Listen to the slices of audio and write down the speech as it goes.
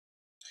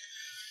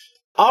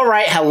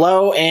Alright,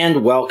 hello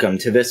and welcome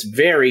to this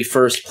very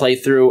first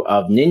playthrough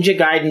of Ninja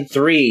Gaiden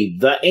 3,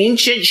 the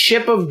Ancient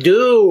Ship of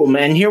Doom.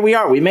 And here we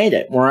are, we made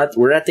it. We're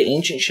at the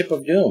Ancient Ship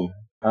of Doom.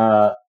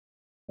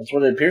 That's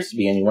what it appears to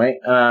be anyway.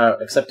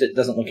 Except it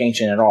doesn't look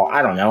ancient at all.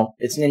 I don't know.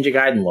 It's Ninja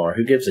Gaiden lore.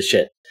 Who gives a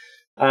shit?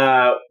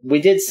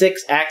 We did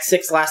Act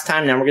 6 last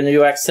time, now we're going to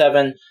do Act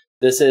 7.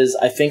 This is,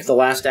 I think, the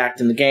last act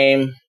in the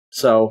game.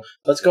 So,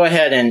 let's go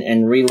ahead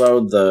and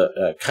reload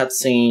the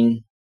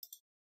cutscene.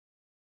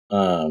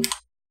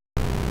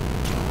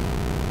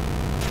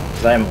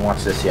 I haven't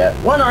watched this yet.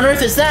 What on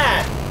earth is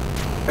that?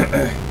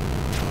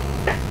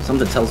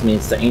 Something tells me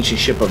it's the Ancient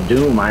Ship of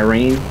Doom,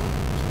 Irene.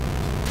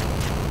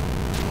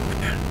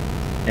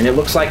 And it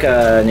looks like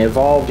an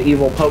evolved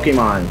evil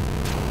Pokemon.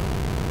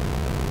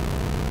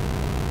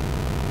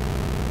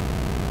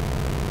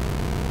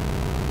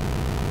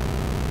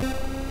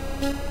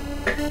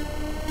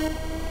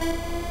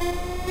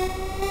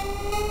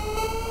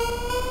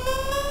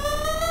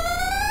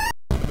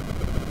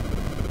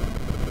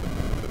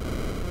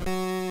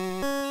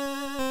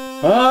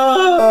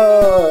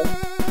 Oh!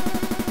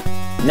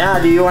 Now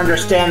do you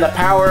understand the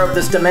power of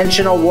this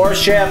dimensional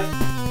warship?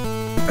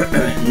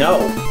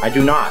 No, I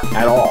do not,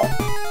 at all.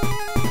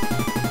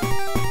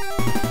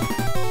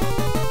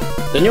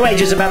 The new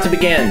age is about to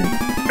begin.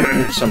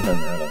 Something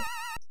or other.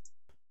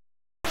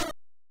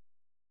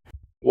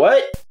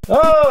 What?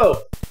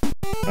 Oh!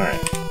 Alright.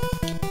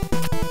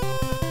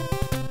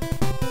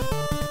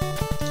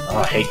 Oh,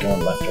 I hate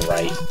going left to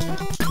right.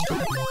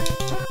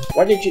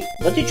 What did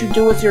you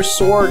do with your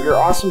sword? Your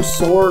awesome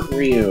sword,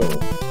 Ryu.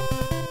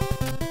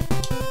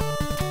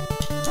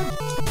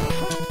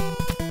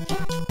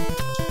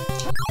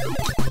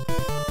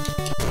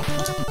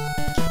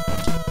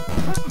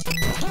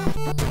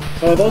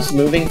 So are those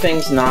moving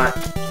things not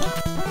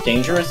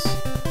dangerous?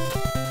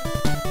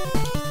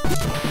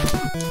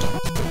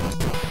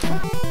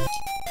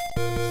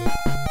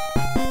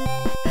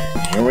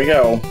 Here we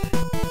go.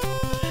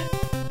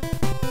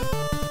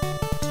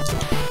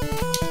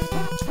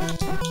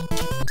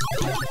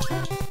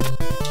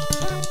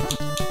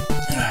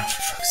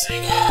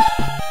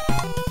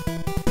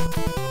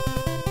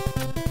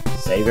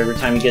 Save every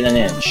time you get an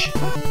inch.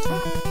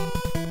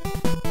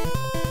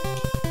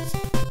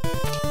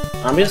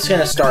 I'm just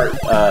gonna start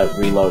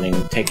reloading,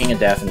 taking a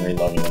death and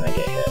reloading when I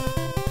get hit.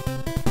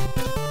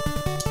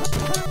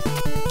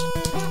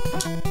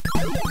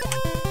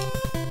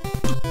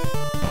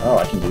 Oh,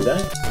 I can do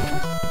that?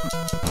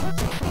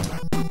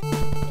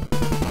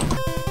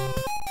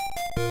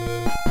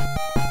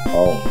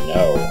 Oh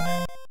no.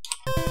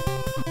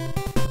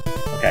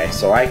 Okay,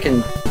 so I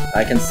can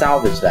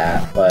salvage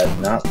that, but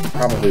not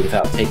probably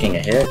without taking a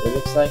hit, it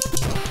looks like.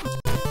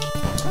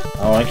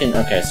 Oh, I can...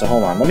 Okay, so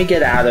hold on. Let me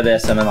get out of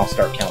this, and then I'll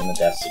start counting the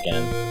deaths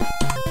again.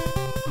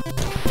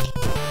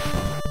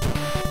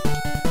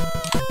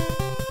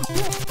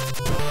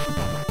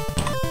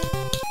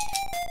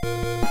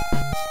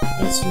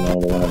 That's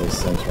another one of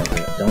these things right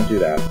here. Don't do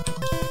that.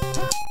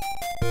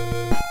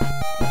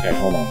 Okay,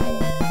 hold on,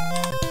 hold on.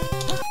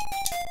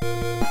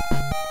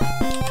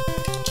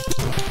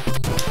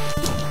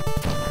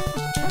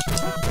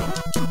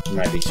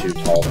 Might be too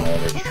tall in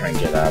order to try and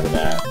get out of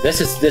that. This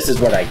is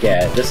what I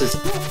get. This is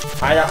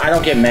I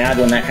don't get mad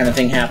when that kind of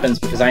thing happens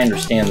because I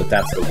understand that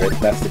that's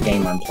the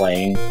game I'm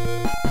playing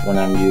when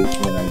I'm doing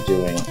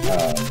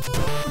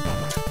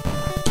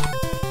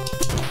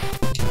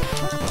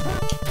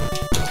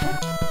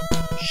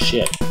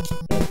shit.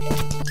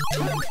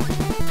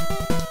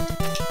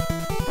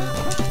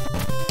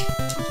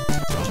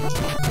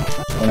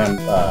 When I'm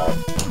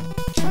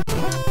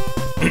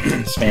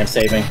spam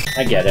saving.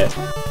 I get it.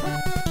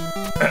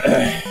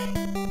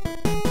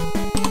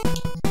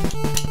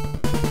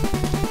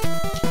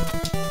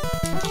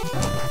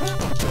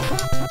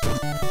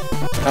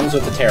 Comes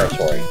with the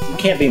territory. You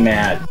can't be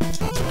mad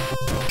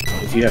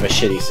if you have a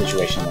shitty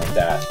situation like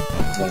that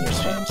when you're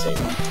spam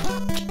saving.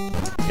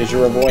 Because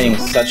you're avoiding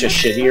such a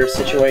shittier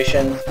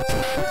situation,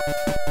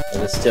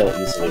 it is still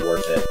easily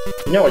worth it.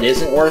 You know what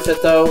isn't worth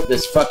it though?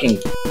 This fucking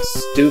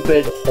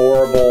stupid,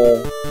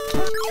 horrible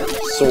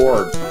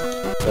sword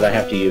that I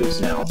have to use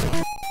now.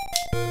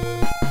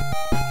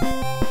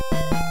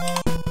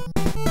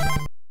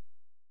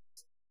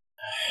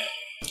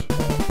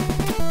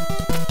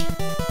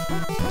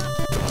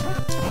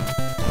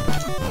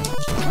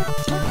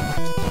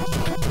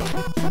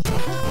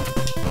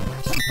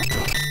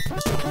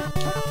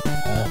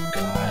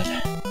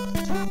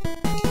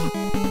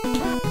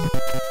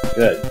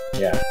 Good.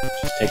 Yeah.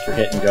 Just take your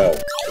hit and go.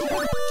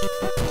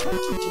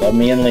 Love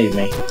me and leave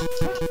me.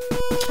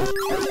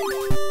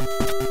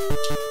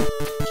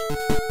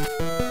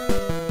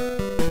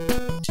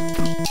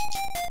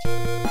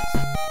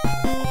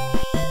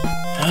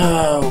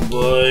 Oh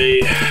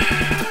boy.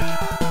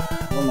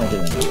 How am I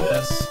gonna do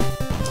this?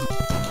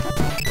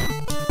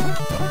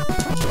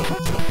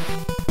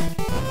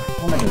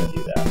 How am I gonna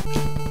do that?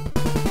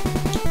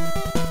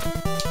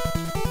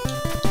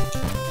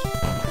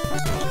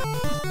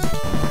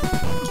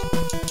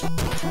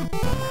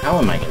 How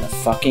am I gonna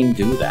fucking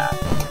do that?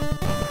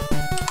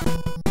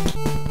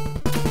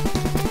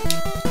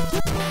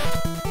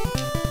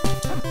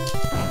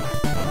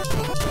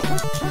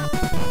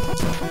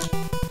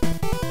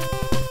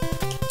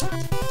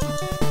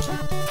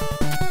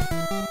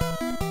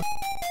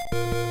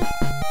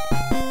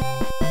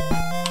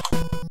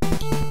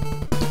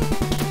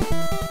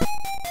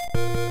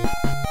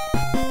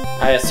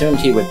 I assumed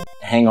he would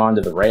hang on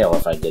to the rail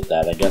if I did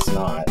that. I guess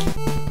not.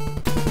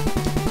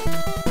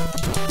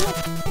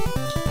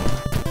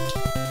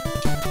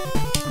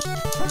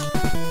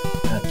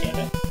 God damn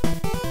it.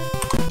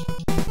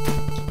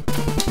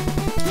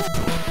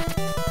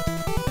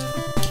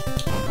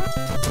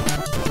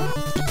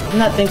 Isn't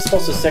that thing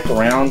supposed to stick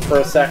around for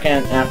a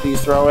second after you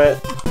throw it?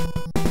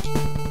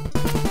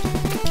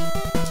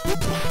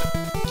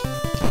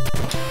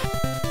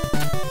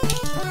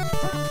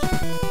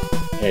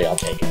 Hey, I'll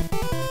take it.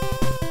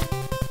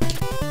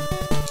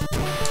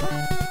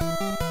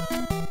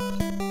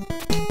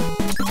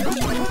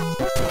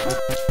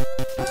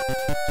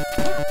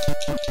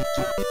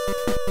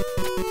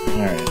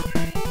 Alright.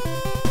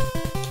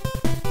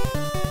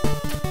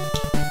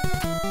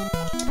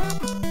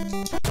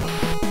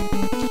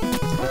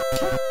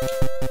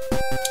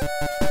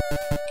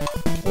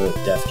 The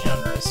death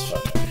counter is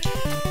fucking...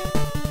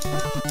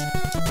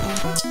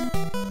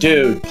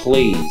 Dude,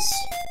 please.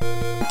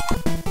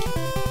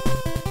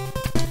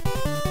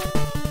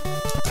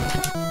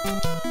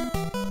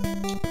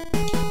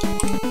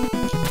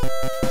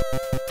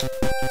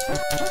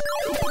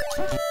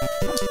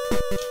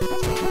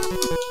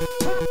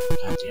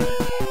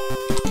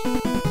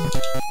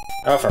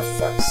 Oh, for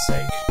fuck's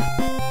sake.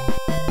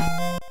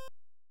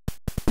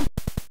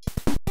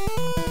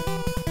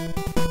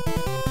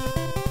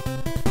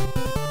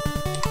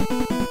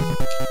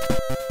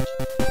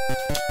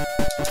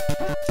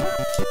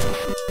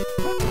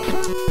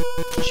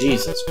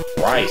 Jesus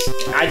Christ.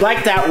 I'd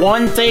like that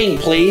one thing,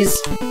 please.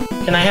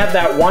 Can I have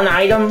that one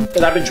item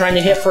that I've been trying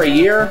to hit for a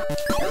year?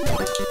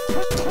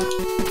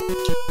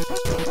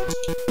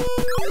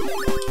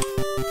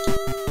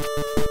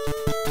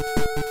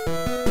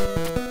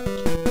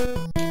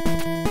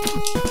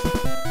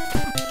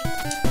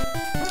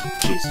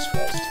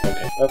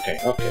 Okay.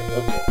 Alright.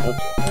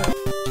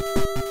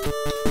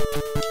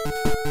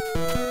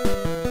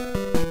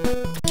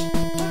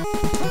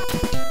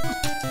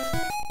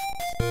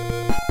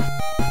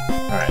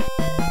 Alright.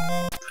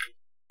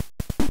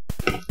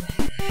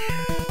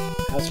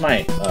 How's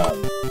my, I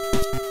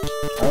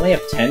only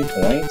have 10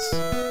 points?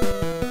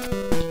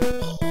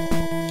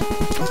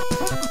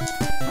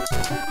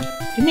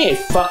 Give me a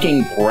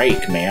fucking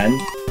break, man.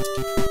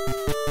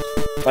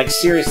 Like,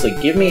 seriously,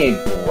 give me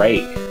a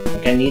break.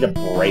 Like, I need a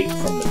break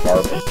from the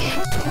garbage.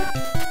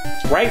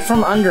 Right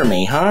from under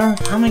me, huh?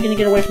 How am I gonna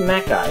get away from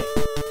that guy?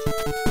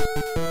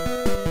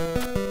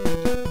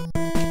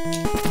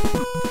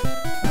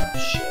 Oh,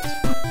 shit.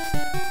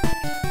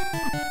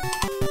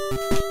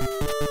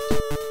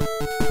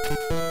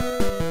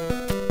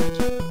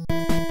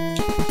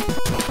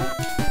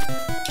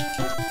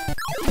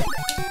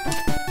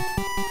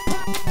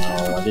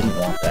 No, I didn't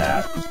want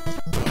that.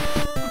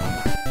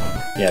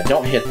 Yeah,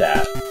 don't hit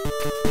that.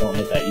 Don't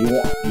hit that. You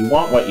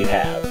want what you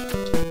have.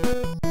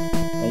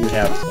 What you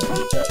have is gonna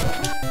be better.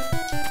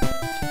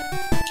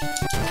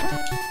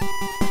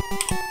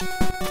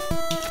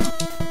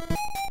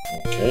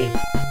 Okay.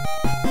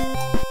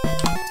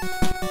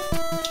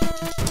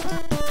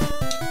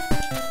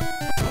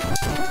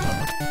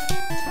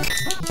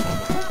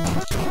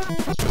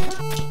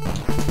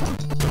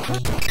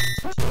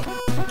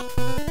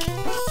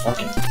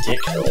 Fucking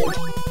dickhole.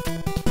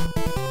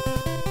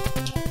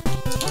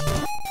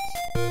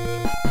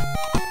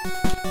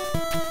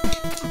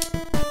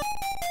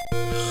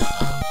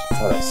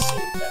 Thought I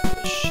saved that for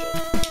this shit.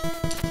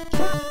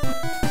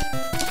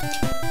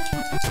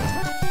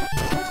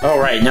 Oh,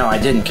 right, no, I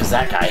didn't, because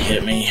that guy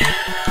hit me.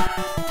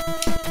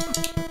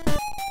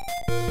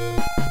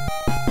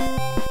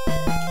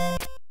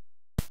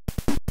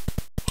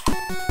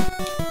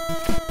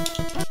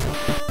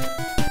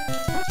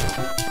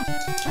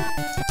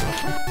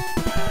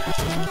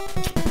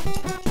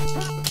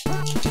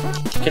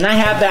 Can I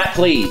have that,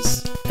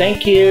 please?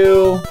 Thank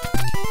you!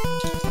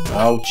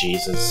 Oh,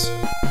 Jesus.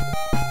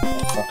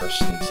 That fucker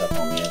sneaks up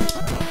on me every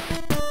time.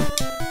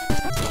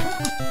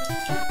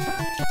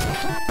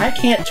 I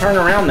can't turn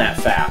around that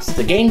fast.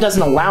 The game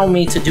doesn't allow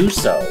me to do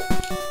so.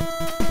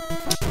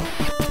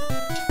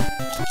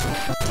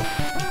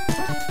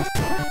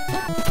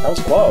 That was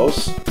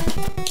close.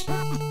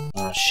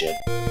 Oh, shit.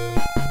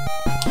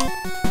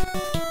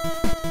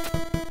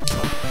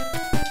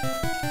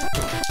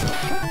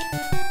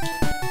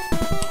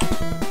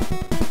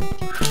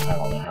 I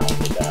don't know how to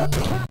do that.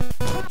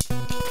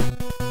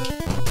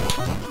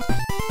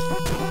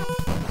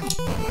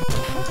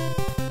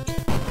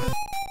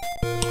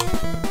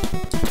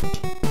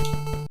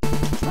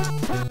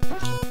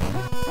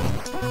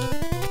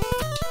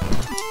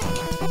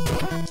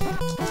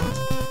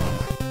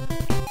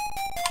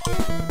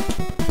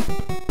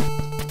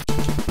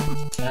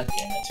 God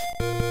damn it.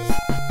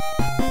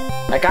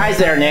 That guy's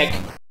there, Nick.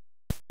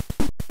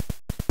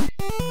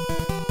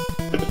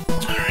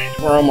 Alright,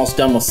 we're almost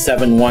done with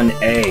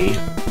 7-1A.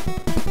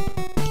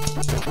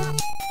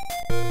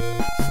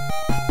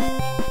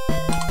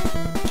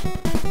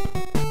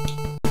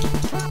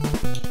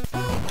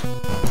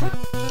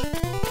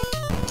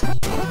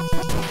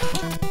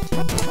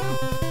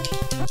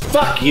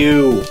 Fuck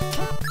you!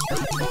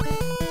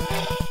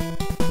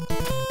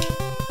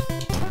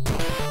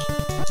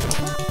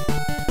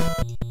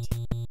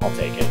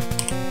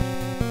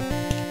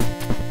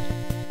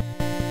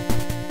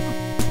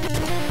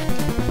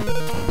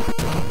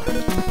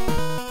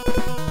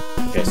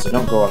 so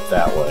don't go up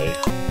that way.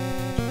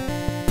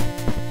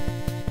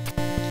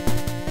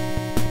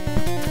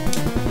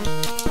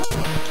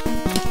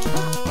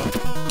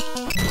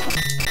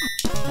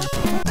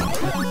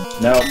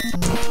 Nope.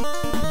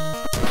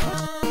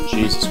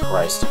 Jesus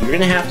Christ. You're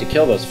gonna have to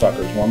kill those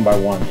fuckers one by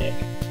one, Nick.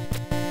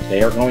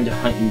 They are going to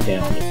hunt you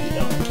down if you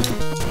don't.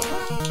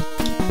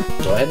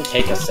 Go ahead and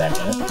take a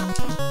second.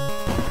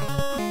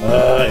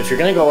 If you're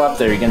gonna go up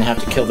there, you're gonna have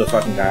to kill the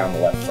fucking guy on the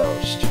left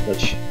first,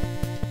 which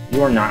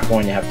you are not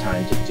going to have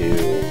time to do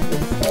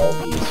with all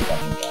these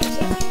fucking guys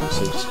after you.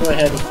 So just go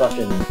ahead and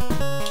fucking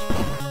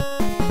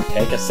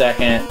take a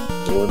second,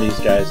 lure these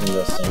guys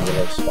into a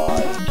singular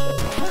spot, and kill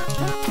them.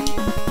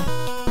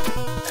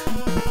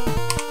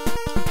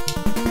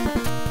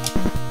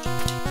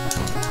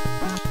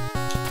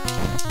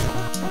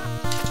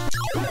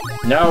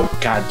 No!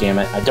 God damn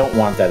it, I don't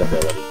want that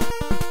ability.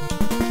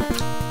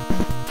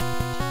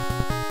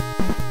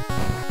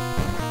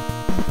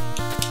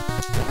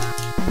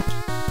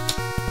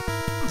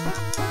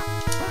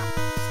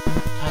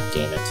 God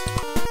damn it.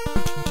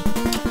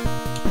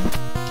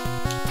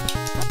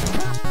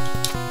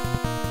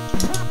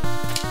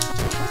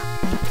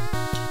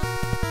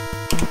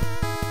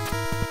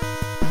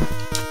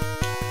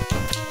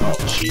 Oh,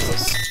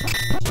 Jesus.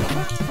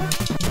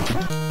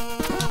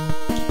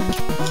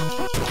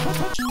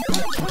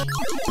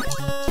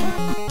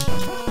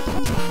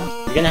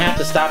 You're gonna have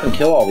to stop and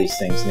kill all these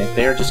things, Nick.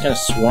 They are just gonna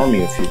swarm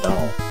you if you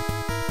don't.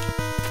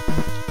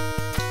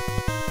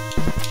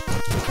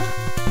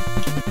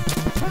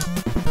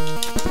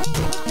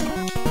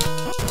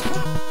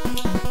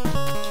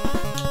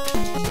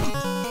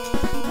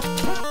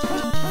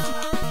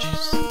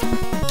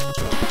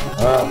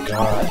 Oh,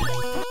 God.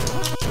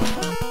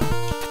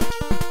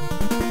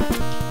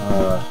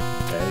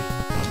 Okay.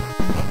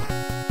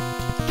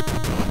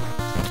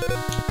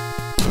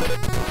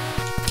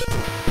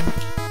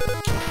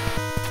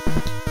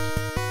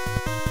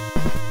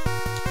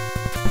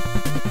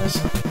 That's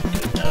not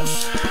good enough.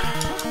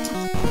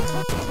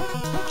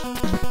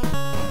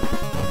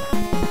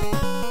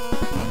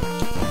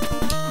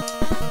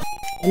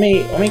 Let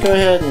me go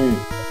ahead and,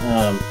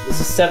 this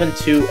is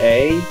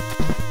 7-2A.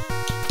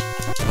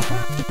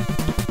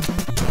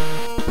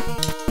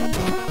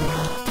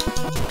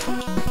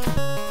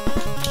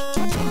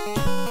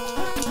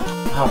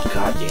 Oh,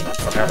 God damn it, I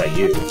forgot about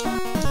you.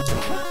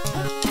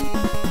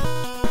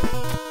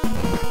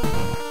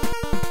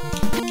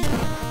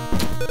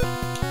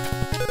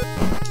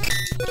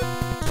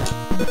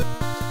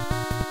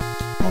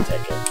 I'll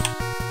take it.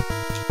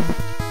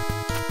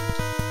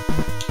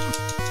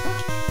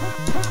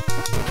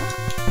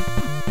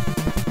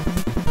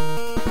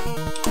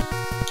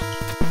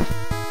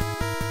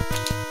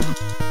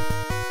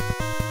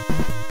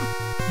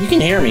 You can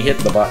hear me hit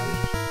the button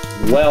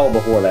well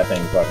before that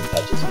thing fucking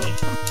touches me.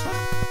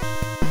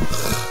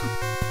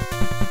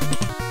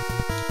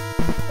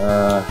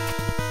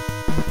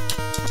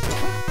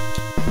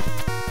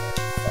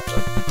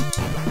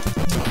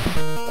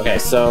 Okay,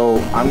 so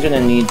I'm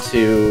gonna need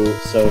to.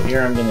 So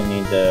here I'm gonna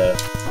need to.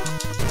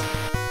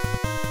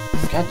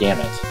 God damn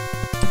it!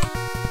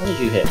 Why did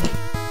you hit me,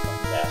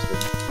 fucking bastard?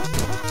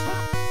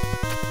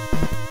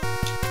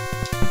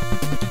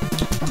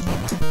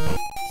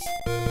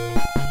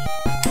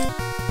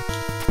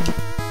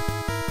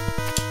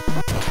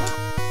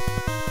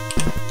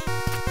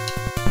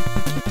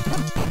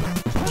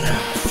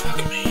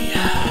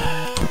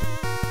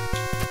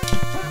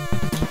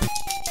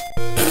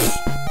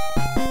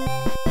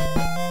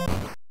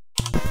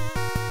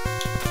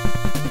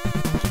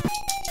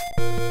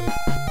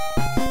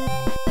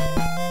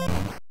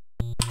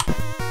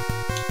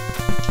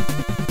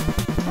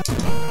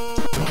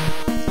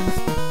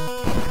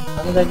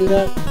 How did I do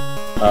that?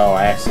 Oh,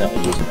 I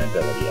accidentally used my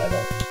ability. I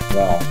don't...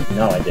 Well,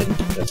 no I didn't,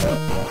 because I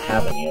don't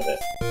have any of it.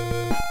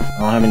 I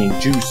don't have any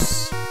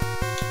juice.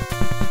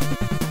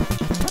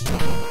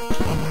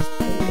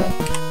 There we go.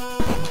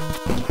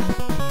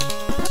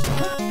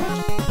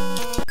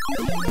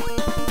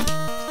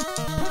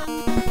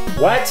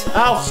 What?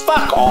 Oh,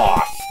 fuck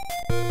off!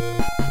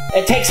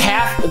 It takes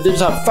half...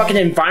 There's a fucking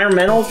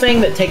environmental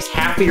thing that takes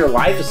half of your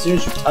life as soon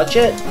as you touch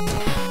it?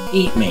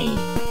 Eat me.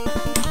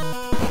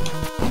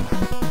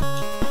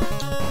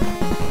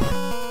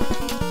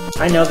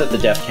 I know that the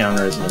death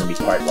counter isn't going to be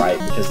quite right,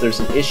 because there's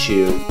an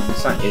issue...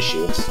 It's not an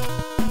issue,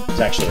 it's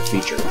actually a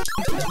feature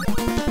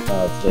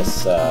of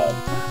this,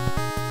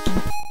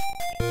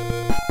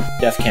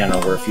 death counter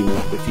where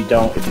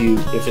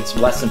if it's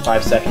less than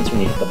 5 seconds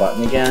when you hit the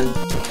button again,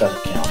 it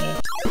doesn't count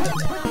it.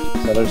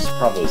 So there's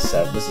probably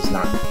 7. This is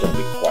not going to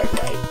be quite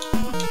right.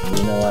 And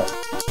you know what?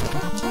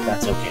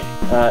 That's okay.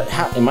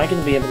 Am I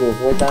going to be able to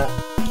avoid that?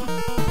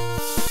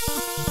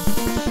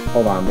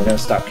 Hold on, we're going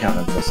to stop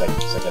counting for a second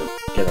because I got to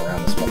get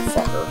around this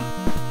motherfucker.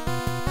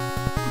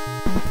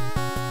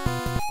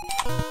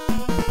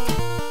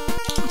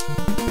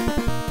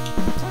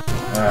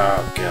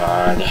 Oh,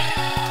 God.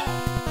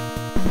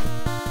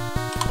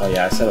 Oh,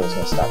 yeah, I said I was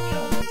going to stop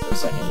counting for a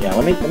second. Yeah,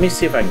 let me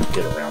see if I can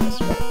get around this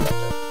motherfucker.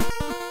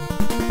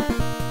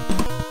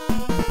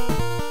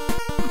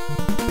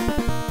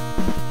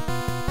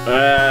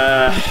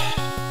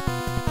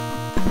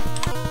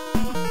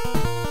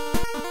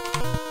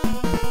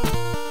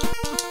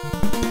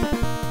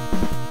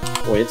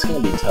 it's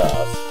gonna be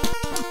tough.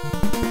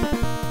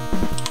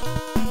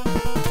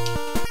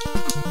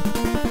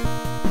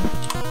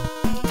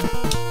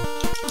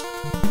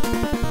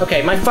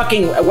 Okay, my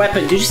fucking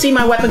weapon. Did you see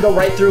my weapon go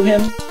right through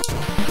him?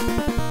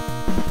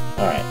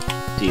 Alright,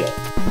 deal.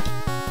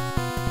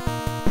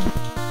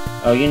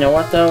 Oh, you know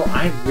what, though?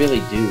 I really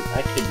do.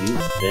 I could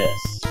use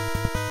this.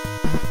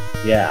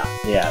 Yeah,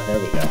 there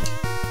we go.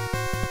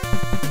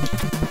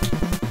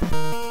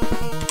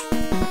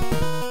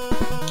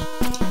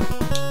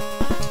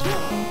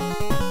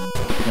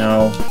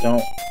 No,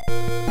 don't.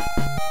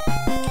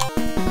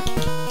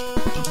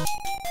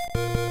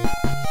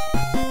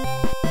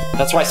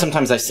 That's why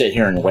sometimes I sit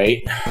here and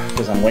wait,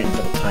 because I'm waiting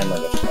for the timer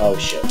to... Oh,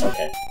 shit,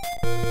 okay.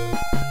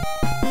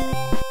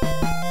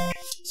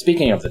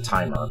 Speaking of the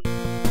timer,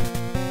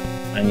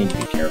 I need to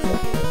be careful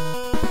here.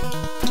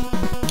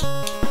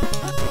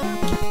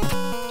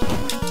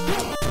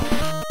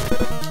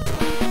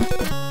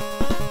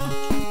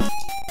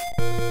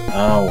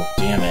 Oh,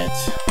 damn it.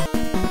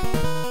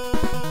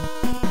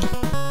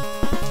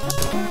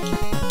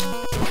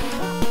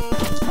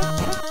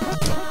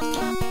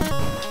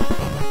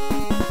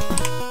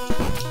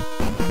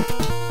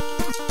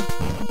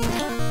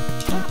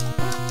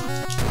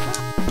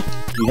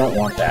 You don't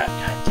want that.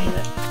 God damn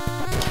it.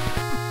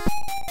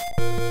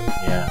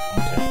 Yeah,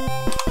 okay.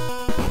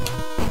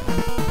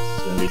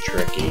 It's gonna be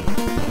tricky.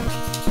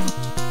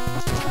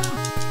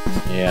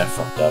 Yeah, I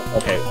fucked up.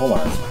 Okay, hold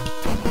on.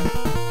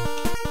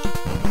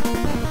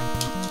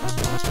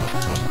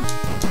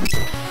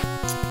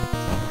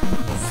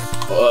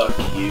 Fuck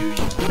you, you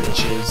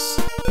bitches.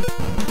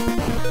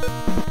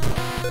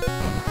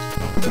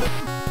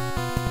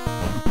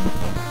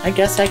 I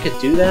guess I could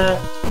do that.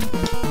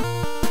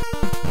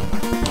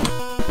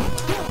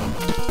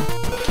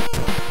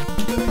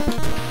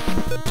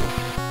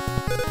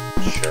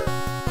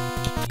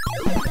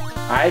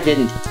 I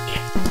didn't...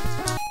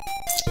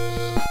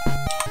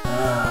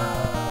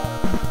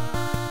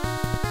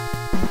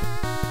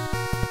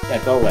 Yeah,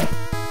 go away.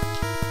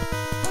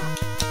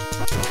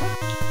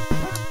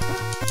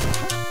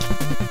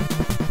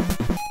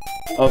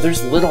 Oh,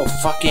 there's little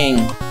fucking...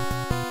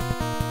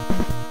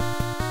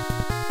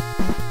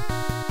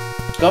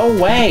 Go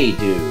away,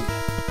 dude!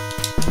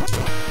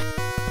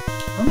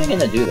 How am I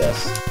gonna do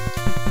this?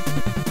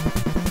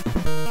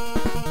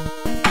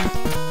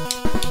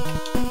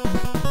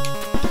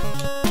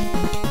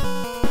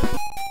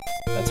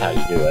 How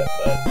you do it,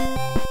 but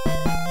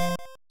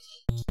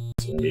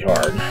it's gonna be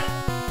hard.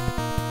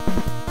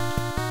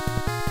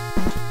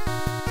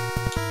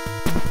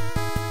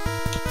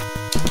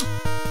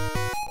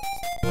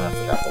 Oh, I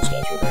forgot those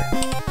guys were there.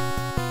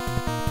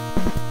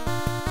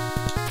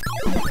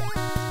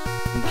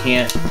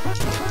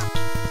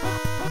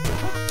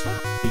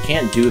 You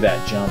can't do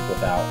that jump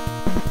without...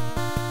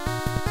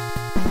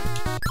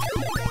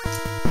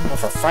 Oh,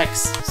 for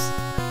fuck's sake.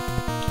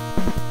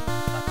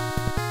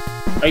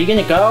 Are you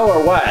gonna go,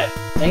 or what?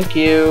 Thank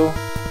you.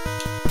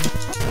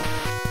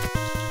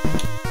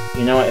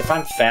 You know what, if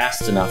I'm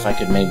fast enough, I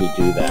could maybe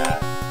do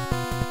that.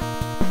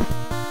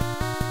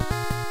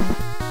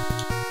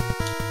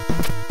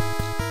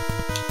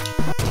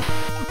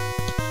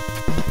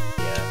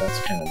 Yeah,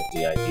 that's kind of what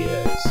the idea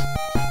is.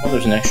 Oh,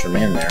 there's an extra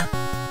man there.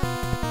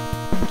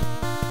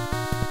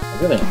 I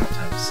really don't have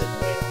time to sit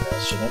and wait on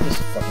this. Should I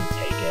just fucking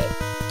take it?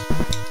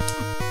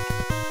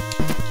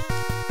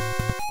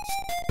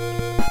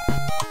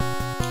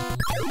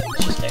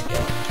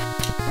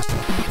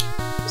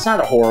 It's not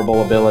a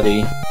horrible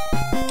ability,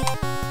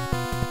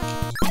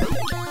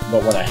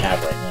 but what I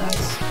have right now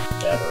is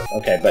better.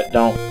 Okay, but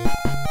don't...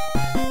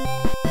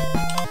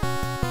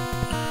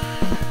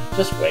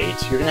 Just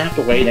wait. You're gonna have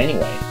to wait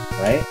anyway,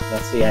 right?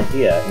 That's the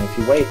idea. And if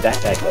you wait,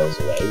 that guy goes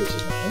away, which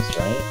is nice,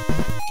 right?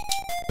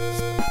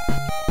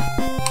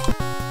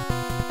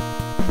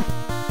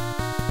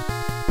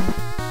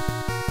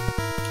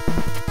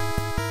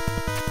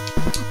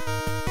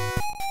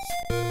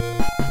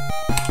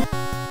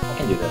 I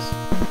can do this.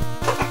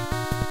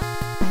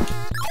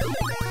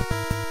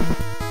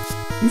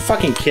 You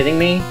fucking kidding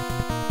me?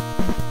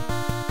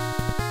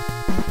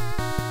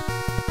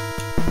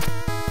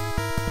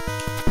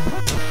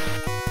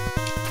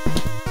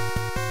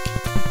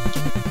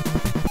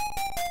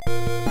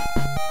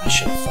 I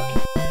should have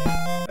fucking...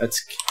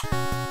 It's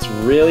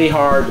really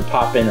hard to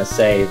pop in a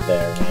save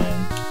there,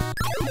 man.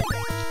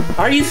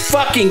 Are you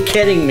fucking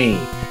kidding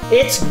me?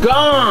 It's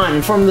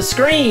gone from the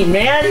screen,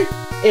 man!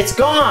 It's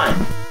gone!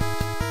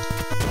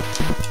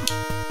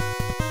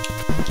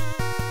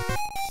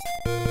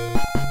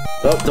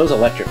 Those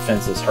electric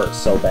fences hurt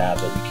so bad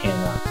that you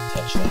cannot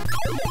touch them.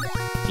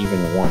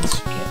 Even once,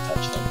 you can't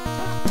touch them.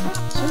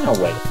 There's no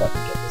way to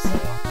fucking get this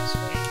thing off the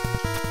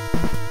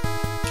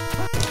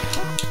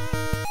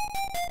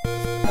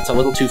screen. That's a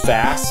little too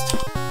fast.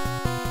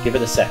 Give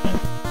it a second.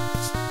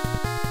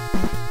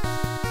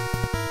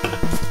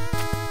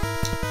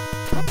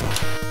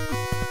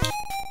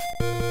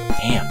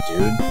 Damn,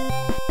 dude.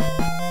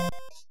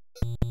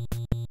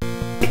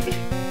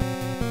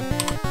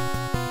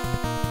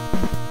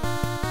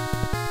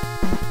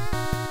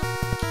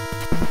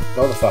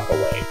 Go the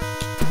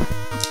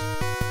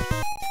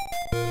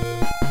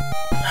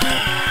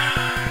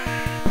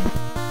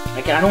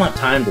I don't have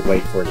time to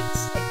wait for it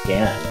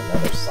again,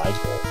 another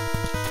cycle.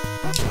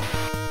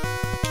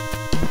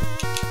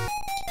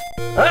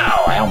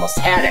 Oh, I almost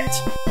had it!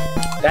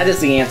 That is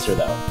the answer,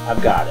 though.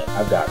 I've got it.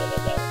 I've got it. I've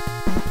got it.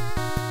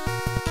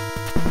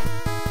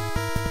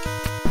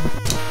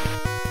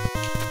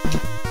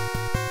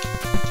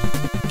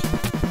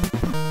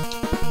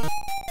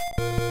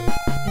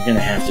 You're gonna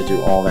have to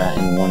do all that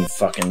in one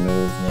fucking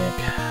move, Nick.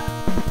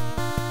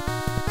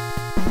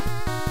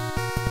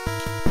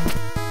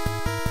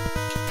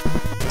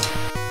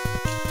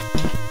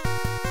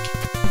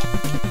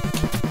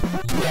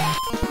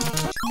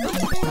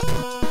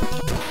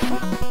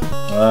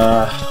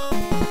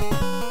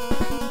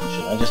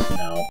 Should I just...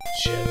 No.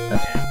 Shit.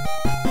 Okay.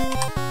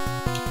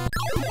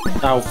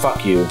 Oh,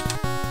 fuck you.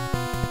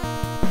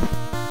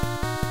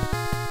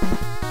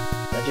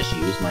 Should I just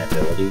use my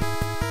ability?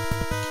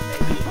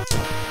 Maybe.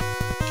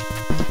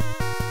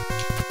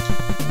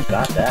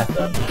 Got that,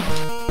 though,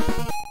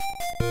 now.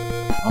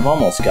 I've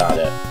almost got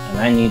it. And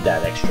I need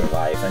that extra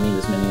life. I need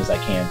as many as I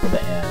can for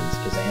the ends,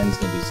 because the end's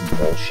gonna be some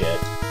bullshit.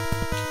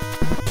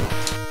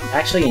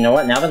 Actually, you know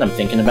what? Now that I'm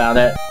thinking about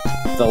it,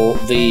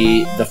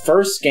 the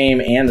first game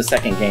and the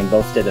second game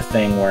both did a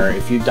thing where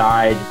if you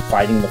died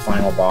fighting the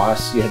final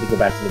boss, you had to go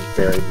back to the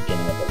very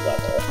beginning of the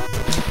level.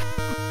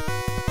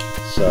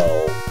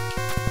 So...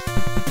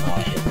 Oh,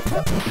 I hit the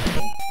fucking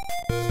thing.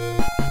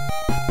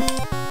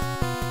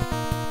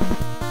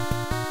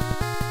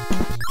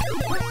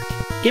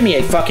 Give me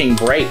a fucking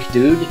break,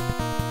 dude!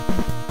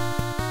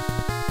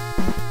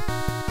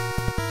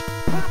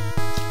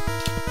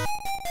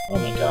 Oh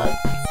my god.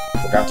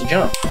 Forgot to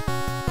jump.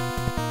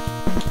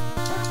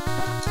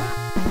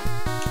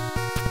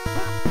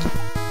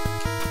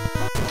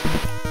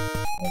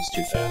 That was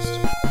too fast.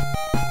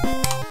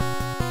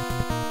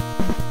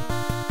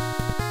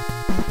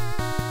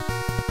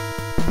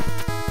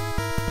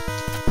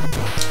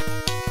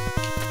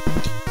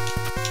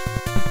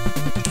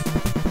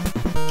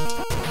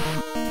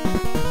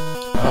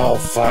 Oh,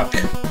 fuck.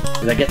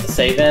 Did I get the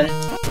save in?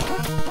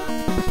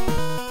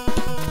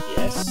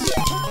 Yes.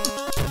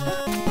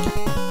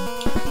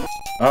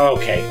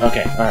 Okay,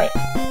 okay, alright.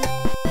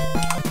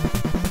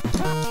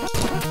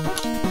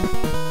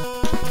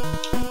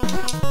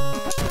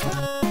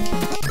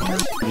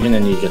 You're gonna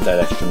need to get that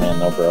extra man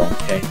though, bro,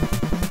 okay?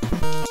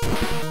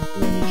 I'm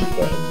gonna need you to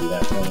go ahead and do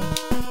that for me.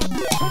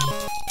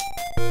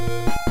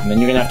 And then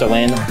you're gonna have to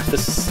land on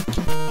this.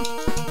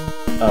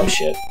 Oh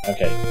shit,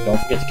 okay. Don't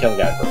forget to kill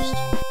the guy first.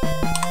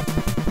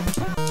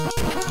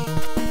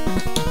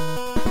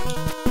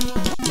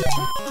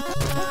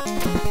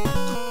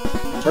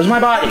 Where's my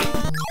body?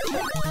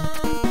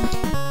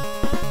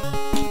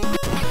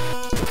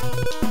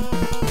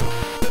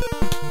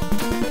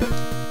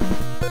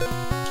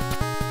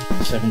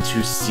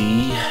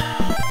 72C.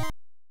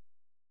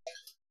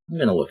 I'm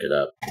gonna look it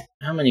up.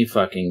 How many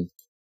fucking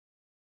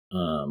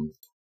how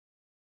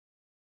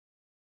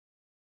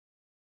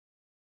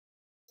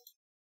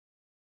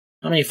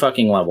many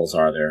fucking levels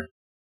are there?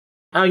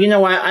 Oh, you know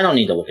what? I don't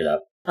need to look it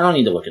up. I don't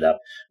need to look it up.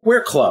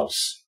 We're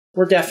close.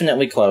 We're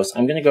definitely close.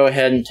 I'm gonna go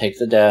ahead and take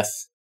the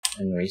death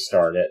and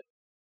restart it.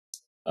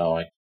 Oh,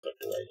 I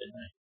clicked away, didn't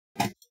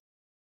I?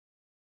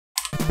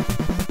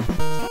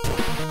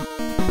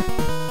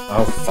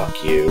 Oh,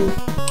 fuck you.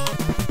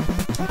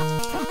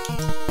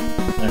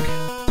 Okay,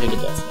 take a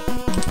death.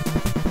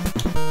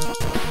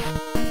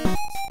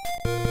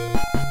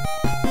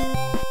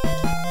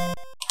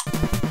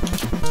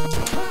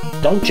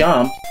 Don't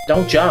jump!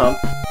 Don't jump!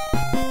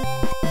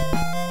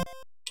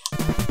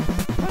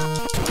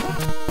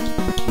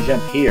 You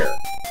jump here.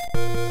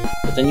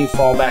 But then you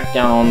fall back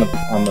down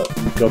on the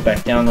go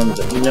back down on the...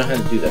 You know how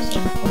to do this.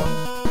 Come on.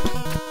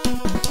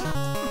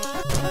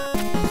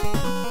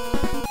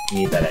 You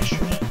need that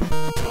extra man.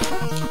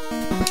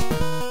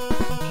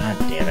 God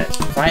damn it.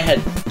 If I had...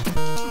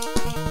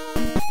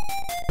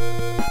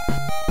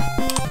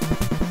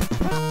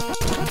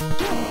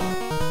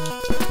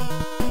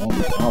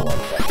 Oh, what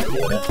the heck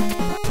did it?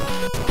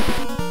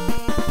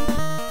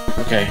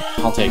 Okay,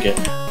 I'll take it.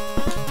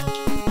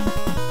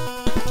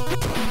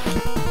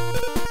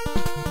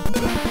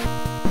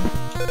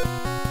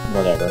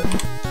 Whatever.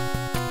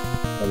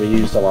 Well, we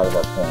used a lot of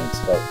our points,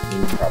 but we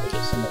can probably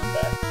get some of them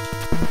back.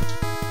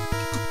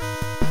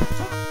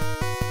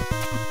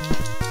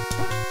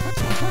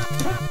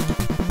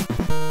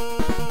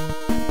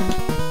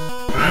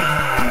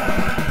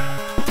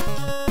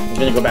 I'm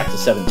gonna go back to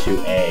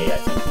 7-2A, I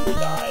think, if we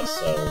die,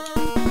 so...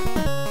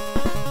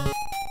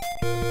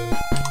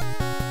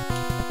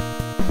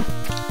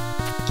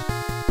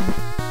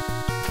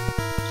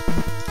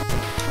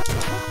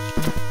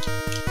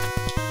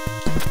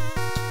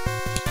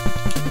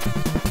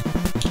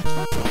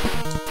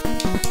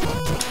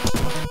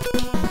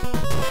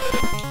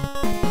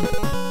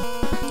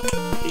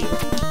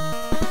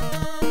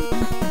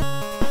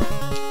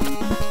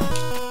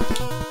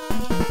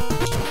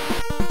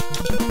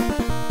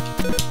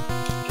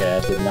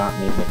 Not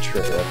need the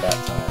trigger at that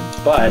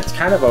time, but it's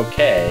kind of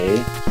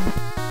okay.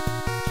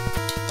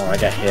 Oh, I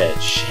got hit.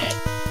 Shit.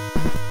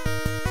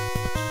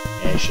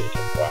 Yeah, you should have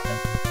kept walking.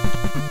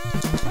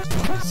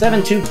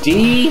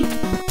 7-2D?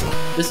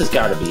 This has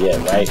got to be it,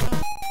 right?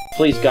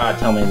 Please, God,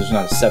 tell me there's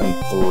not a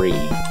 7-3.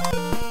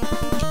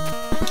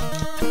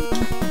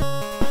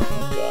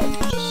 Oh, God.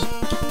 Just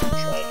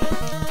try again.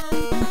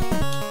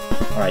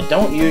 Alright,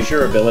 don't use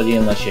your ability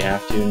unless you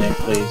have to, Nick,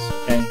 please.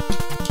 Okay?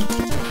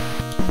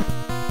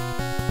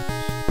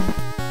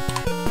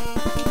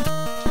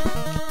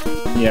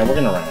 Yeah, we're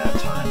gonna run out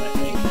of time, I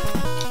think.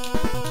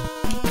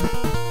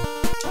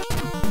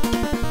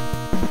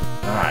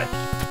 God.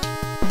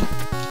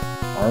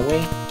 Are we?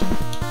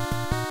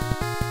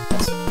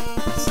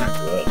 That's not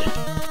good.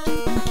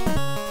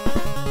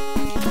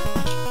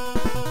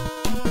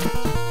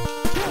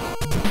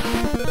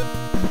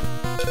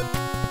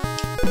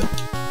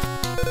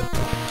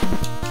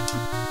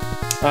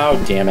 Oh,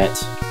 damn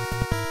it.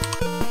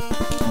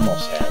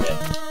 Almost had it.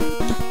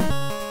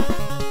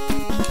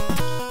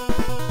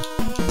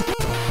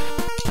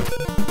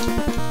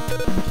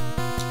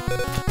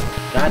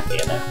 God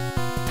damn it.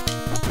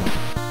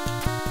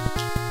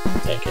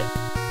 Take it.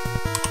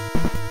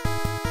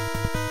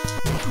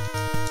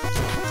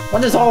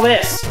 What is all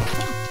this?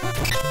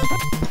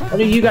 What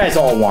do you guys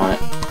all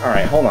want?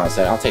 Alright, hold on a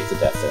sec. I'll take the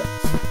death there.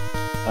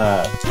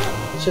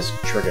 Let's just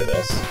trigger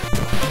this.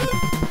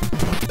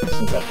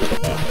 Since I did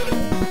it that way.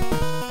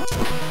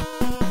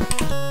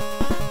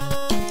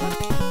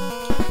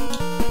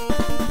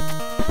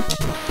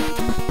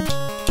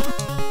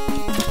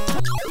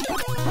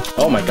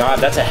 Oh my god,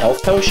 that's a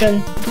health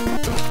potion?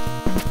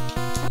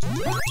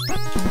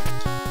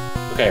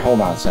 Okay,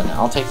 hold on a second.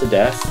 I'll take the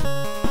death.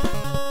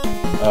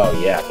 Oh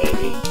yeah,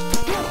 baby.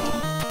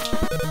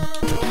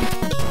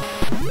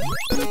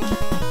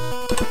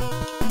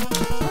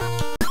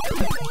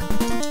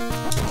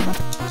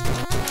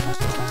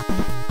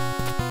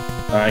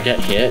 I got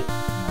hit.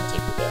 I'll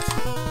take the death.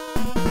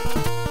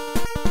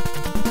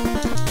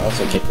 I'll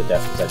also take the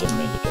death because I didn't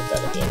mean to get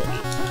that ability.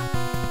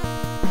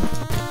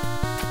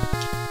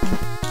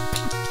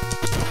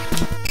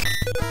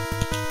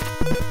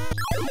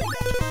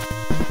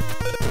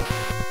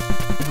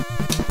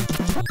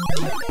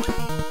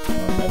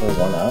 Another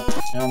one up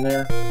down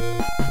there.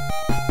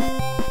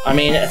 I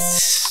mean,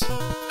 it's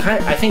kind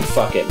of, I think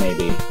fuck it,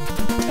 maybe.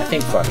 I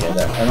think fuck it.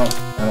 I don't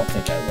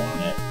think I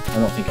want it. I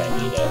don't think I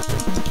need it.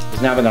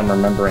 Because now that I'm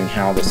remembering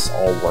how this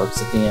all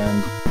works at the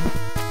end,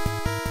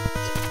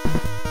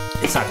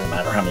 it's not gonna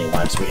matter how many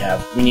lives we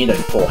have. We need a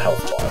full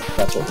health bar.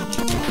 That's what we need.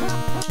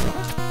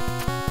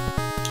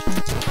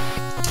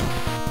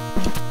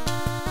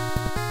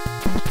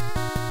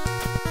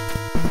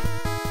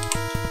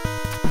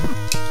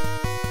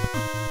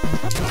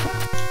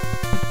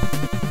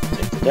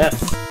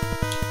 Death.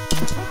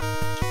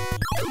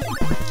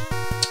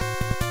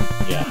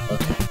 Yeah,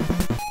 okay.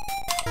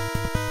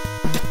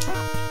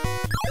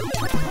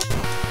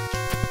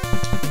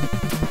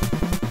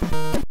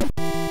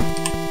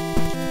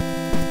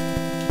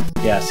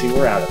 Yeah, see,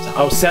 we're out of time.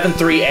 Oh,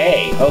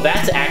 7-3A. Oh,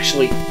 that's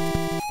actually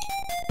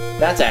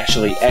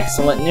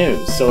excellent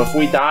news. So if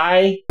we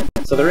die,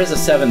 so there is a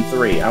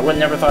 7-3. I would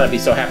never thought I'd be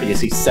so happy to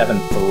see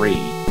 7-3.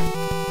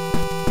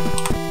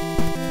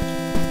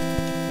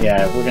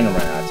 Yeah, we're gonna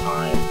run out of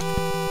time.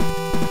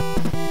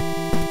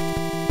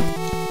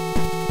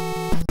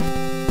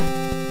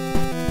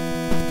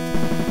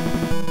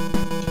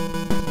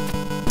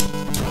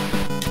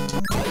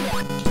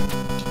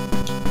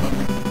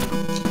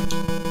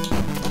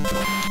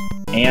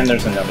 And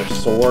there's another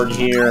sword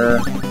here.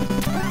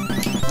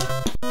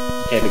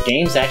 Okay, the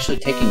game's actually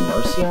taking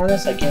mercy on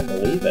us? I can't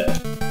believe it.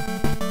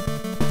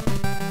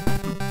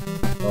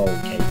 Oh,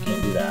 okay, you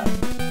can't do that.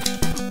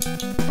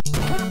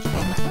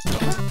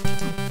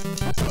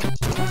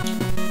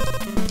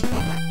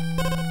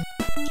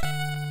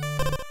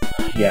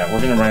 Yeah,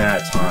 we're gonna run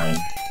out of time.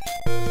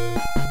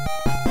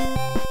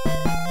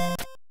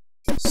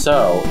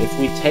 So, if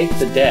we take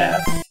the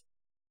death...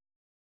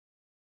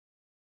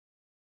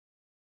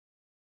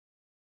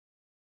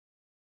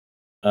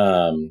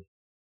 I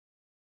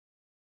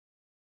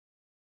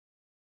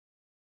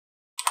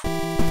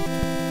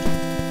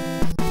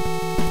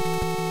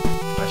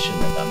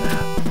shouldn't have done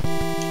that.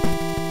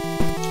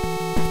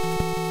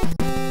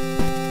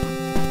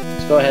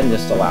 Let's go ahead and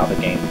just allow the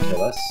game to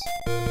kill us.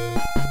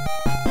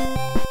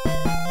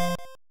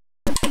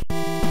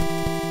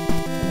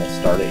 And we'll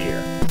start it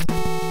here.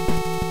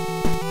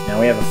 Now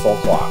we have a full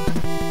clock.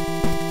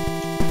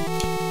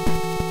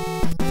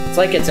 It's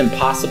like it's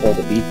impossible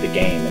to beat the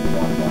game in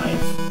one life.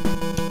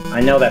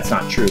 I know that's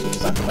not true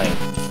because I'm playing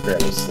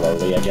fairly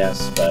slowly, I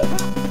guess, but...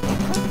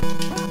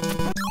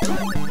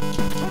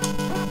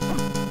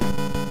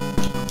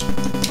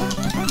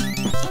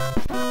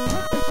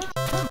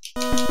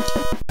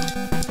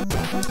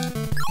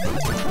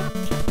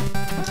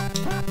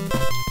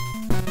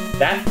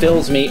 That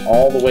fills me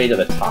all the way to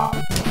the top.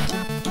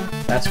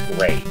 That's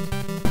great.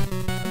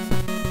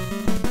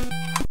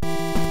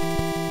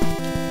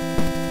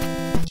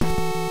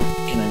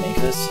 Can I make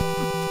this?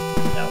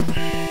 No.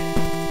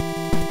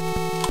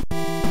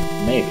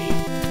 Maybe.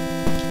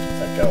 If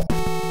I go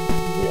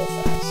real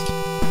fast.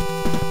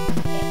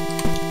 Yeah.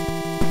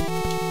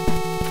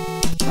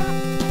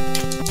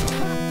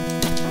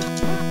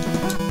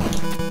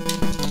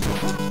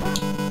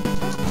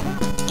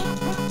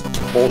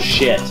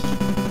 shit.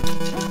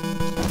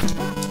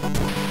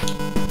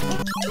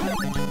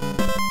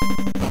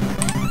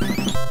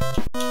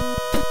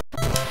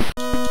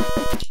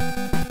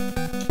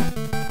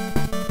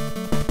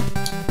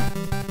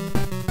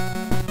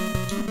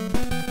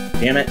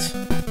 Damn it.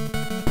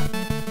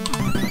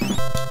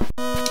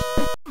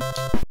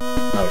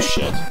 Oh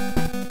shit.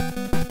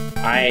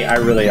 I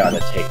really ought to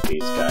take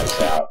these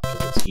guys out,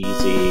 because it's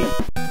easy.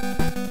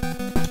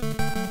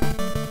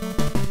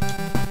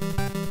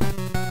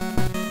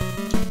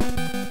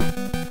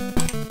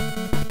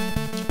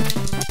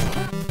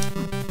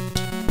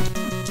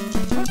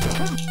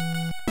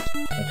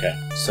 Okay,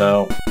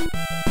 so...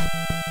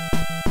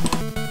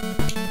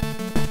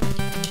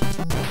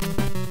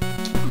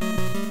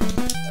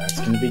 that's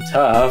gonna be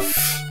tough.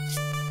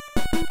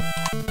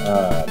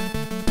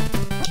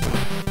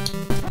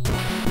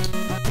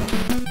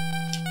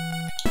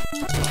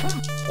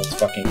 Let's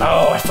fucking...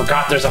 oh, I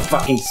forgot there's a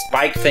fucking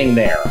spike thing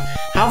there.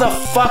 How the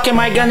fuck am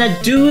I gonna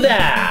do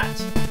that?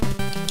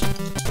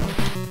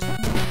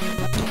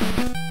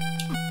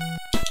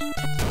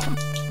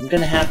 I'm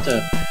gonna have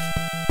to...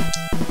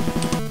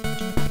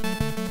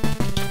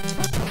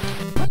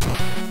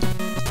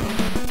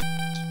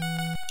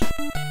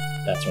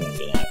 that's what I'm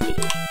gonna have to do.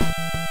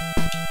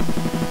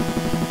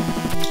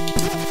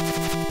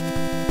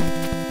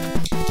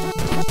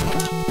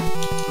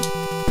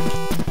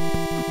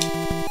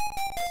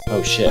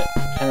 Oh shit.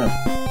 Kind of...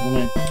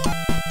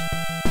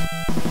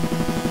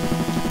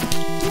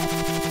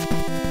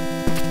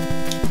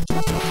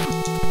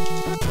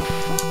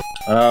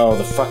 oh,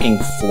 the fucking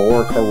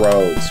floor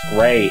corrodes.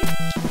 Great.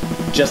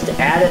 Just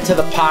add it to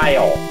the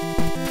pile.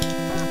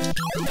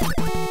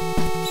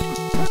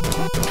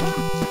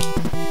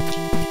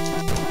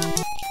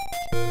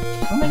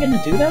 How am I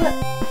gonna do that?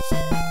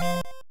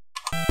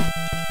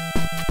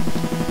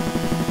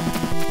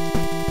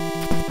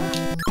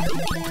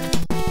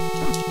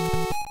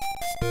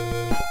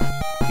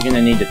 You're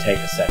gonna need to take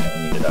a second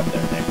when you get up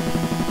there, Nick.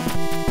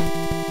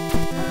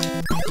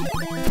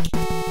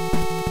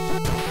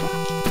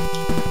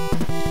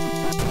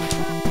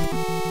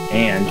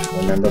 And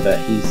remember that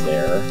he's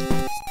there.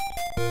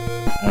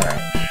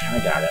 Alright, I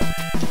got it.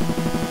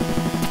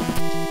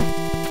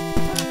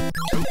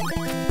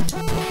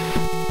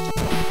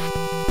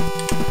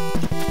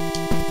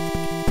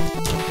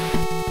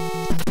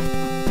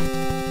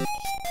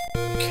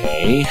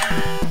 Okay.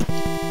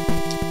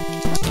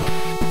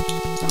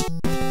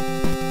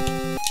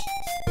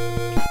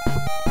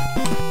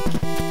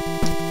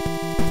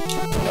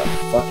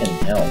 Fucking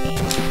hell,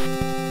 man.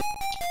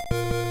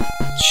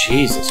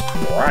 Jesus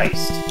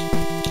Christ.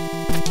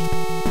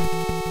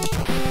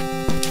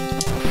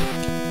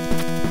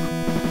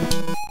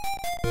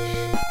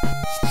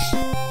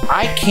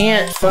 I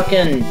can't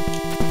fucking...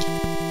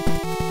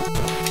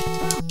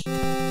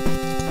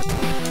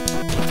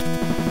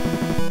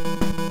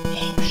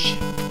 oh,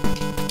 shit.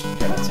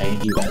 Okay, that's how you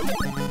do that.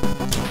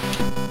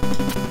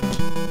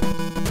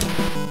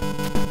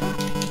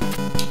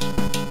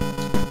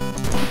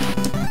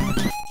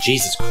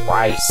 Jesus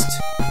Christ.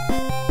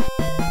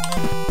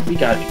 We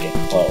gotta be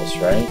getting close,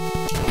 right?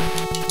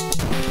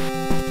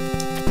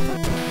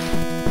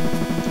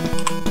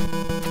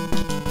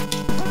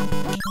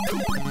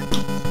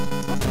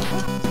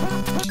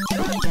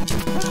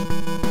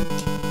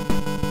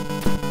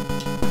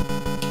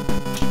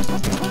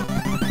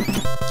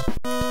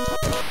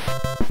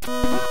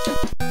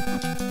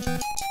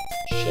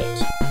 Shit.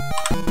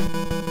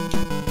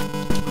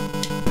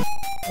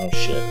 Oh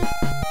shit.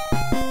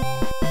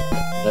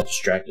 I got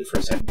distracted for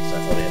a second because I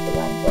thought I hit the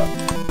wrong button.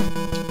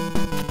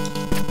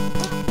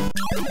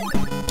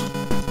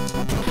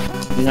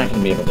 You're not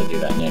gonna be able to do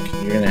that, Nick.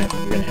 You're gonna have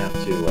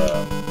to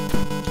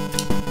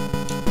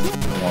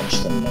launch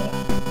some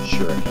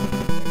shuriken.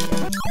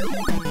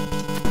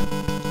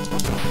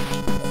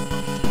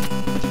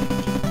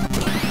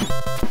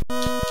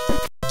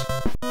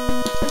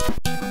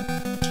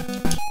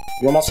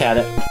 You almost had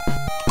it.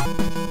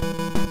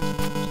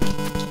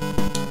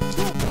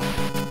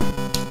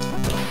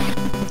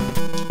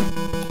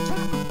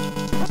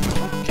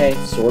 Okay,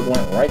 sword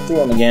went right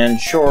through him again.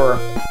 Sure.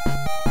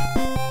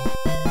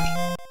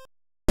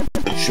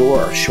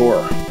 Sure,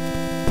 sure.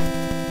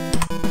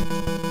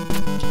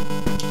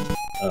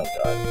 Oh,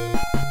 God.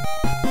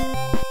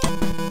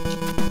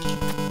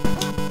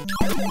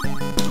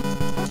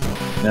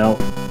 No.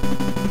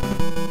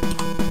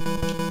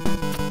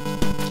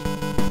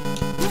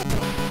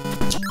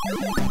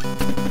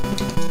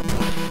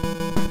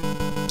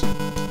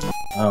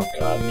 Oh,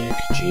 God, Nick.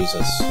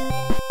 Jesus.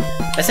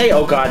 I say,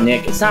 oh, God,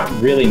 Nick. It's not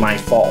really my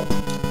fault.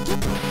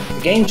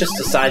 The game just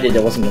decided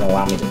it wasn't going to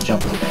allow me to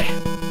jump today.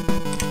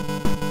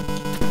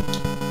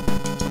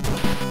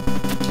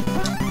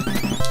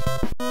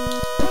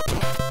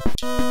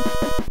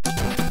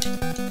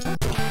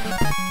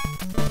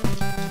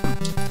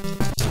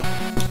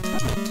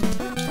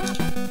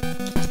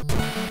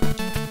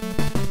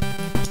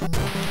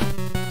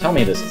 Tell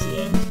me this is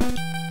the end.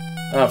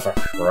 Oh, for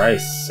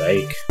Christ's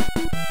sake.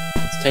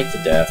 Let's take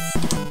the death.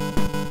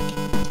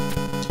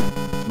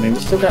 mean, we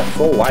still got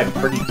full life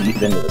pretty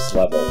deep into this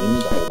level. We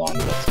need to hold on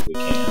to this if we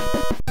can.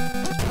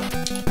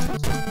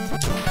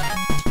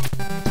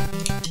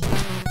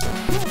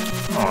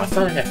 Oh, I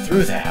thought I got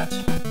through that.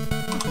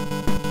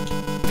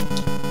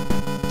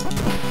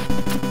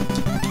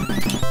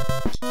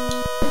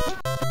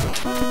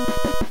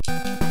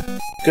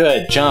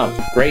 Good jump.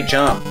 Great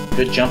jump.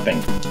 Good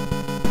jumping.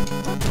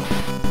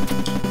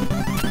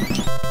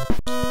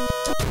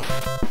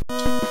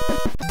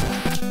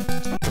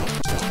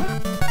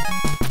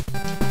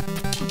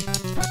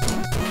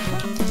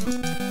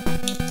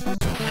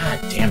 God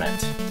damn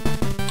it.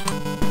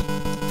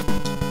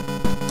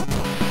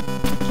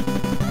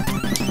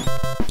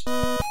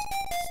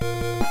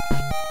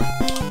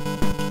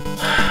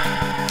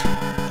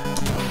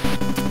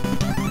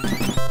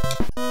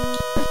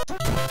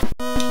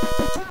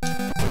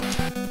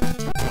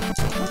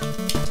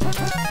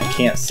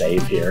 Can't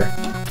save here.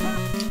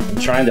 I'm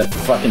trying to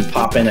fucking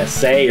pop in a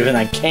save and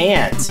I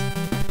can't.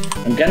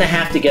 I'm gonna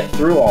have to get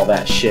through all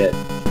that shit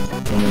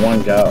in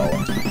one go.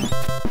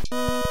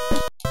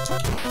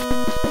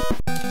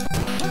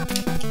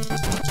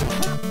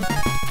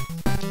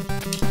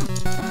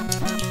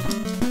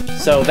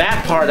 So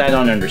that part I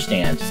don't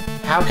understand.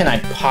 How can I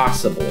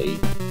possibly...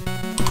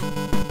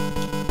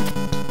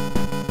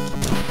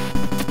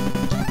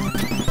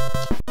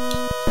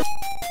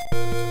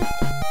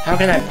 How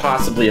can I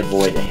possibly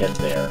avoid a hit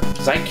there?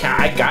 Because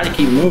I gotta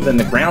keep moving.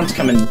 The ground's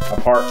coming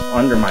apart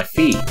under my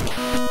feet.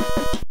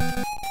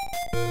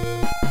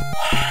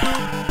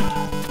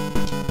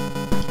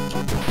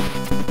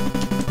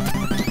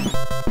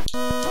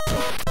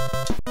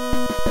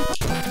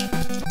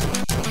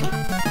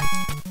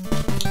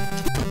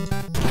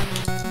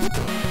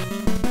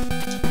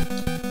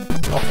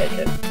 I'll take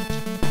it.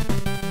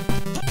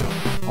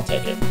 I'll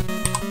take it.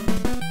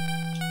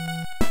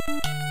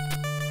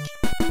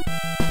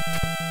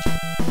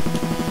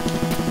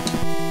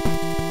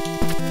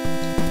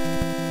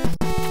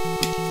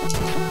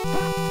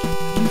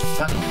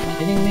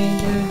 Kidding me,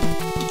 dude?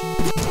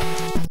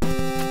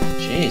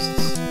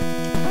 Jesus.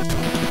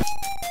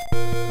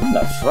 What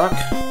the fuck?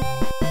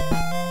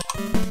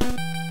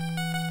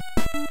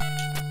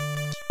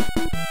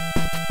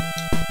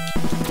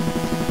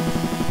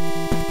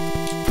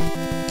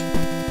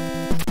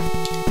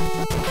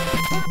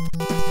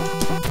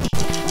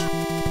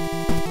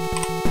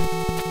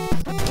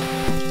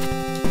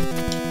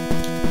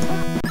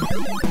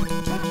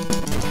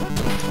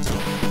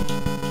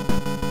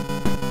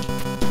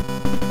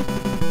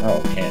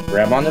 Oh, can't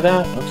grab onto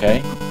that?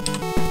 Okay.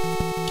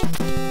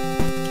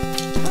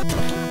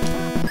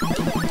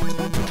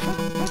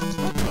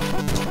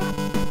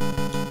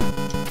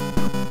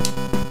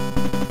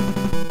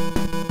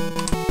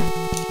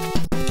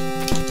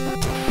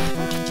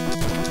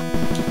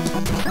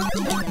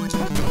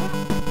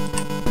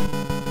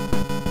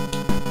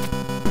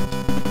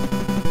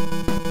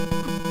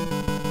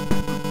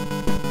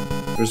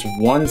 There's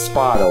one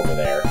spot over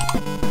there. Oh,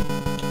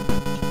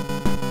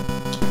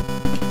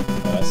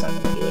 that's not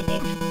gonna do it,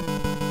 Nick.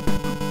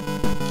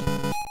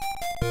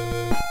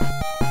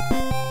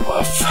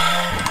 Woof.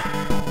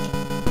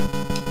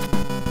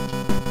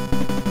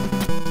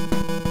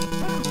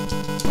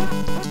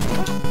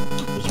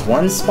 There's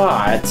one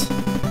spot,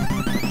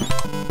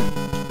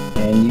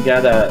 and you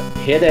gotta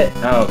hit it.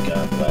 Oh,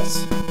 God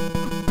bless.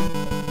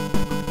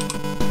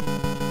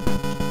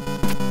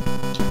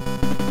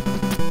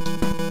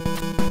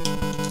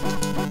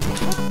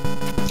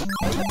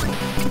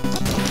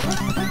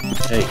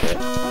 Take it.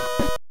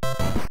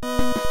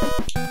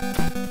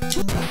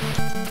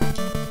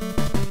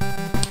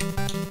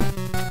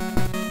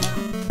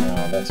 No,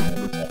 that's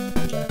gonna be tough to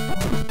do that.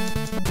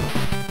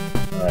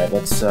 Alright,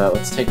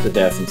 let's take the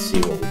death and see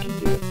what we can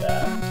do with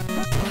that.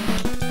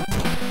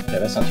 Okay,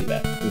 that's not too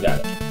bad. We got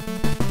it.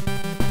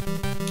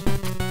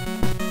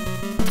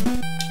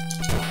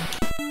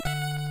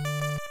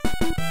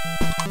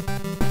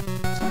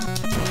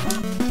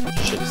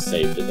 Should have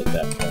saved it at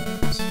that point.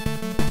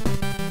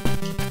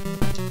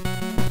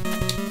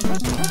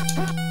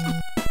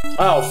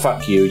 Oh,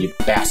 fuck you, you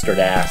bastard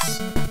ass.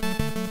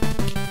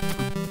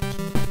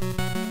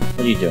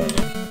 What are you doing?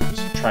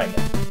 Just try it.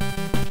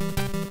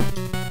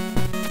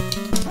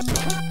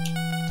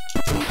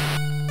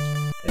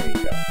 There you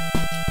go.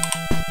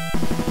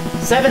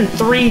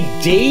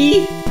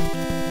 7-3D?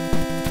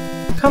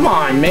 Come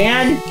on,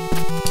 man!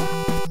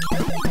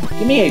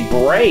 Give me a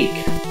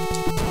break.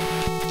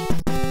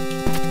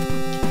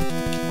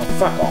 Oh,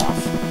 fuck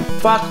off.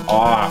 Fuck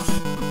off.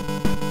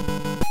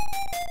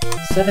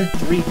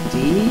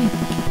 7-3D?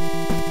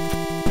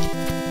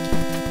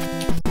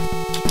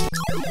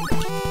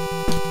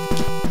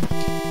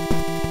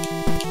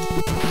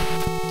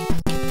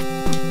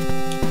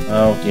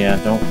 Oh, yeah,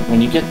 don't...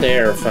 When you get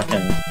there,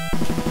 fucking...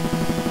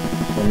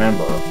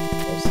 Remember,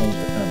 those things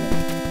are coming.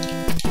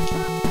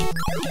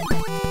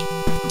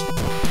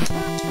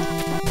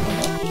 That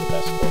might be the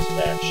best course of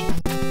action.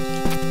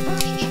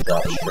 Just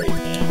drop straight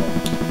down.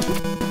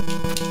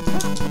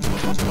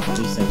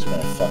 These things are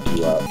gonna fuck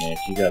you up, Nick.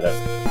 You gotta...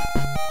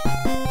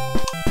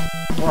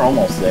 We're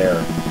almost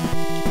there.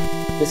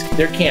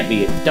 There can't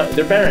be.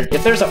 There better.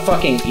 If there's a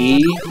fucking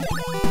E.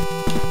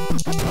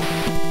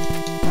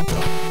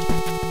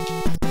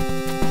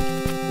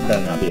 There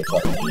better not be a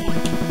fucking E.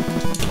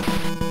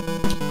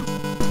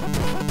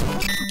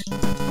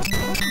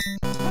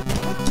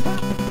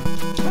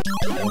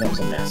 I think that was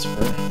a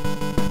massacre.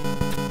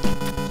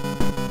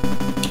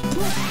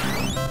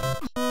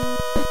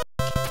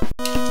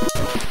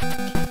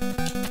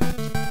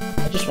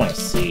 I just want to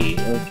see.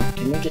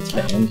 Can we get to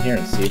the end here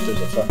and see if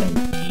there's a fucking E?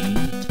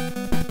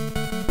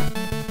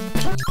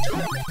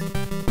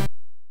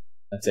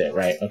 That's it,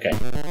 right? Okay.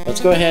 Let's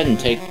go ahead and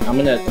take... I'm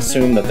gonna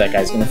assume that that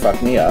guy's gonna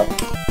fuck me up.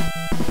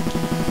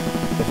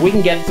 If we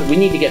can get... we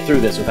need to get through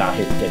this without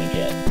getting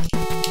hit.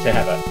 To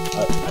have a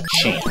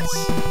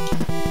chance.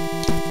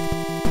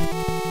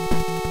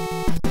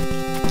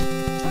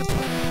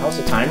 How's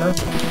the timer?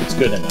 It's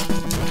good enough.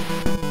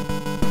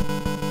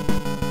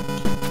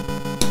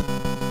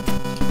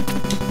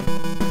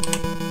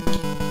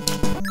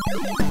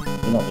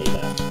 We don't need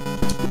that.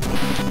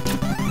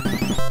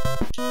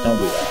 Don't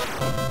do that.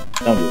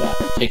 Don't do that.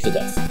 Take the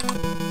death.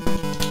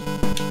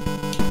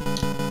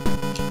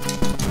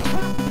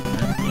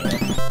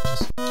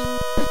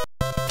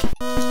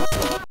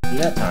 You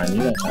got time,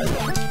 you got time.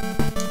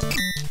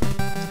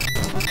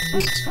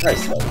 Jesus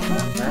Christ, though. Come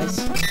on, guys.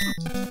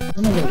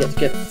 I'm not gonna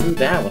get through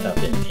that without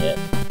getting hit.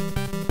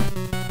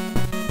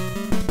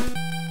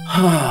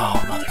 Oh,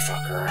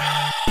 motherfucker.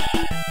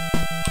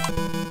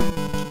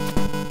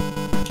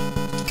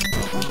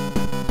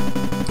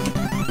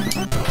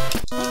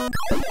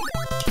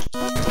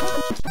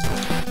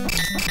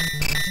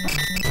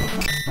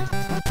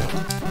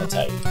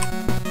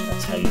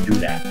 That's how you do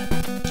that.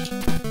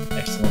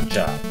 Excellent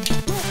job.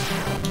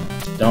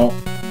 Don't.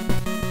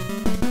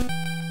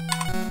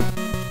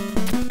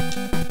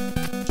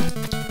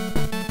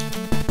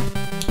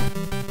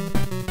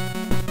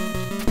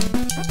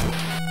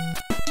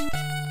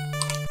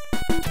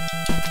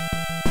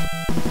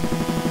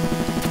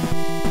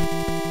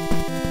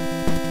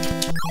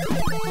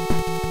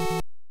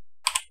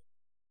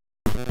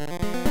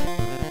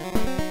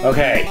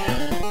 Okay.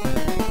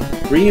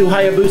 Ryu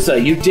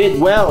Hayabusa, you did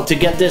well to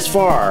get this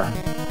far.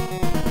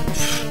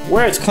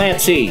 Where's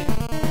Clancy?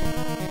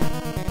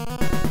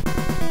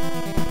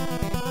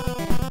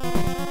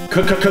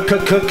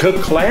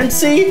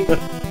 Clancy?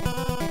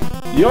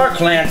 You're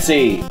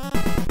Clancy!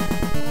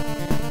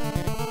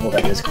 Well,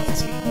 that is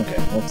Clancy. Okay,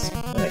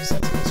 that makes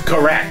sense.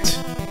 Correct!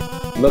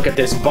 Look at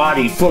this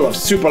body full of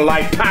super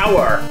light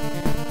power!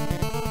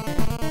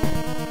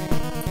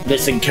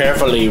 Listen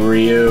carefully,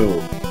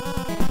 Ryu.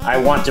 I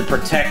want to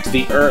protect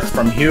the Earth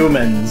from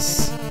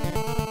humans.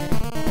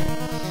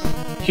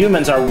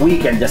 Humans are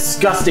weak and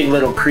disgusting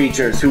little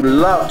creatures who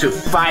love to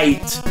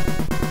fight.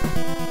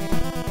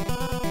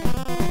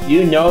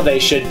 You know they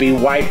should be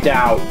wiped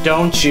out,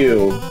 don't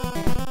you?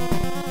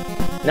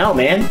 No,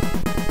 man.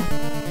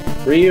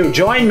 Ryu,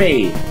 join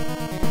me.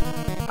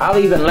 I'll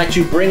even let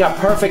you bring a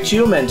perfect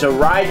human to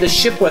ride the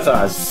ship with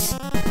us.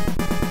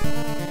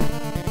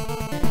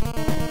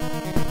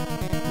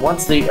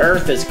 Once the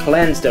Earth is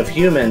cleansed of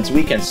humans,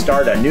 we can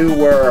start a new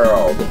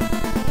world.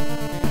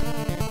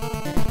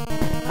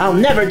 I'll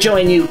never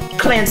join you,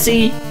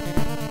 Clancy!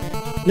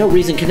 No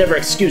reason can ever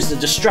excuse the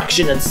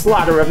destruction and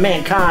slaughter of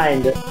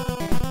mankind!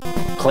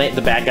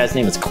 The bad guy's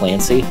name is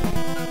Clancy.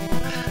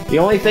 The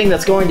only thing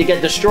that's going to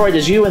get destroyed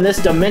is you and this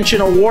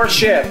dimensional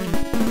warship!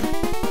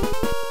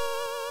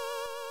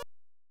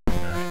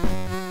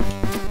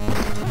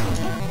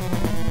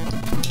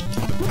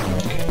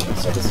 Okay,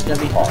 so this is gonna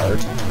be hard.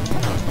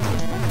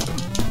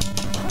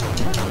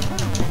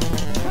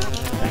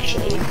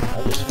 Actually,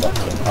 I just fucked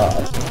him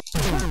up.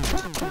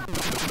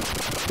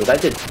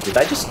 Did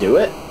I just do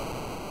it?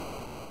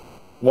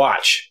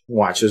 Watch.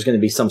 There's gonna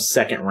be some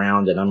second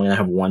round and I'm gonna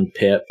have one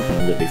pip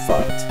and it'll be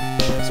fucked.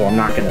 So I'm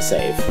not gonna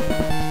save.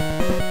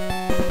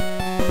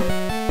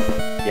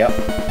 Yep.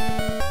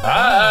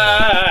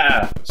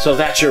 Ah! So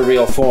that's your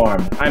real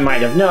form. I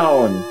might have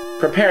known.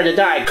 Prepare to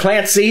die,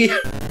 Clancy!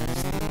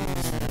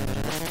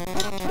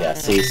 Yeah,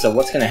 see, so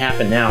what's gonna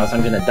happen now is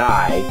I'm gonna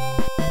die.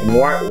 And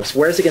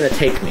where's it gonna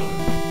take me?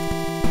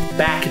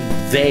 Back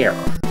there.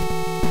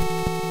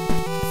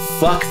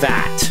 Fuck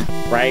that,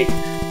 right?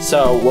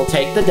 So we'll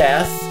take the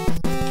death,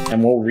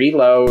 and we'll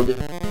reload,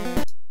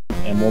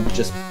 and we'll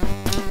just...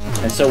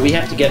 And so we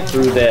have to get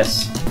through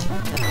this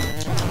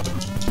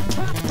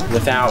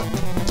without,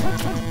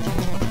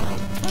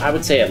 I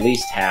would say, at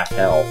least half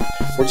health.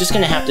 We're just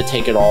gonna have to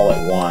take it all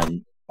at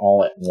one.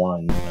 Oh,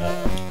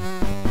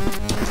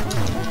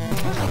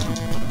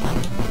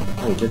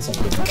 we did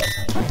something different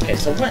that time. Okay,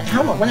 so what?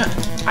 How am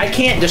I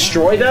can't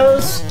destroy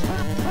those?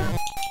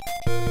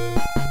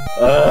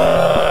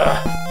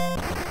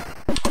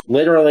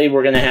 Literally,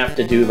 we're gonna have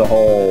to do the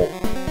whole...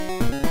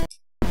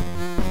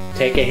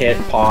 Take a hit,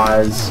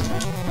 pause.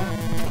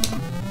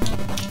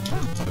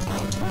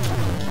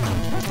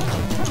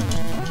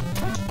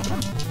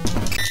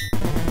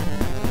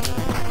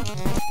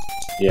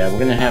 Yeah, we're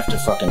gonna have to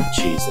fucking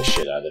cheese the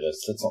shit out of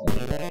this. That's the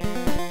only way.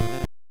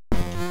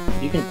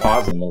 You can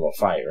pause in the middle of a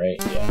fight, right?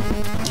 Yeah.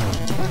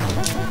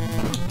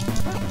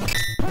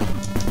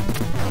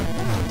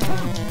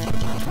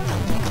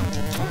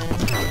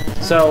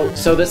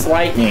 So this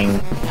lightning,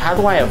 how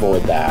do I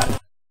avoid that?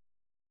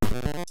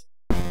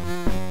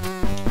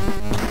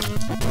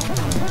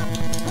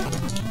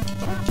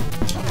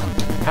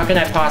 How can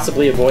I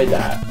possibly avoid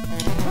that?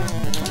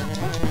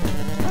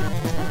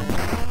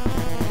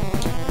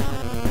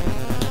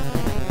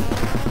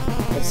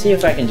 Let's see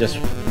if I can just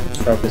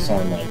focus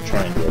on, like,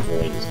 trying to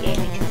avoid his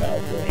damage without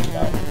worrying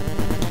about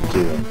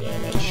doing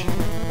damage.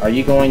 Are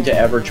you going to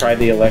ever try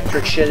the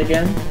electric shit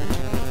again?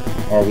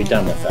 Or are we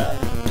done with that?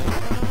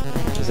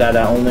 Is that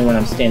only when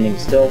I'm standing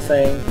still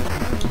thing?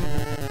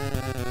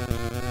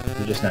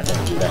 You're just not going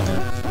to do that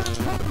now?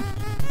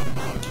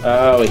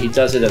 Oh, he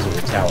does it as a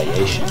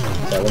retaliation.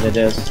 Is that what it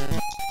is?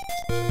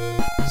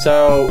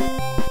 So,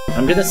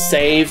 I'm going to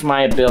save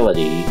my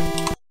ability.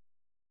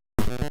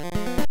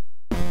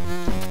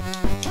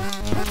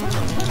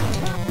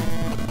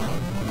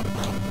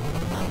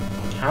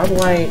 How do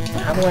I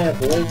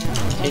avoid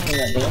taking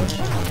that damage?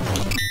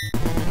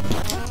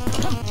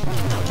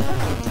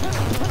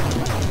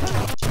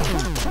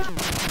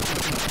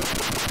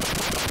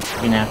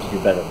 You're gonna have to do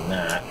better than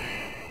that.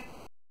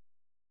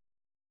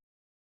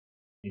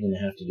 You're gonna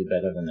have to do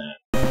better than that.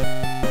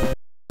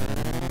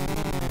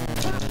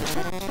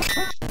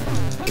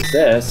 Because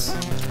this...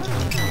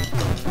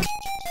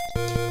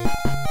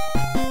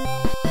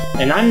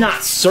 And I'm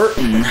not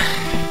certain...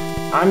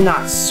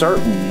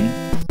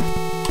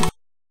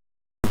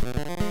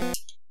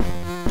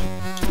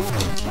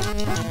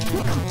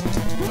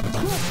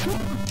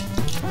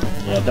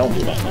 Yeah, don't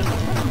do that now.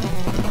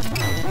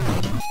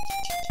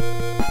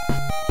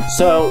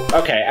 So,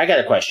 okay, I got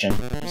a question.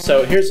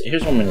 So here's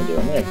what I'm gonna do.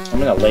 I'm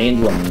gonna lay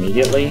into him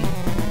immediately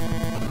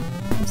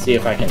and see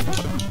if I can.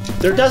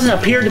 There doesn't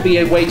appear to be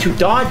a way to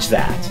dodge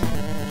that.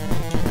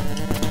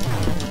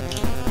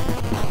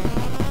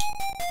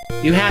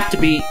 You have to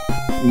be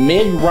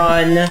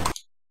mid-run,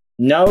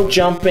 no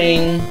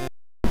jumping.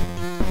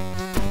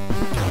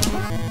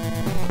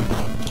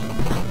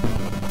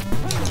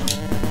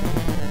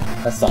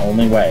 That's the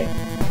only way.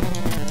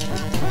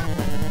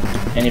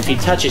 And if he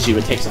touches you,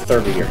 it takes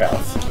 1/3 of your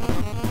health.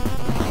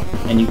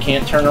 And you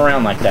can't turn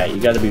around like that. You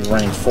gotta be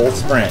running full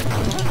sprint.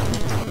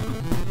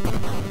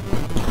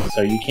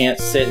 So you can't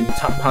sit and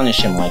punish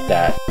him like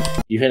that.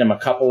 You hit him a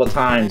couple of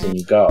times and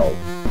you go.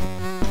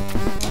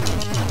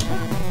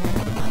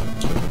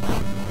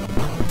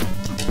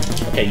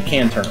 Okay, you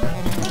can turn around.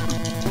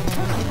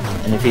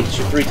 And if he hits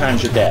you 3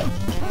 times, you're dead.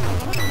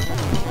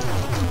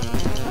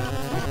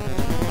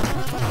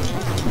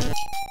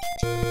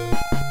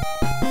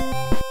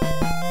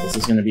 This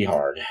is gonna be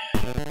hard.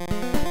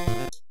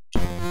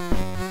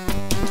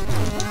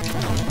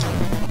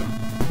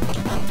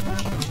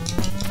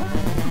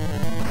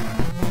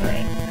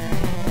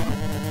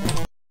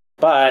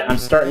 But I'm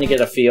starting to get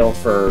a feel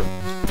for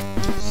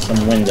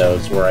some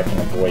windows where I can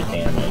avoid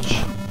damage.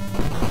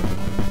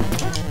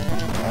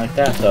 Not like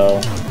that,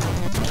 though.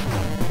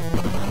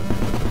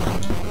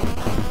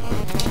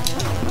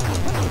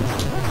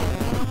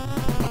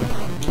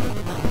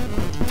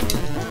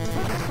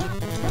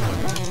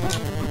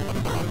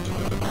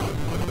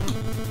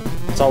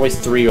 It's always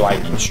 3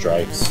 lightning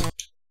strikes.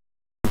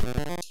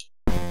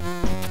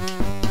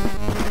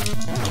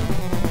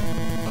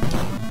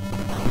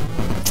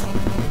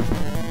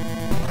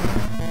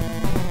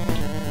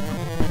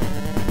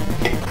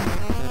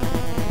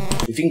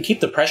 If you can keep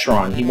the pressure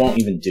on, he won't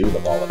even do the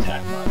ball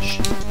attack much.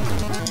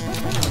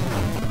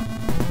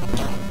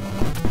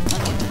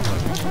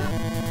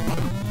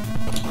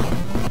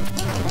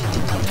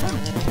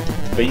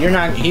 But you're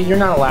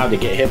not allowed to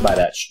get hit by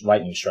that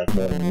lightning strike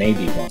more than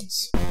maybe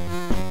once.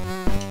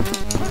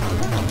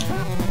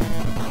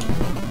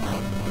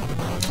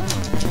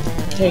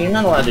 Yeah, you're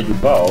not allowed to do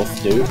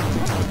both, dude.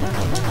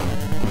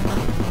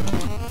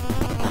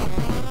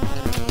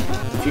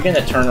 If you're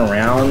gonna turn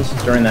around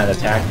during that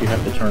attack, you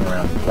have to turn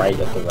around right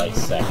at the right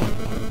second.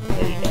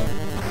 There you go.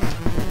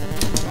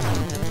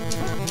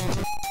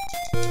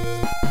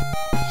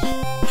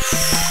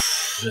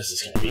 This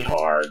is gonna be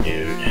hard,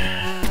 dude.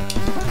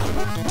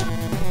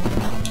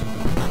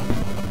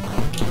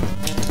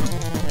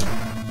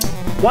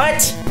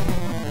 What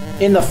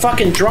in the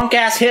fucking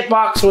drunk-ass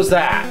hitbox was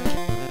that?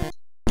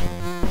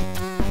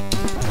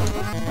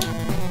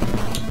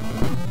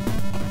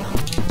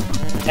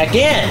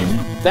 Again?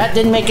 That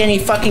didn't make any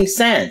fucking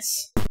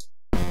sense.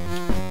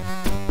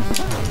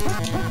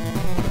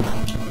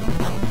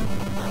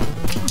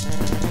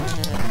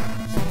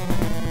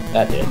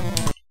 That did.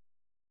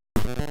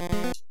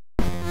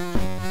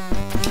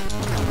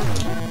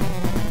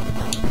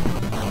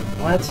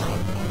 What?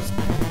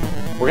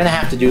 We're gonna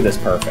have to do this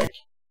perfect.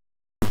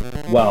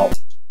 Well,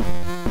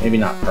 maybe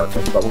not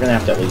perfect, but we're gonna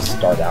have to at least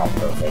start out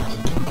perfect.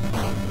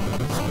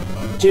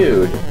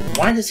 Dude,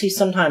 why does he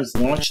sometimes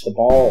launch the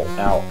ball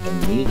out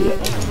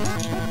immediately?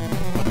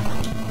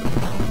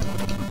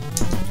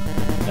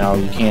 No,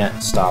 you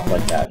can't stop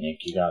like that,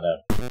 Nick. You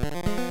gotta...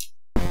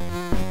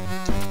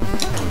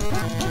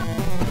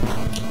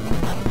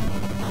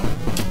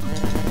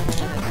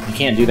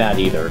 can't do that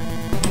either.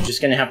 You're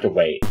just gonna have to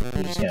wait.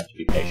 You're just gonna have to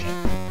be patient.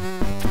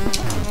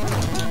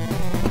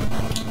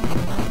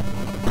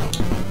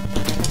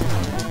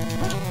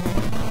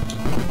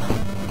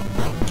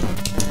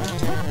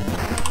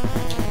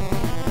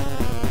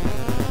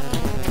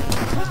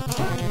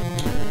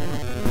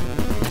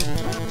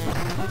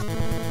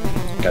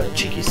 Got a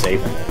cheeky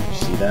save in it. You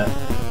see that?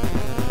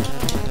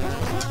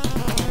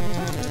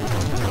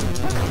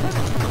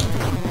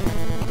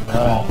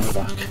 Oh,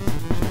 fuck.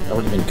 That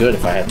would have been good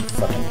if I hadn't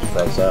fucking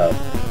froze up.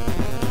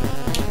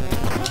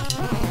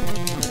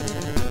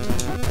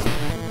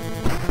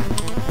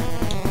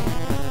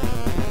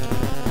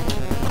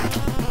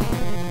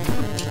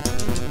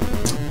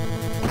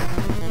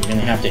 You're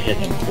gonna have to hit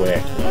him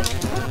quick, look.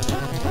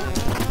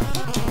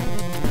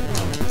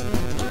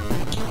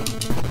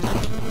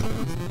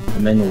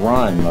 And then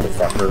run,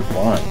 motherfucker,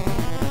 run.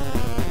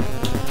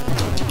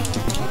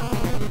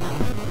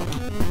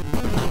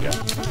 There you go.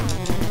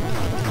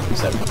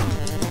 Except, I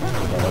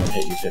don't want to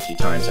hit you 50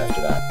 times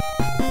after that.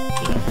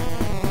 You know.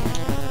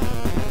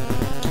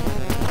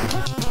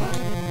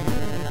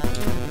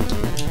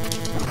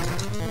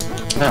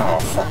 Oh,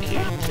 fuck you,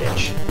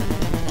 bitch.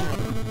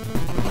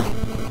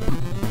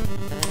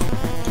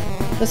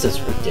 This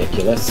is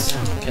ridiculous.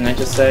 Can I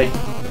just say?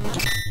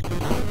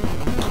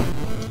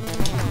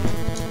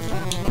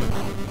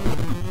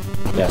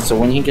 Yeah, so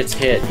when he gets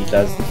hit, he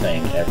does the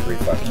thing every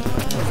fucking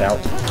time,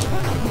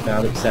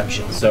 without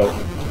exception. So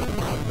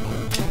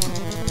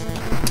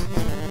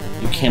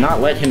you cannot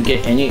let him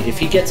get any. If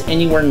he gets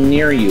anywhere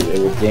near you, it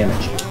will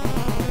damage you.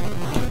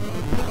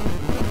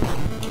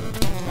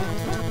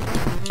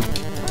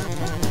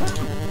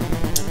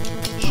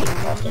 Should have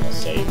popped in a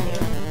save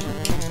there.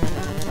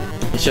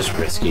 It's just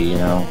risky, you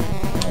know.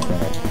 I don't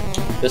know.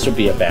 This would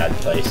be a bad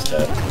place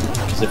to.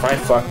 Because if I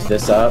fucked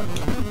this up.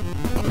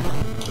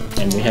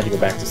 And we had to go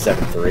back to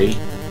 7-3.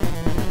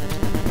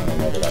 I don't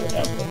know that I would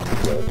have the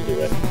will to do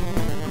it.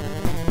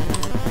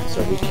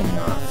 So we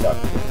cannot fuck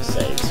with the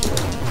saves here.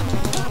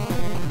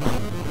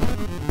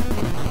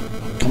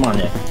 Come on,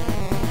 Nick.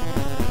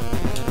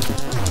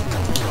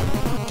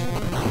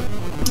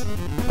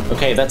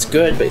 Okay, that's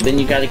good, but then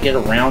you gotta get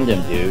around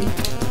him, dude.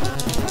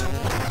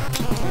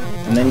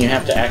 And then you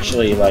have to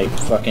actually, like,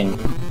 fucking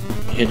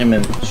hit him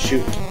and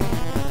shoot.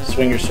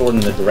 Swing your sword in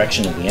the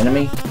direction of the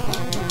enemy.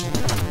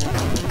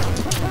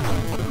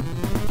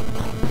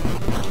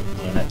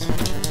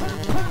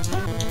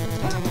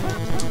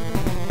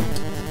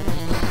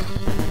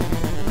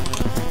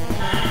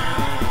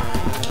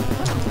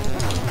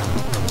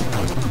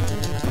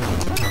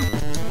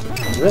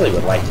 Really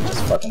would like to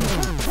just fucking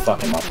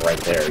fuck him up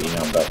right there, you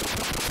know, but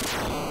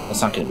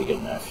that's not gonna be good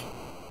enough.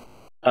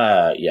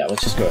 Yeah,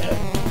 let's just go ahead.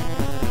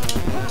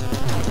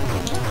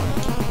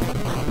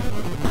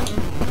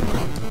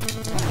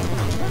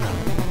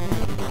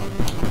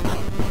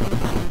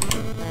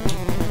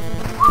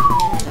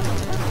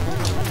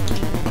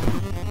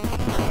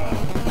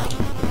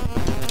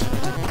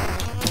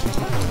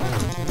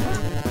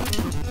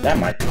 That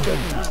might be good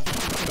enough.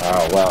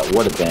 Oh, well, it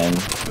would have been.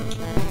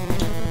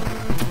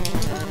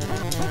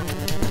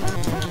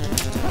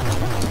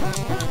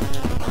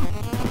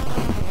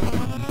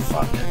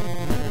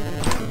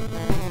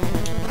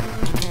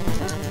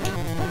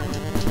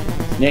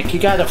 Nick, you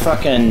gotta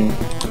fucking...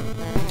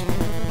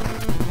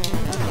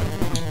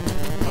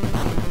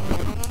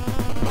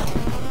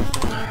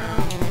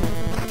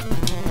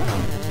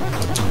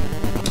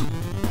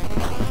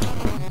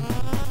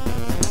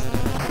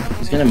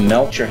 He's gonna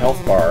melt your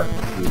health bar.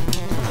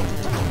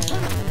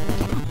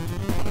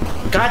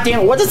 God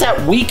damn it, what is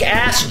that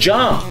weak-ass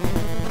jump?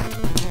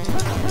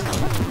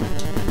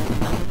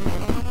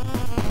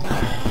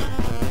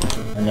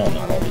 I know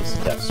not all these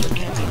deaths are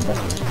counting, but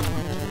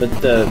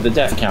the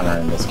death counter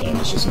in this game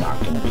is just not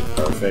going to be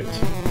perfect.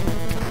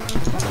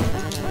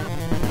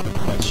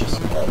 That's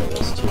just all there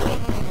is to it.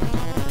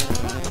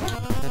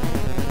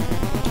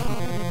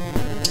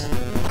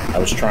 I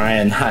was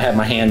trying, I had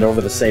my hand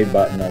over the save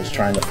button, I was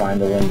trying to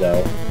find the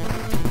window.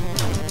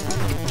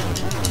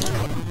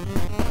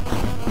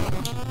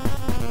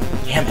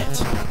 Damn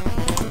it!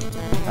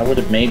 I would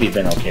have maybe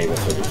been okay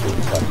with it if we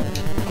fucking...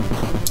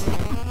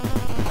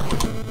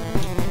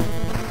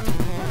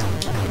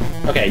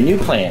 Okay, new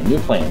plan, new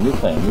plan, new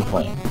plan, new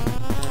plan.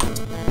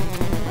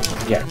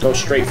 Yeah, go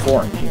straight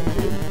for him here,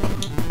 dude.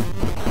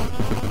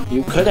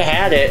 You could have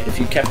had it if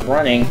you kept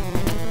running.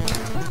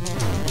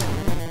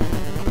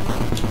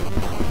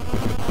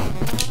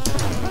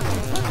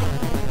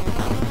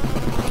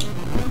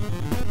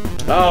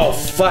 Oh,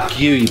 fuck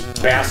you, you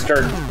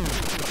bastard.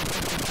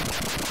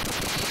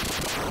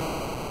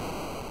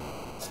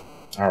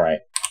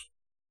 Alright.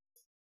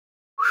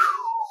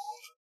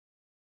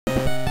 We're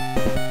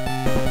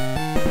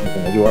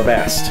gonna do our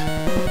best.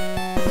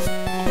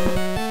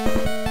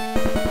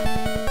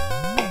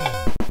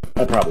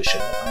 I probably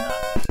shouldn't have done that.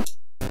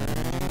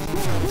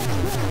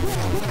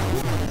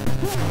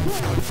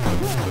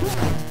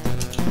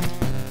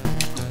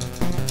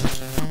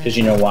 Because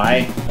you know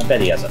why? I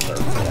bet he has a third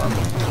form.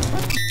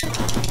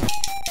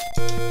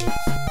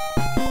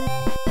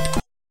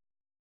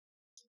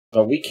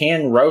 But we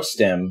can roast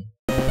him.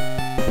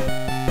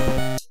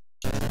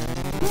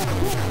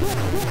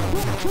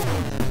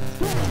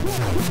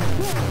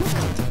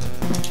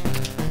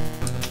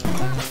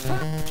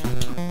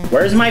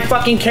 Where's my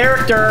fucking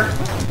character?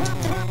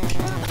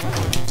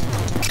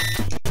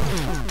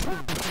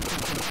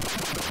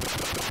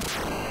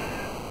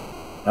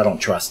 I don't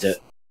trust it.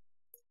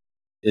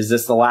 Is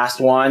this the last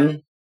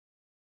one?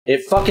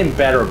 It fucking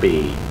better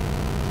be.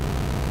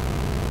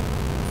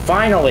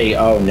 Finally!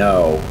 Oh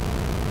no.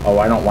 Oh,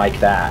 I don't like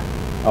that.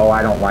 Oh,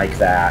 I don't like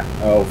that.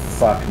 Oh,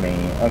 fuck me.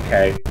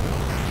 Okay.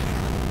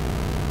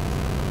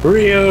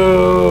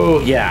 Ryu!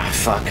 Yeah,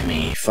 fuck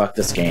me. Fuck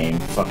this game.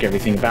 Fuck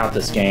everything about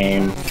this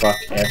game. Fuck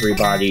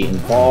everybody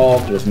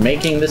involved with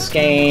making this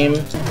game.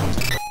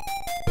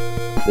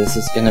 This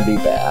is gonna be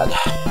bad.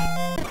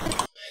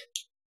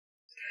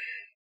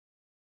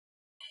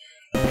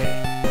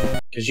 Okay.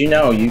 Because you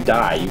know, you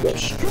die, you go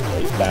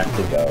straight back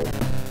to go.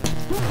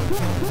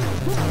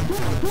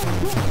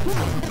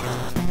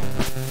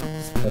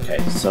 Okay,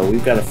 so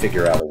we've got to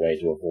figure out a way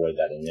to avoid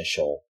that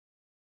initial...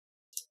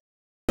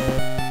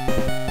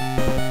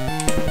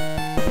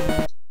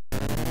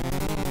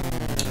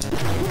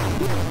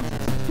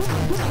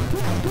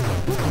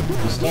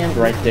 If you stand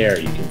right there,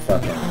 you can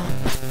fucking...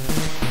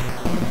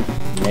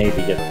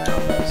 maybe get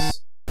around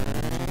this.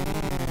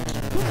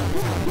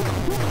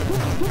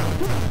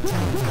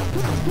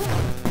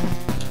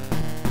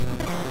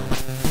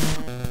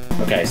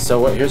 Okay,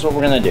 so here's what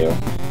we're gonna do.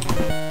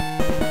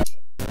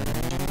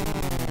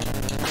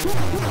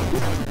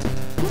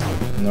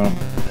 No.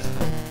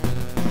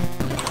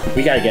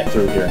 We gotta get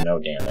through here, no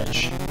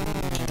damage.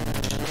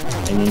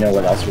 And you know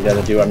what else we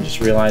gotta do? I'm just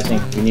realizing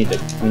we need to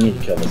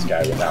kill this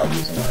guy without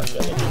using our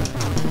ability.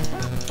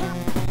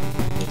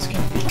 It's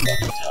gonna be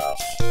fucking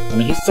tough. I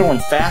mean, he's throwing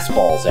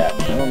fastballs at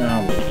me. I don't know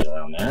how I'm gonna get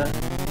around that.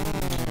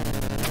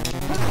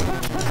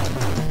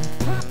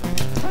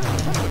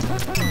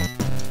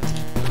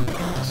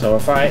 So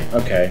if I...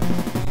 okay.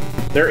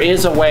 There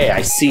is a way,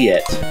 I see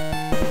it.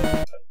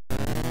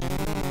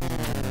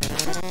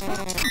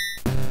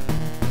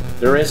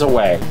 There is a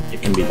way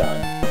it can be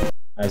done.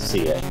 I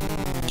see it.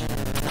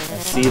 I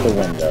see the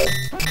window.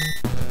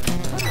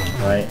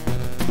 Right?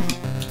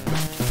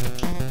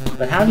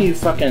 But how do you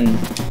fucking...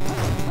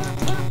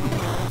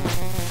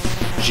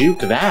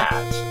 juke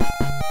that?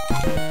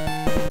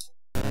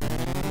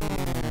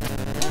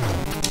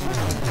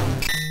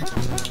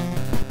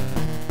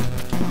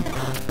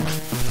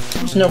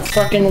 There's no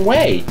fucking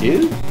way,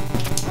 dude.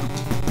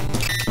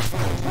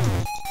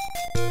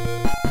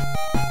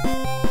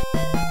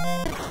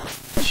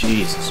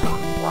 Jesus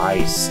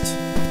Christ.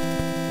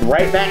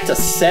 Right back to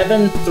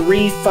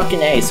 7-3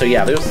 fucking A. So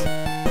yeah, there's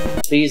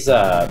these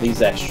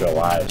extra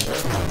lives are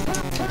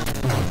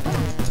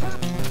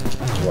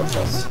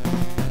worthless.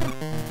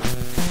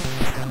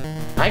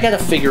 I gotta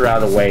figure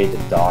out a way to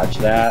dodge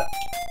that.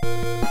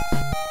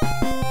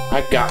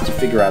 I've got to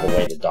figure out a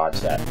way to dodge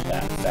that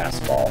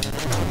fastball.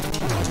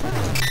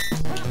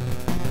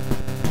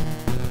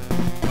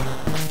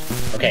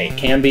 Okay, it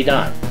can be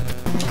done.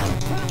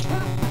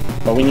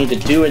 But we need to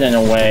do it in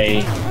a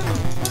way...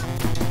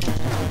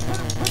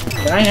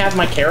 Can I have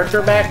my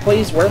character back,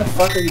 please? Where the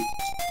fuck are you...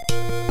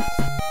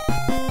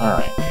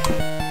 Alright.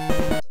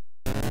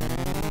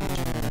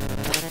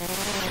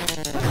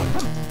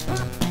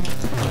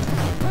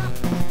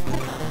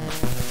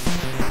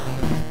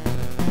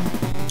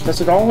 Does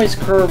it always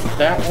curve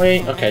that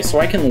way? Okay, so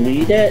I can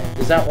lead it?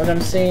 Is that what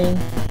I'm seeing?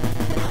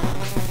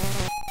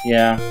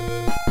 Yeah.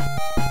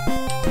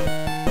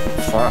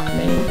 Fuck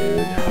me,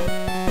 dude.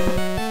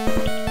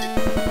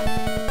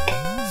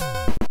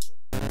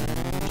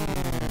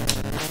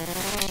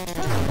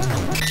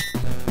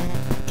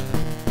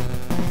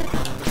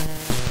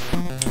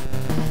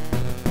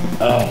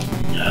 Oh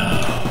no.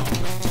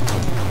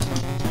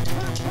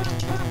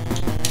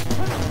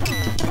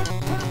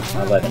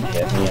 I let him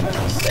hit me and then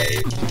I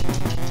saved.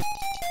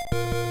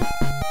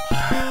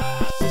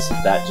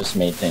 That just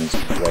made things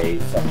way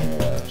fucking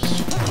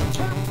worse.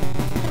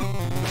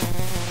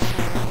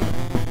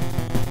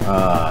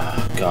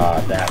 Ah,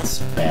 God, that's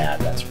bad.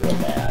 That's real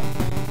bad.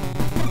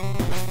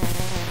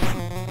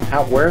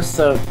 Where's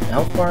the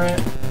health bar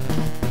at?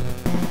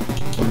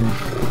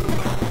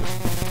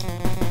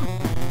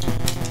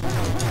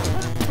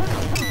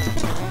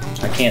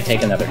 I can't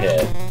take another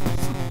hit.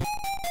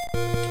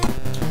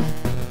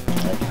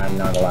 I'm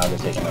not allowed to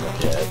take another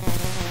hit.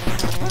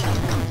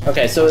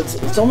 Okay, so it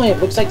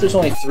looks like there's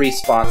only 3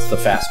 spots the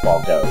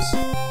fastball goes.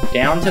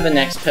 Down to the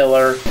next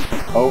pillar,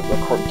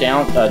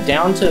 down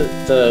to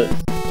the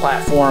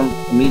platform,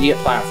 immediate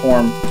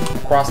platform,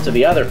 across to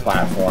the other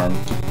platform,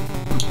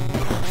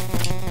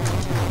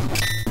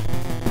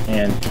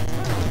 and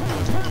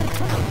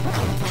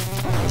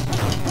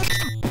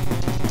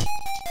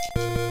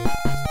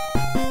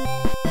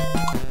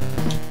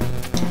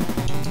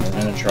we're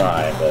gonna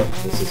try, but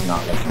this is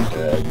not looking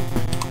good.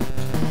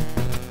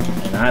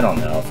 And I don't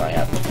know if I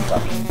have the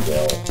fucking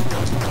will.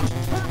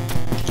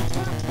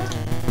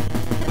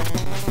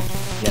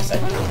 Yes, I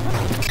do.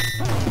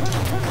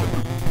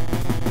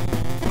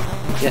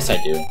 Yes,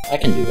 I do. I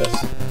can do this.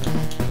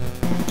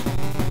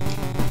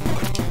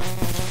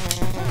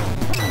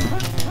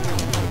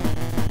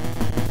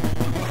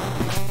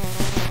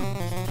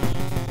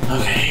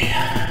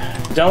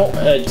 Okay.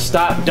 Don't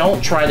stop.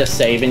 Don't try to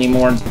save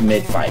anymore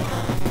mid-fight.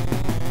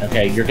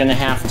 Okay, you're gonna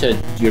have to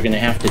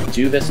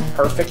do this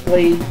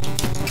perfectly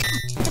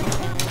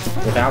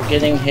without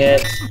getting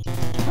hit,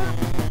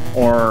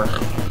 or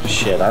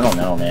shit. I don't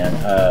know, man.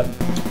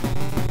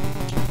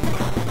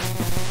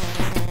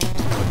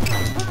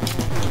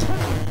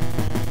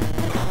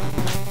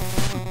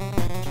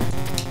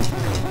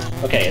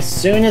 Okay, as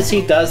soon as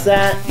he does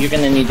that, you're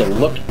gonna need to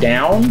look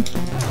down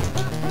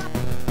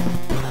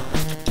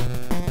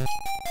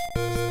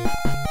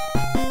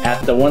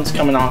at the ones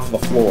coming off the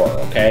floor,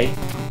 okay?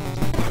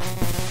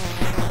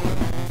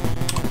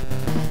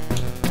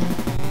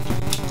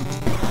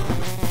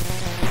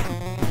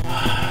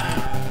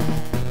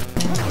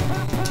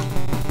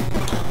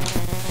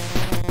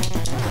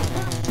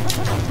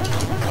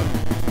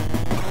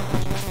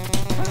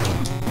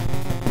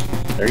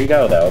 There you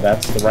go, though.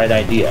 That's the right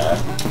idea.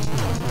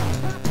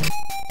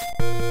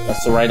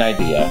 That's the right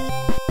idea.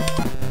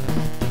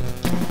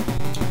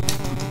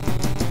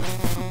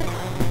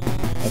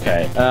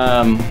 Okay,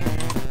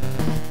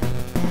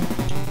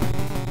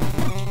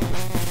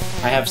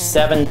 I have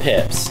 7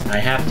 pips. I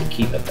have to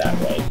keep it that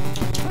way.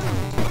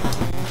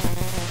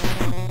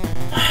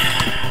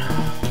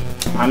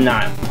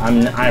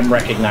 I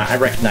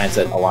recognize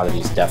that a lot of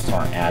these deaths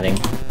aren't adding.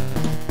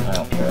 I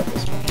don't care at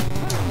this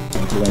point.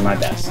 I'm doing my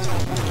best.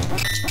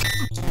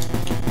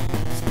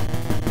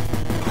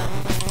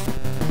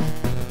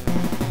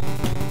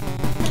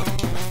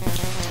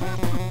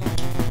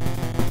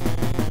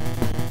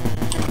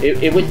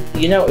 It would,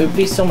 you know, it would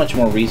be so much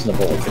more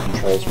reasonable if the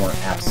controls weren't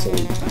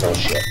absolute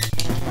bullshit.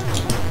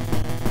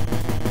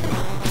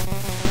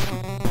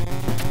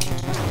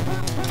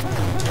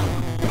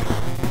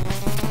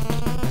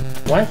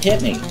 What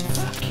hit me?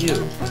 Fuck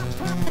you.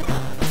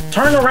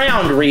 Turn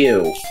around,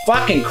 Ryu!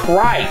 Fucking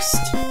Christ!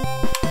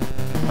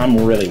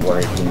 I'm really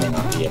worried we may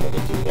not be able to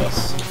do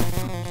this.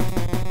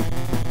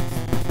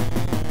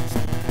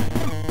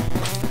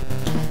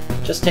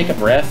 Just take a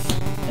breath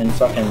and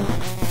fucking...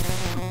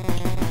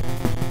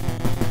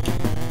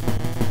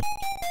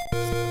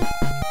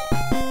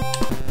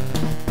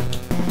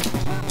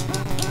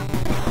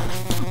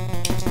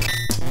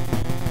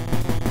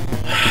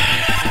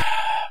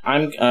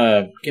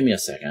 give me a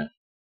second.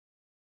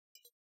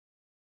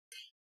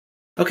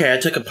 Okay, I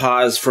took a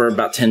pause for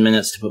about 10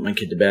 minutes to put my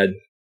kid to bed.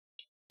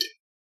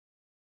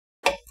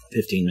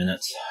 15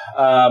 minutes.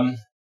 I'm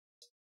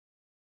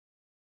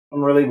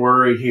really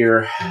worried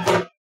here.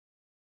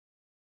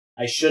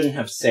 I shouldn't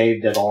have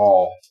saved at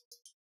all.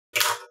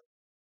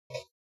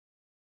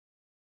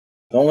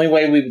 The only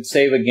way we would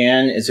save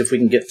again is if we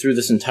can get through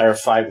this entire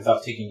fight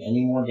without taking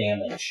any more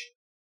damage.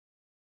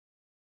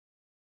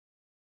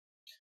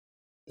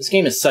 This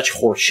game is such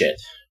horseshit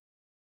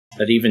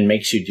that even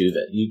makes you do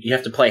that. You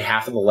have to play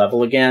half of the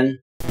level again.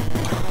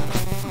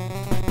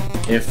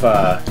 If,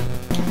 the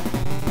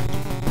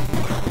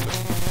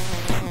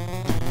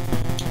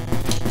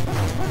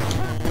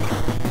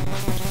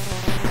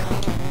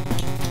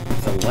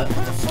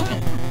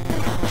fucking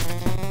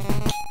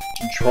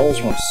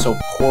controls weren't so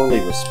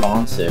poorly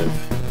responsive.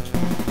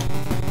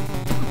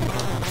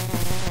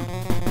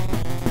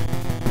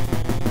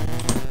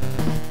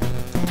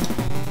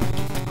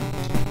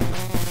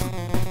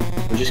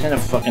 We're just gonna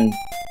fucking...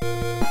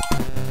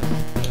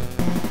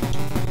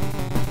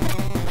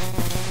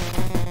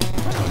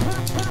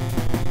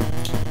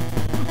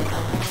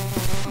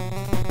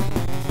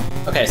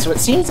 Okay, so it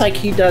seems like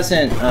he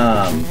doesn't,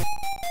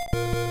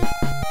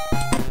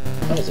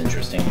 That was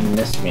interesting. He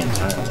missed me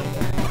entirely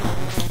there.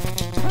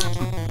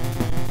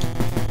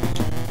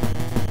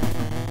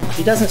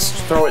 He doesn't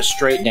throw it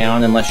straight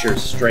down unless you're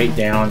straight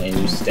down and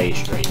you stay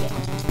straight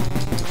down.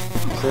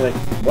 So like,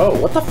 whoa,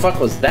 what the fuck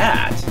was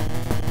that?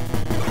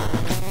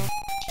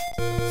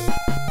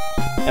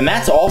 And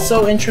that's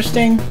also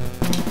interesting.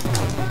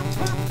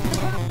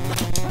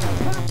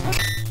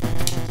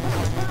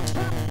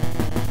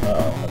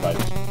 Uh-oh, have I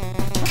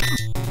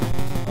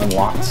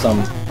unlocked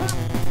some...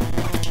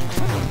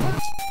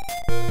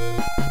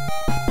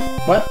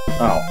 What?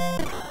 Oh.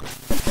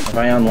 Have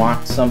I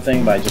unlocked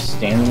something by just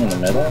standing in the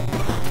middle?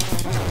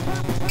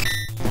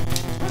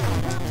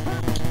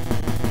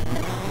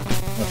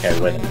 Okay,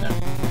 wait a minute.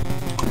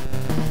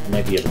 I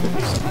may be able to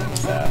do something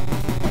with that.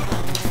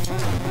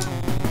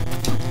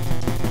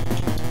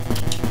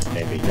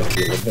 Maybe you have to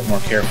be a little bit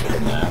more careful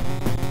than that.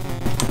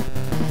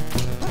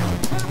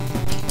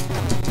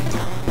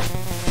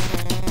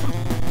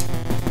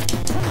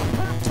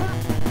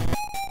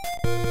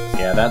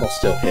 Yeah, that'll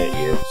still hit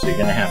you, so you're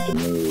gonna have to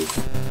move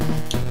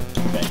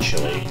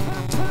eventually.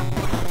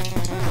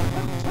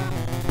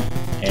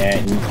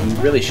 And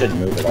you really shouldn't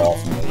move at all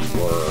from where you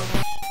were.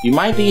 You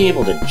might be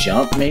able to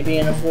jump, maybe,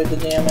 and avoid the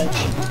damage.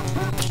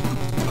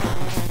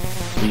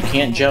 But you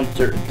can't jump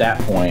to that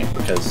point,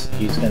 because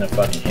he's gonna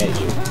fucking hit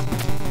you.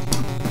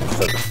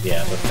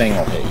 Yeah, the thing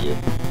will hit you.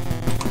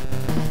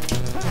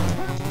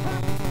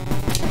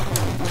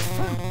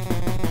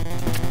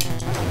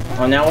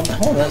 Oh, now,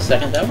 hold on a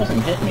second. That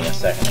wasn't hitting me a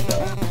second ago.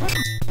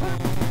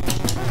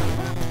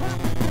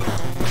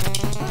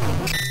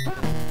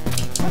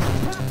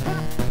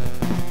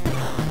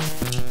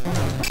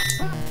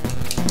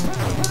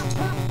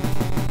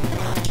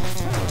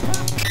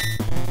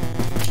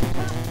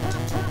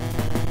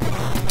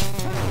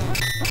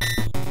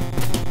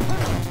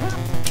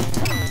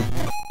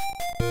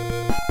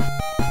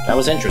 That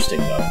was interesting,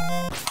 though.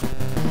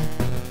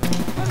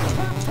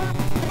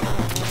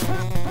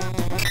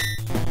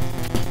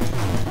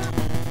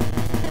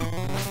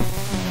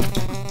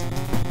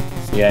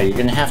 Yeah, you're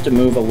gonna have to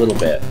move a little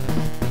bit.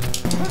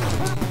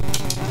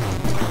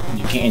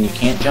 You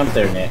can't jump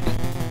there, Nick.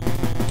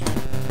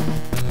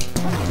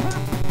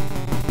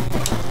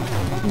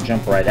 You can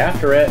jump right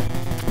after it.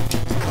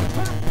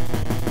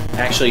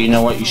 Actually, you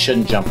know what? You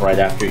shouldn't jump right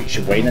after it. You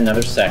should wait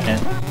another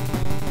second.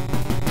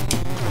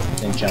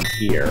 Then jump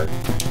here.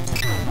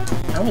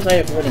 How was I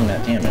avoiding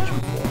that damage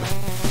before?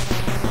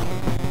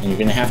 And you're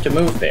gonna have to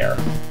move there.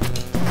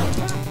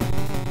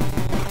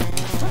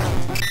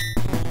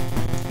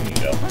 There you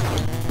go.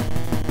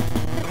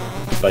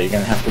 But you're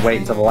gonna have to wait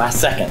until the last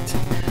second.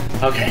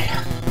 Okay.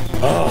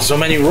 Oh, so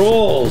many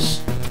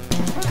rules!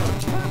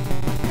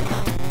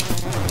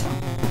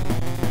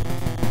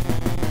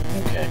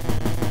 Okay.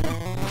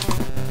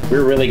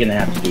 We're really gonna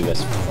have to do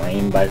this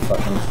frame by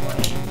fucking frame.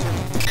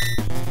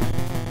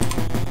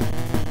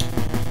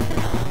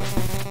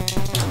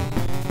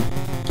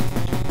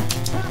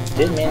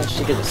 Did manage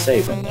to get a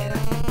save in there.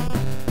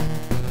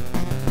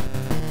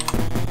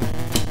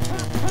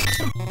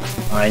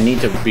 I need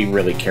to be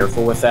really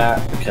careful with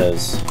that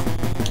because...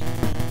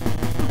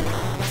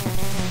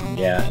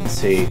 Yeah, and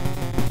see...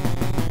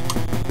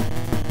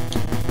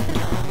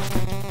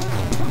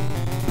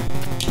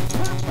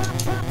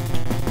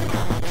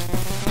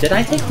 Did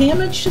I take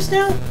damage just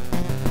now?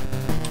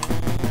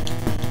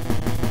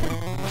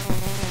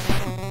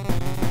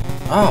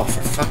 Oh,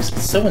 for fuck's sake,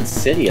 it's so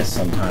insidious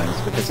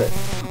sometimes because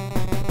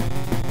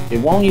it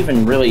won't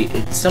even really...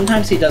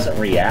 sometimes he doesn't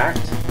react.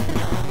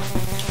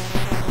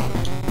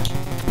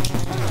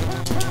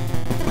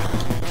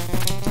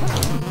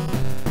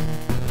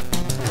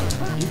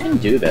 You can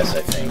do this,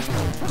 I think.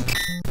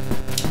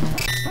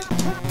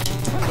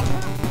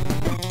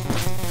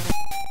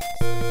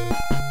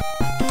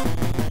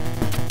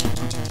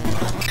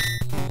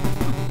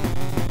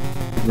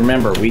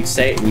 Remember, we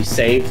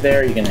saved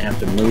there, you're gonna have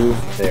to move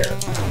there.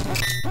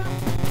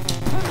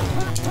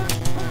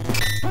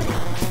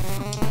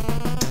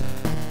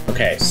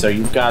 Okay, so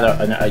you've got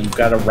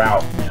a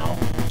route now.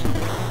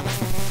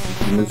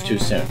 You moved too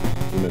soon.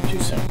 You moved too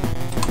soon.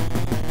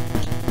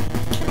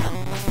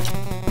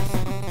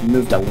 You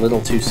moved a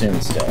little too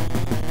soon still.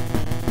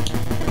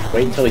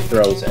 Wait until he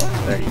throws it.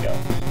 There you go.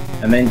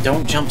 And then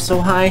don't jump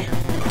so high.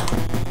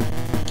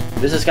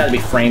 This has got to be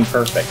frame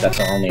perfect. That's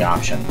our only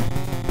option.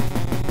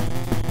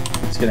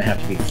 It's gonna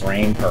have to be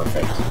frame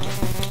perfect.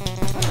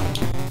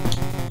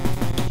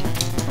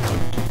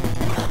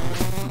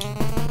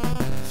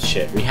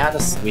 Shit, we have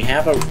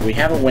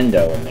a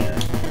window in there.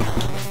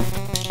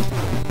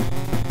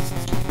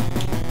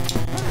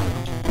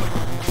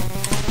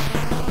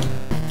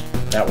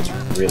 That was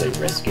really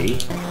risky.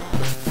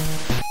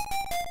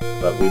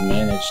 But we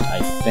managed,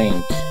 I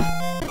think.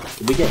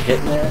 Did we get hit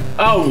in there?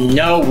 Oh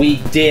no,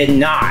 we did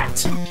not!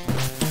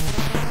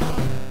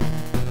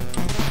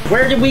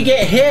 Where did we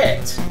get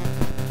hit?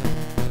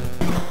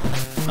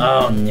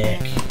 Oh,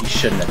 Nick, you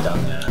shouldn't have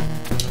done that.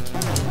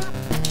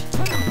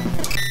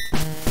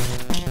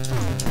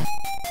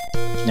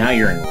 Now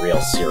you're in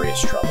real serious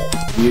trouble.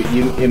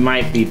 It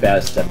might be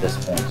best at this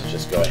point to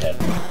just go ahead.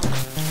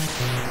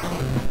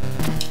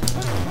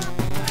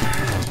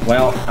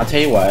 Well, I'll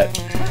tell you what.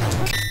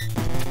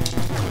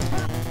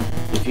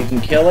 If you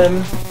can kill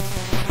him...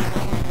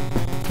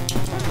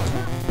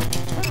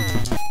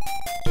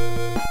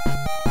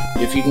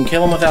 If you can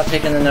kill him without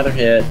taking another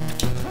hit,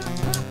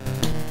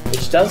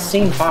 which does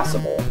seem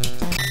possible.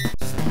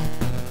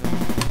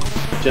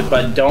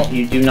 But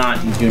you do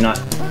not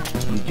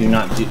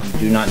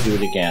do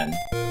it again.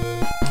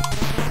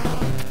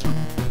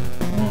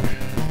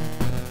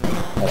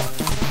 Hold on.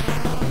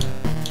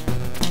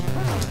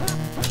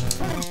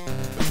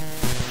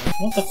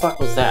 What the fuck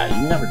was that?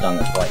 You've never done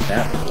this like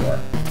that before.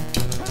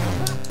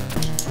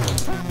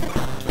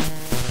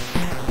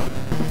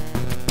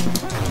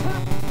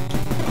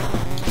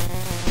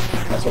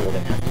 That's what we're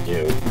gonna have to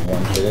do,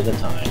 one hit at a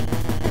time.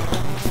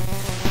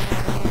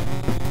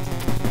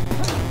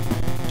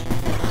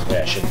 This way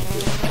I shouldn't be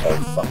doing it the whole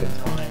fucking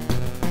time.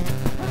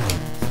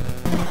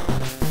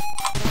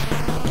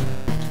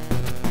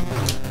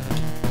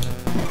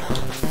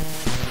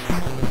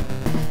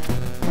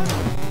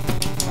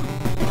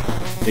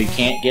 So you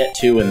can't get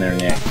two in there,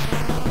 Nick.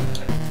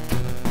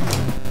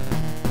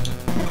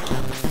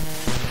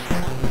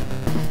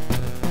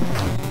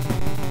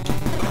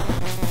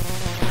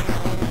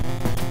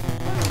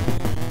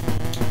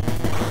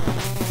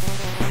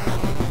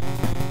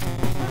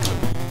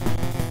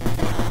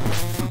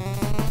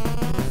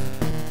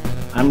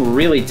 I'm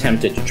really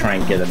tempted to try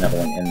and get another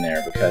one in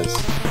there because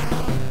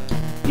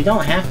You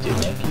don't have to,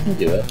 Nick. You can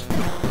do it.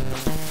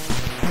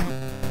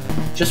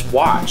 Just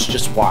watch.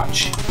 Just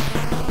watch.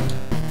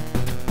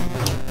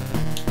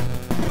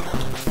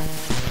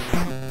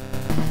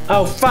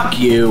 Oh, fuck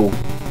you.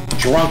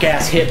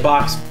 Drunk-ass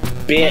hitbox,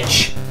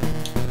 bitch.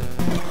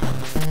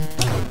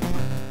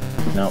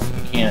 No,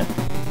 you can't.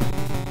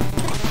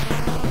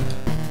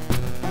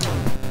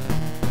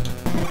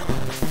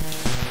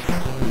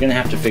 You're gonna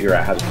have to figure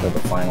out how to kill the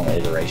final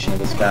iteration of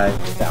this guy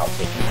without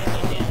taking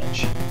any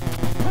damage.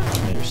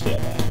 I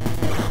understand that.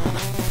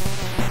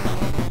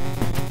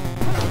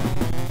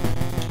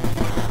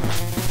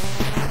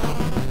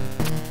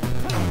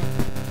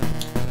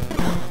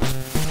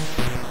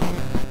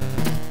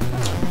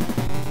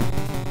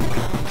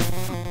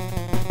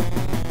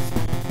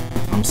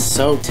 I'm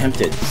so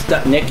tempted.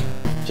 Nick,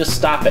 just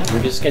stop it.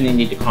 You're just gonna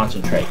need to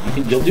concentrate.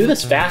 You'll do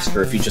this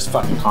faster if you just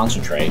fucking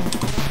concentrate.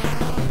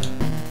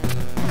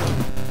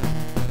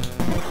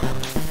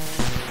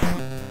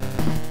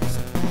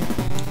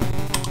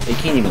 They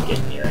can't even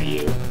get near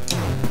you.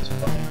 It's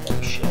fucking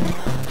bullshit.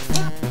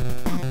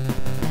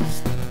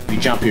 If you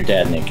jump, you're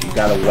dead, Nick. You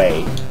gotta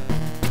wait.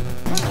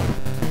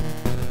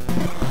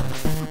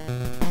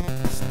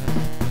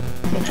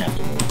 You're gonna have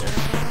to move there.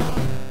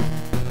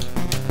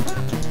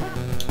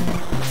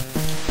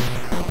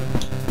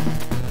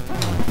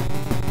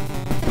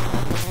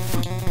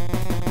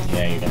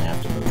 Yeah, you're gonna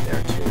have to move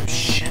there too.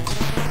 Shit.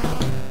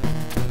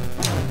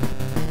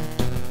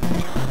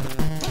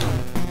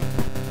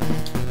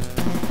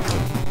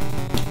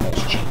 That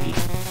was cheeky.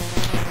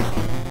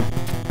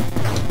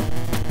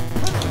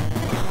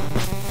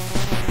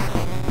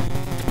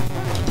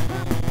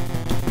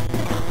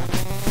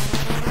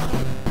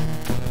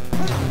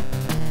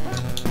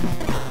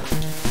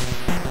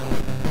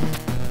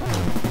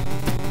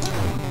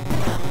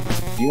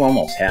 You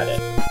almost had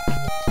it.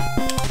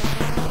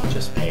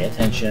 Just pay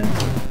attention.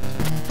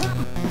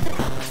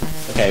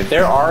 Okay,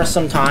 there are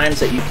some times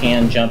that you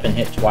can jump and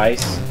hit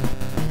twice,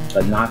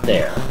 but not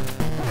there.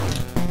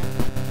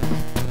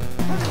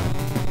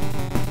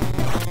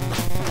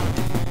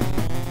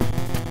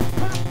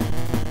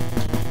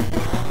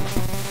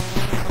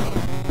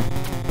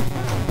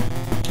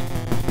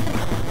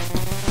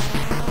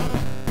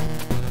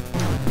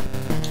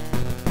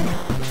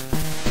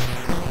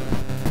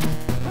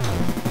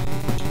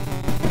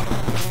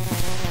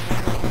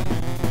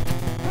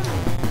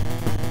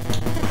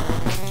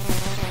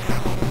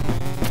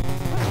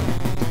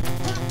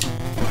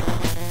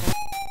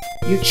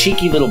 You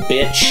cheeky little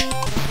bitch.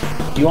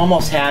 You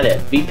almost had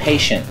it. Be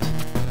patient.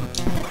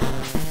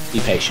 Be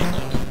patient,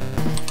 Nick.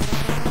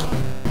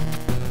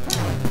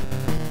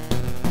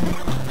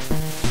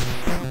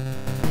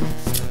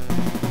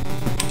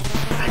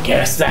 I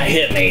guess that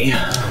hit me.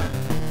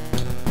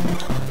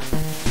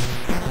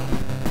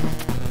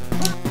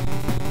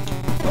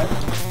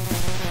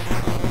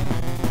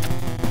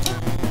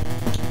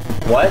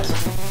 What?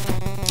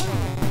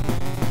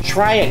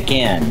 Try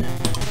again.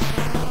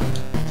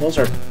 Those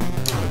are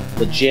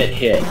legit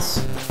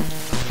hits.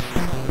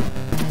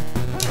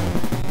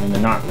 I mean,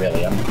 they're not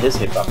really. I mean, his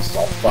hitbox is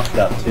all fucked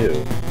up too.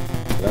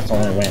 So that's the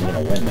only way I'm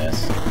gonna win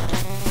this.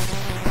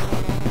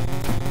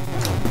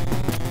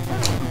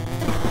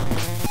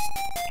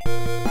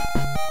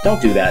 Don't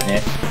do that,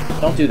 Nick.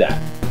 Don't do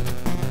that.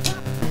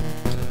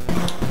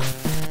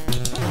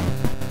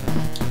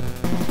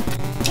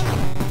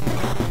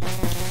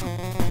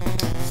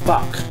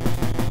 Fuck.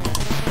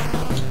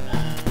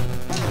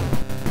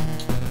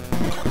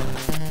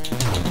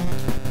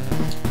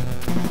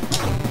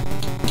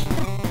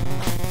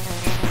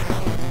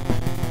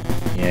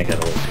 Yeah, I got a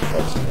little too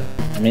close to it.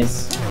 I mean,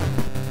 it's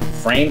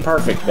frame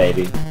perfect,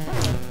 baby.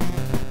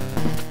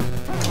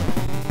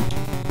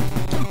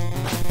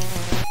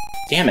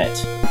 Damn it.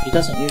 He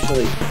doesn't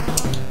usually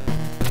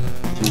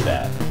do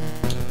that.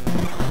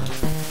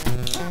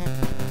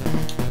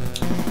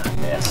 I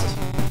missed.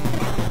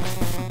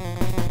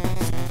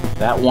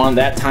 That one,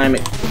 that time,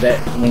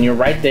 when you're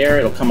right there,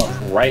 it'll come up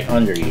right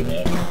under you,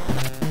 Nick.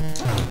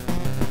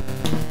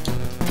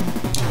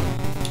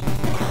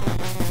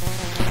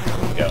 There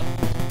we go.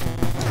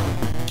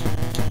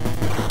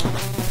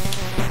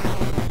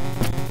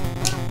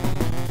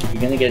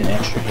 You're gonna get an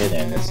extra hit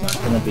in. It's not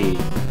gonna be.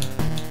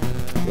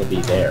 It'll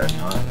be there,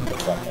 not the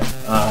fucking.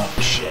 Oh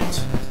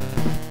shit.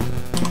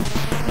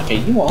 Okay,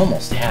 you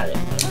almost had it,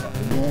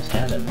 motherfucker. You almost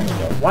had it. There we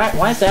go.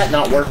 Why is that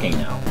not working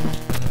now?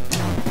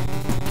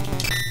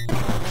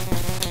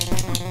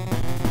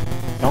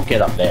 Don't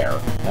get up there.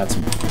 That's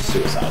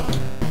suicide.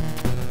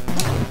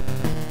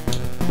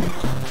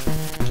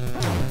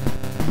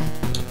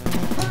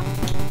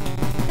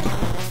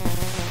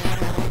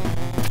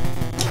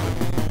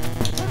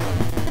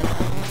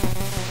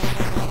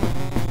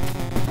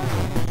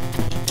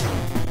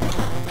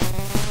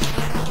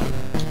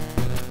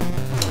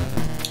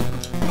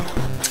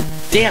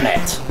 Damn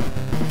it!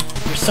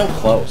 You're so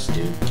close,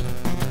 dude.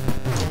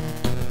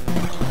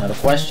 Now the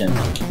question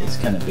is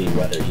gonna be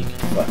whether you can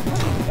fucking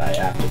beat the guy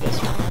after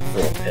this with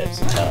full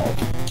pips of health.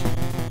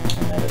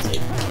 And that is a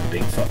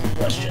big fucking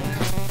question.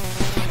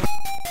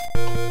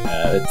 I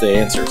The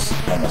answer's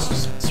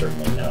almost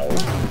certainly no.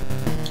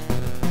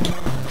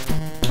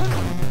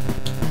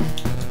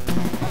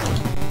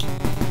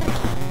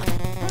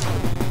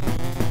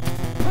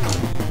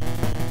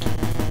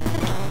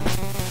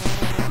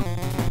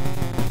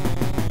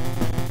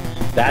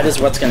 That is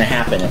what's gonna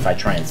happen if I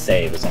try and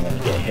save, is I'm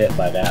gonna get hit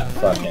by that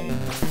fucking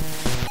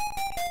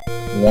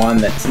one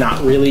that's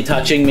not really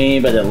touching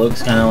me, but it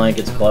looks kinda like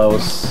it's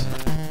close.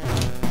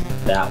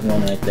 That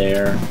one right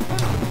there.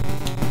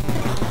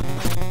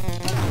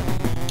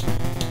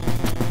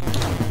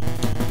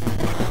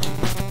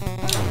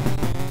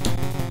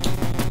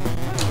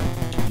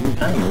 You can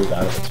kind of move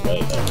out of its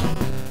way, though.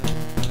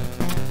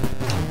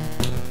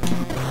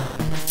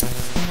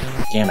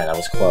 Damn it, I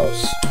was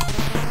close.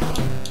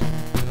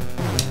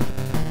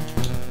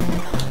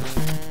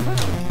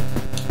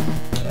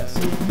 Yeah, so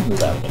you can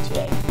move out of its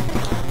way.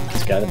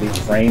 It's gotta be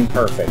frame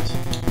perfect.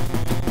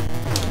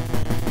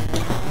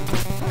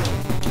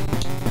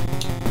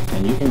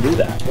 And you can do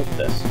that. Look at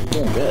this. You're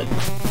doing good.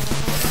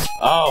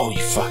 Oh,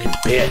 you fucking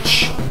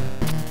bitch.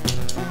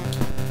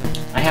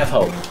 I have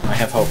hope. I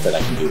have hope that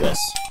I can do this.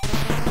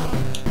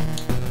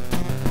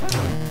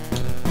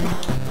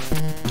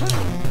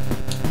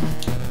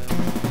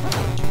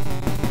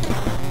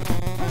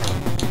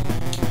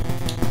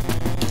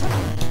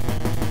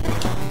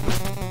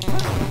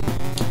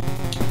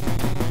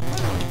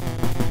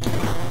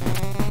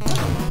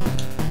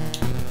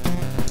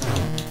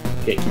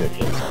 Get good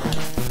hits on it.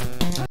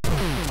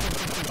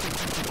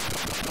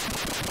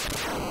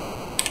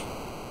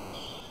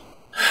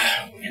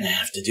 We're gonna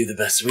have to do the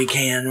best we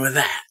can with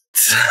that.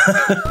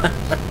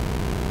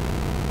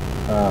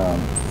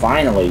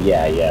 Finally,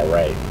 yeah,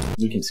 right.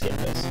 We can skip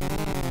this.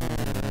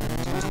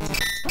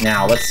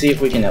 Now, let's see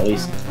if we can at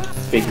least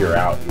figure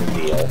out your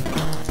deal.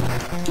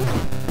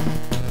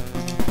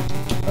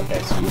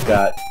 Okay, so you've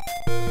got...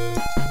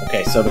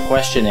 Okay, so the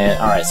question is...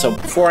 Alright, so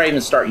before I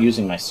even start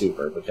using my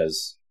super,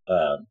 because...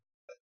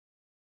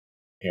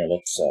 Here,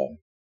 let's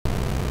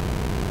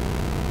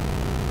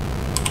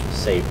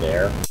save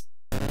there.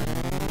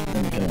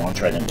 Then we can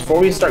launch right in.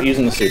 Before we start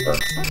using the super,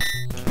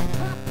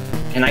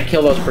 can I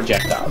kill those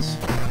projectiles?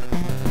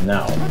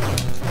 No. I'm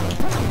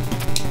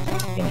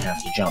gonna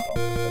have to jump them,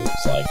 it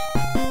looks like.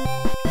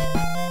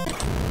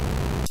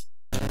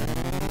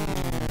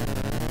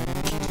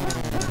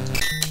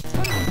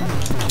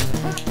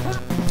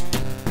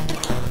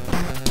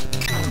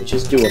 Which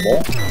is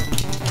doable.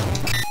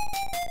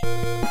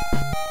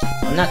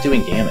 I'm not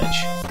doing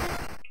damage.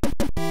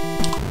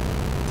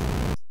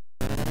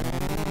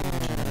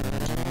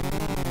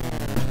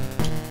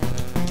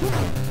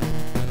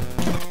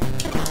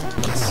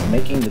 It's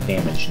making the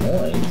damage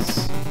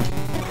noise.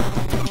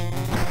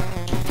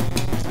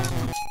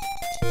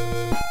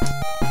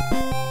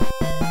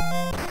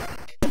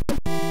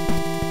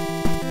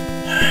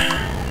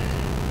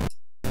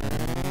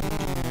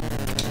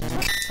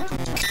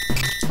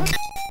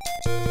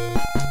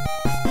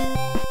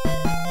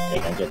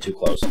 Okay, don't get too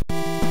close.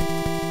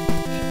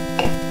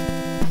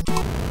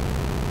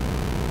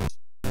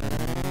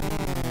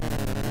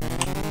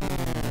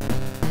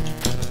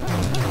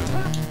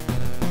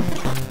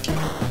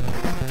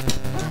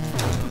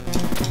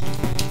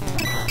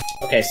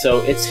 Okay,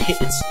 so it's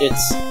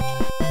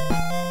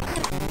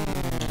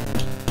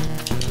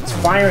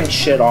firing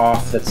shit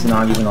off that's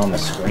not even on the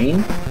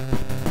screen.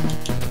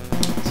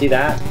 See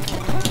that?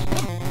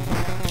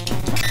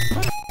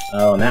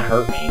 Oh, and that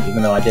hurt me,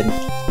 even though I didn't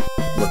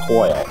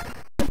recoil.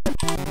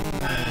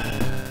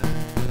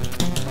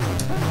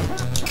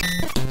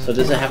 So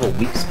does it have a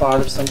weak spot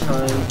of some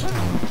kind?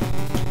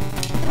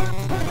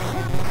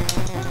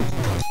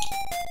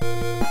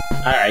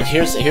 Alright,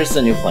 here's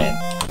the new plan.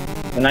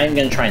 We're not even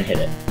gonna try and hit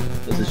it.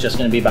 This is just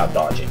going to be about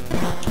dodging.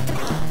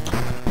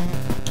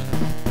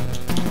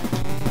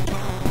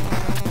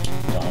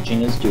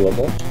 Dodging is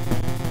doable.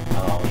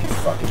 Oh, you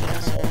fucking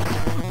asshole.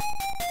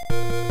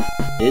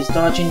 Is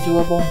dodging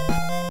doable?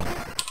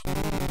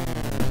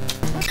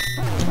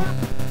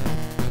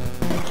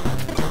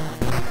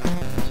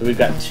 So we've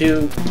got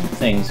two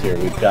things here.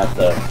 We've got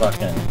the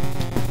fucking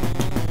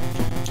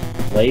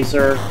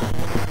laser.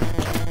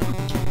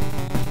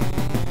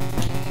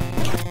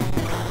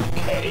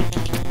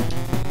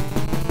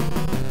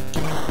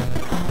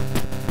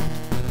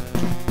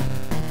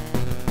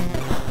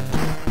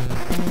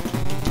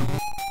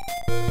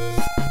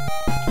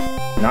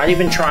 Not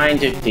even trying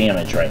to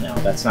damage right now.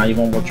 That's not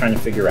even what we're trying to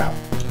figure out.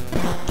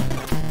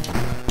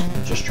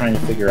 I'm just trying to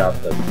figure out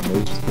the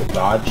moves, the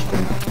dodge,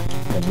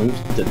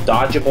 the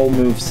dodgeable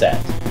move set.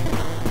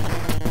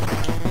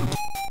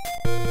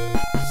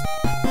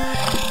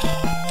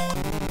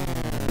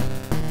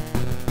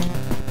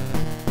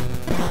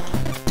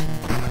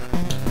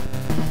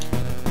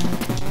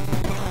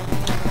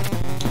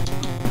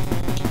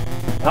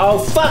 Oh,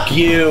 fuck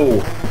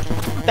you!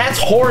 That's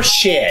horse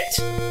shit!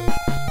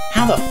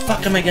 How the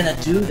fuck am I gonna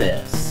do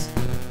this?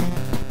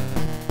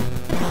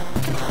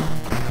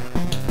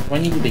 Do I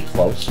need to be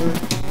closer?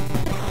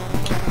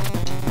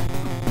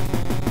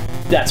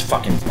 That's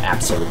fucking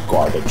absolute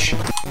garbage.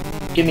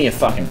 Give me a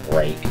fucking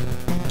break.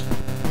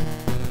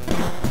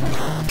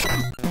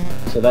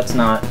 So that's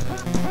not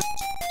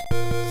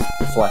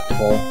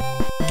deflectable.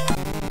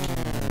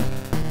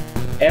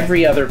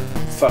 Every other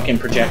fucking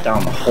projectile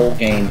in the whole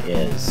game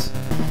is.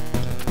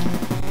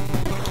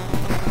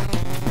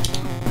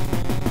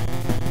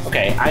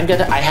 Okay,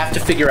 I have to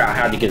figure out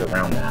how to get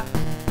around that.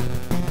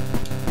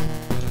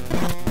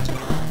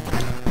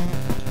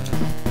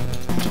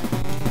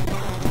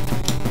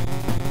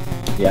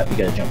 Yep, you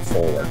gotta jump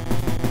forward.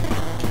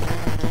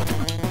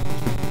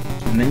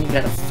 And then you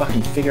gotta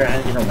fucking figure out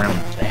how to get around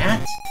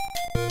that?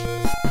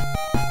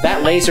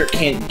 That laser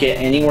can't get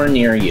anywhere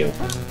near you.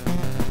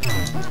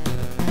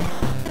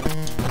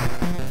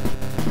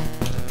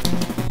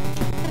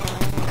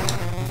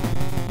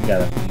 You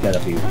gotta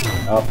be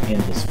up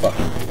in his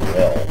fucking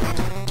grill.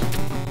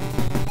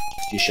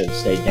 You should have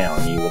stayed down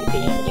and you would have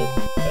been able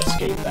to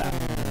escape that.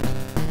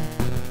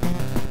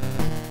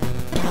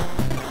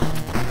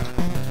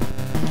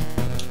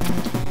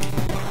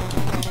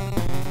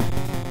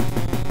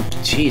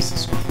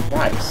 Jesus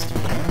Christ,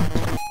 man.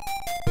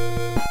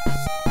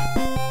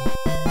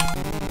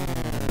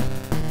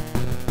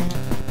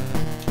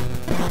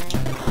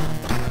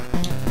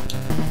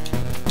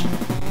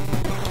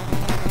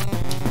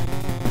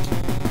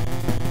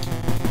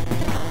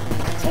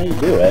 That's how you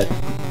do it.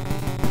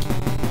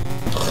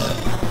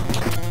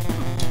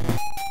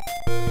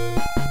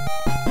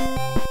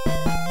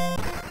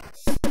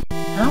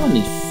 How in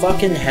the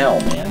fucking hell,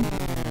 man?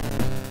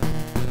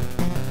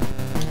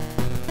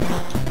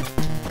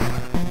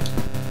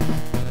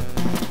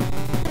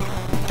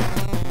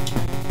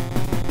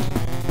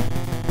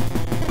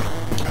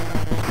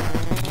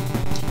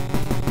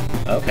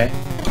 Okay.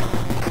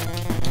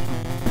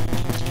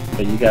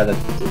 But you gotta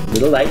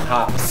little light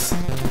hops.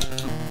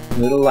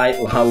 Little light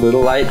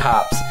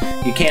hops.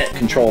 You can't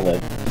control the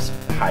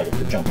height of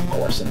your jump, of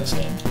course, in this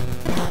game.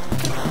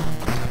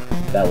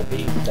 That would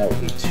be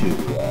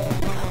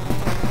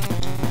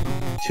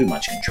too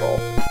much control.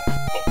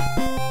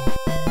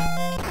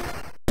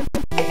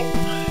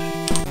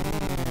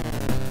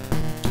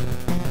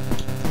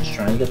 Just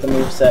trying to get the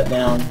moveset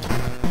down.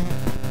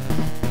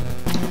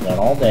 Not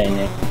all day,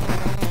 Nick.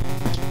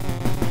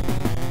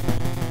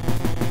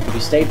 If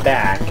you stay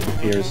back, it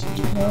appears,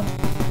 you know.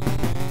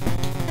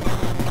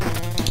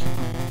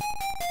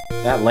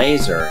 That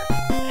laser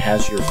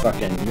has your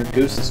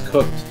goose is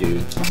cooked,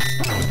 dude.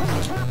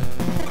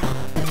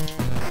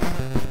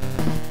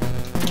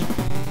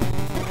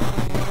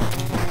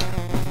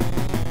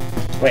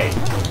 Wait.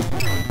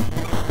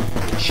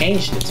 It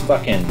changed its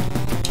fucking...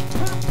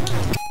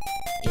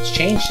 It's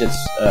changed its,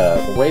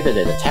 the way that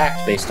it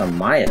attacked based on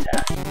my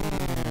attack.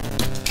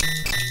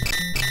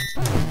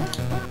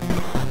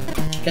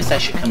 I guess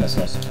that should come as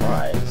no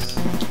surprise.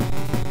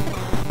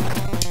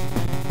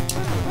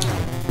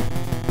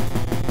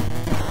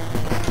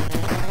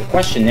 The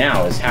question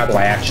now is, how do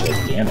I actually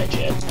damage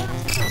it?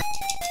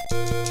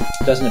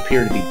 It doesn't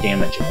appear to be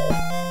damageable.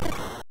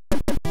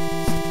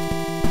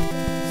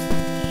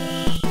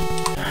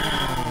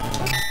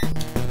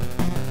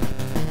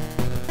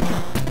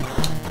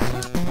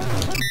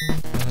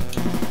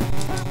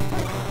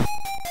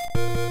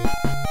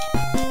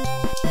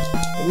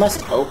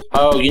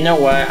 Oh, you know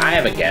what? I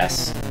have a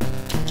guess.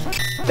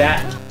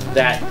 That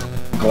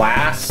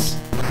glass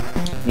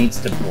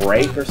needs to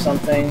break or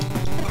something.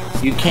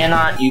 You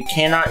cannot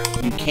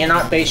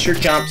base your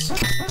jumps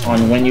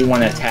on when you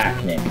want to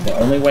attack, Nick. The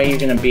only way you're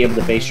gonna be able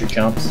to base your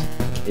jumps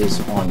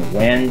is on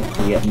when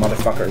the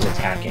motherfucker is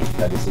attacking.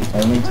 That is the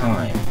only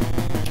time.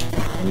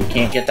 And you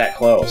can't get that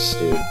close,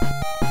 dude.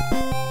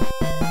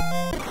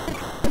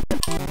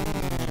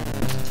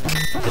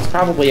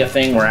 Probably a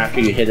thing where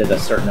after you hit it a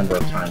certain number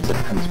of times it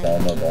becomes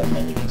vulnerable and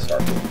then you can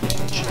start doing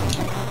damage.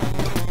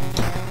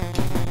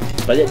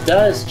 But it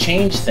does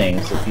change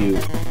things if you...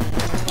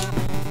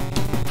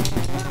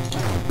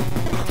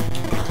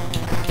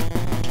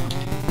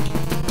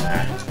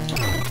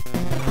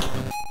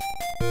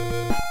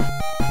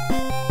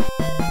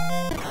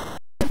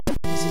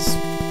 This is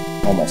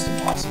almost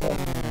impossible.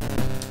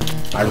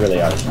 I really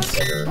ought to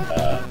consider...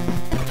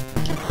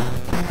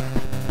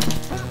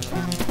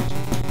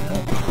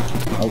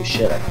 Oh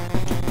shit.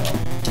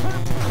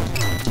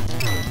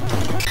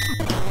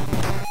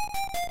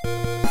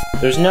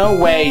 There's no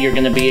way you're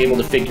going to be able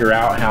to figure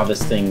out how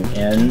this thing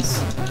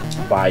ends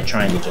by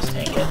trying to just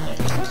tank it, Nick.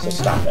 So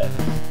stop it.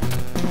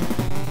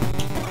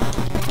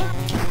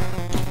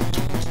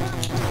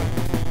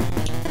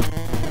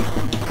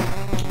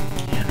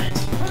 Damn it.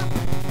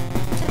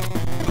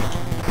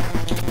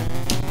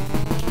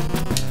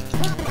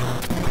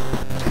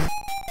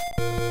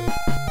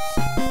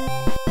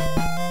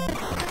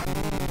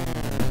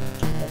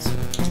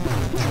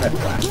 Try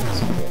blasting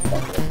some little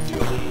fucker with a few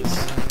of these.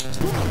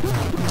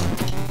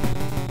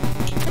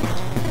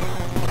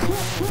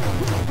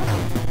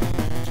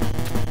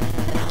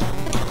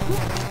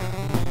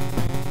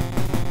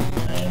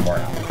 And we're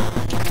out.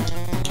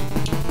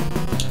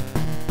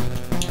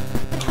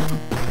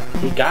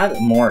 He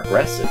got more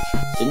aggressive,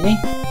 didn't he?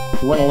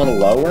 He went a little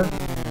lower.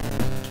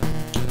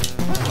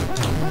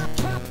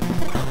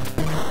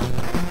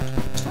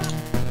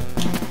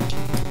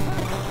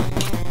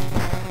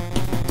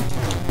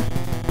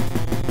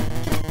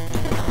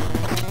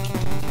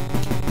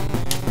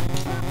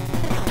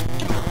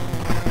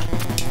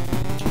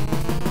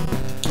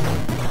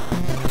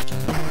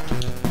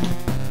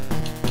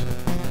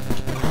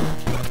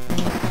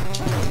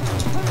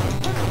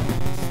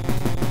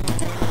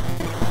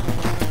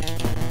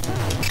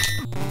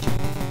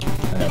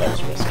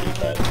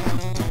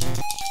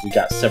 We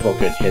got several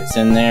good hits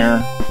in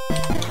there.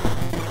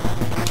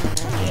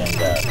 And,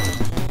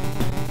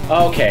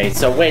 okay,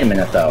 so wait a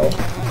minute, though.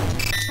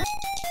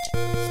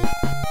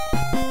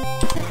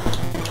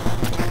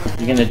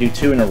 You gonna do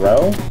 2 in a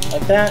row?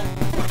 Like that?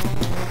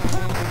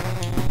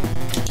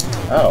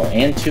 Oh,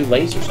 and 2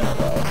 lasers in a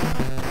row.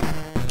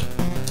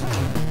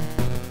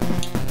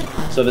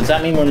 So does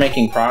that mean we're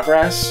making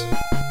progress?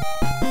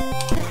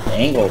 The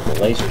angle of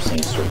the laser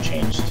seems to have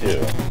changed,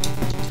 too.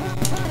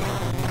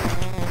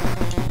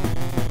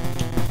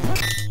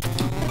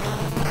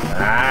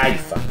 Ah, you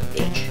fucking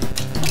bitch.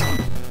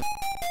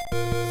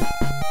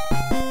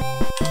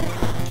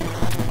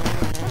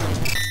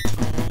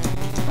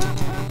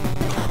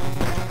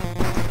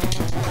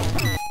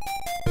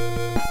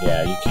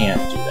 Yeah, you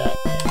can't do that.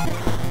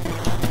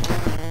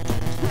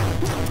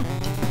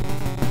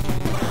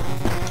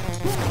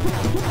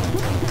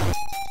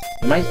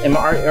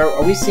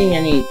 Are we seeing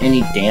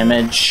any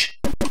damage?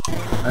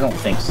 I don't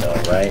think so,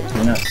 right?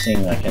 We're not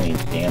seeing like any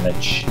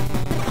damage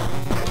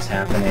that's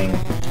happening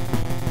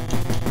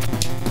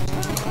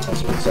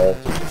as a result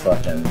of the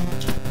fucking...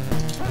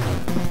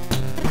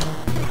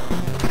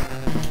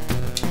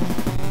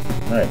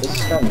 Alright, this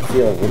is starting to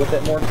feel a little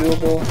bit more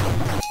doable.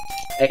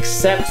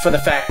 Except for the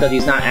fact that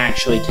he's not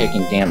actually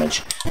taking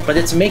damage. But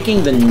it's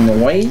making the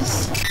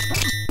noise.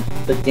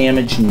 The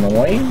damage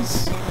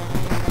noise.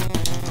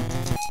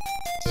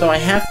 So I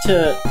have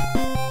to...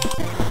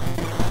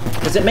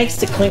 Because it makes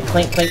the clink,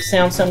 clink, clink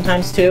sound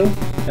sometimes too.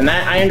 And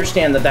that I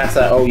understand that that's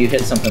a, oh, you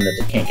hit something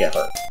that can't get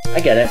hurt.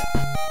 I get it.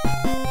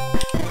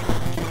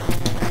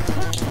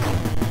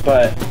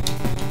 But...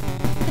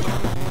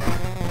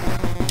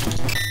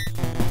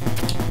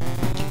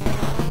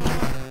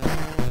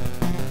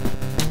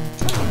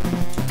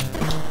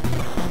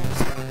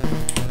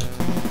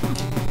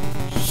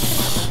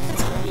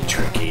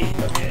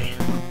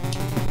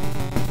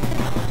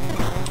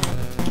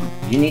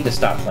 You need to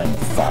stop playing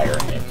with fire,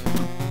 Nick.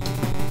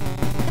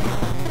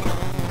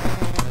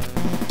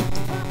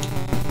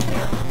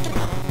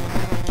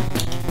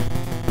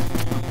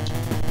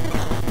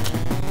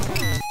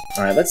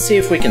 Alright, let's see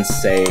if we can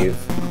save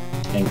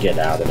and get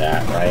out of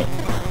that, right?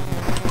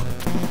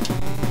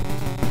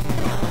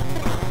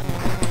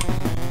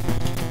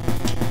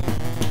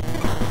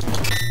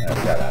 Alright,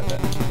 we got out of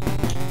it.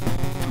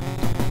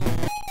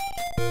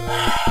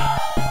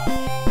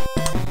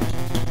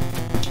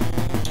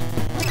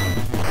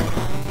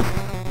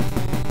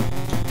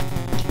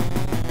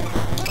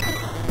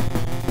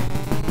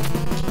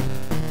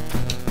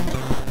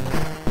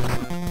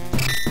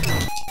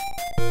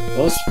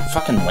 Those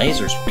fucking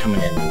lasers were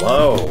coming in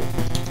low.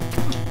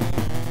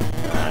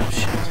 Ah,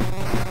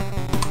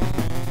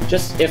 shit.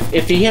 Just,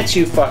 if he hits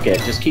you, fuck it.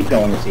 Just keep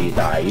going until you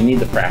die. You need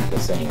the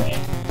practice anyway.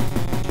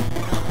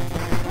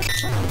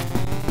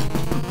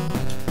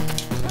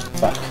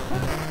 Fuck.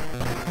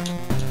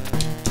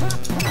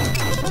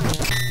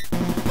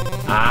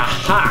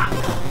 Aha!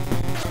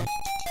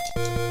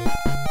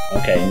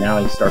 Okay,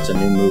 now he starts a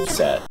new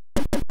moveset.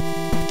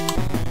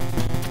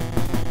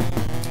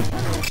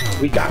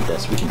 We got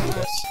this. We can do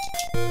this.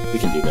 We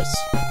can do this.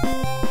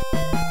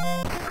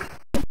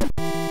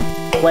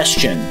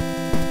 Question.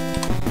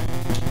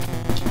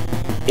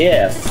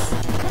 If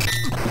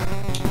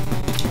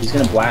he's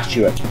gonna blast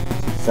you at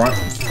front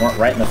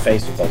right in the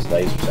face with those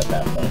lasers at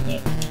that point,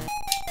 Nick.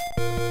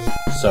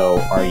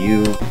 So are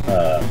you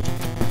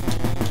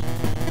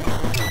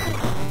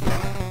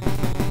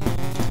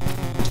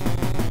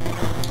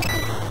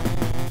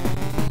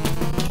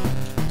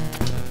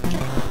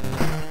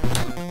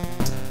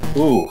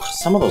Ooh,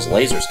 some of those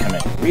lasers come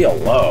in real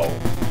low.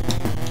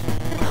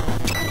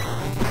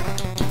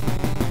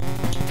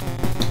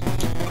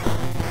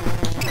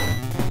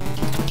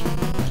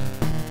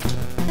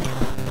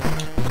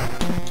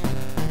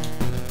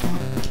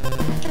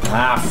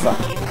 Ah, fuck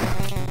you.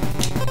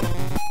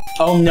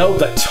 Oh no,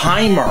 the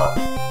timer!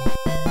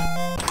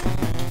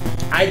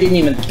 I didn't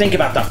even think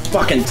about the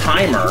fucking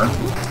timer!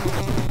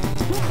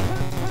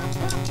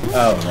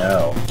 Oh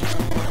no.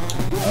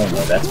 Oh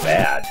no, that's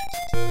bad.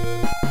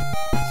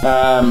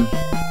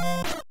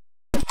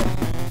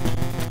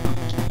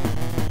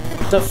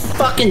 The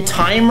fucking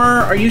timer?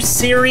 Are you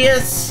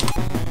serious?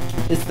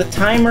 Is the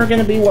timer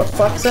gonna be what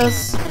fucks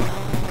us?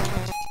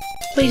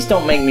 Please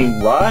don't make me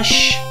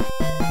rush.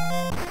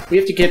 We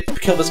have to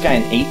kill this guy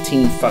in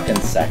 18 fucking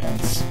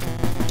seconds.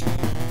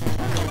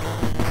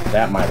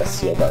 That might have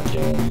sealed our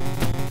doom.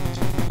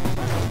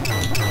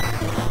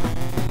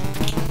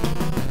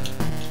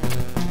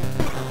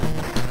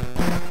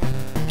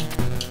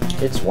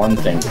 It's one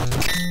thing to...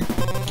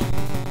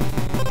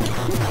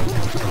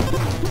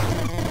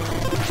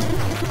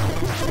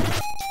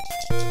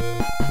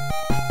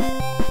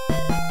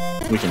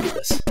 We can do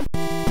this.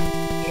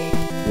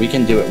 We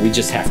can do it. We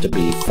just have to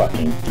be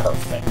fucking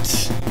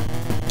perfect.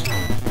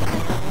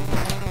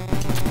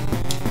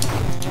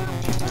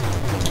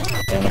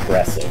 And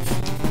aggressive.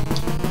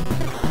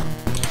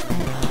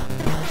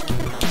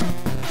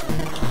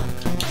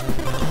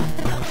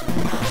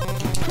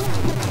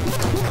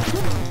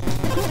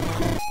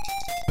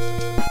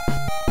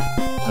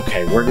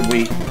 Okay, where did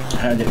we...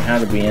 How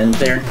did we end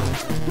there?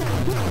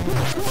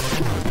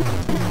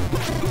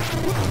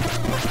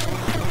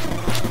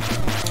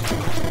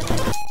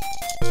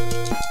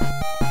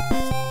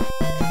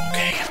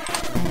 Okay.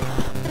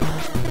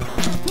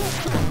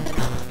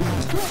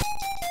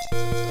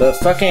 The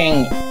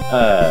fucking...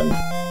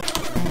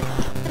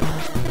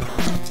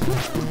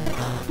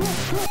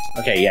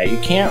 Okay, yeah, you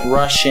can't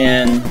rush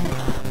in...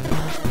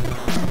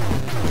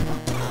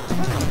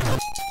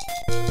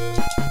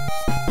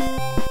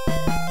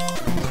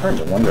 I'm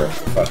starting to wonder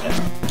if the fucking...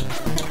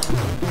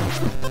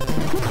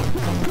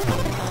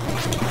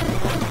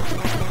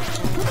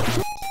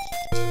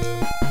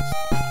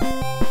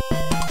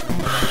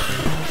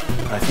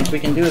 I think we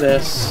can do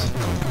this.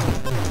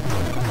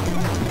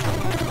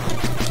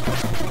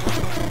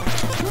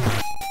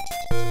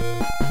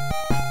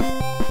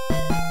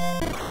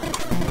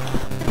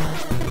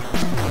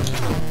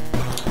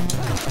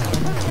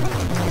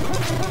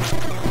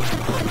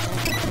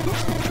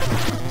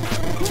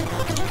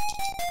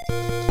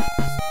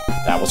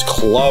 That was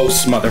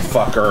close,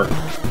 motherfucker.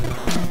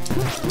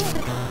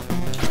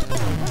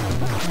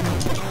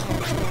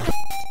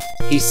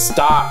 He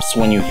stops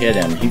when you hit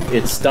him.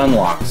 It stun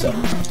locks him.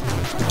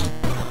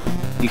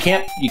 You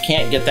can't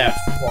get that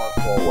far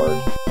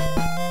forward,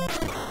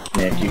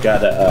 Nick. You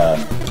gotta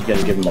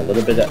give him a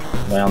little bit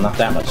of, well, not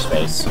that much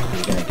space.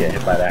 You're gonna get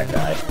hit by that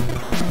guy.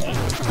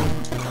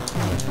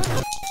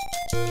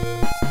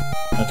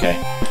 Okay.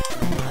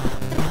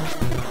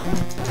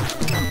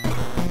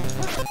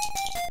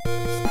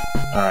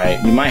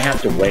 Alright, you might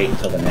have to wait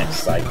until the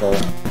next cycle.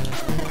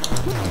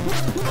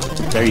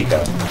 There you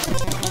go.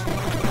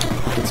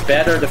 It's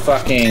better to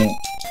fucking...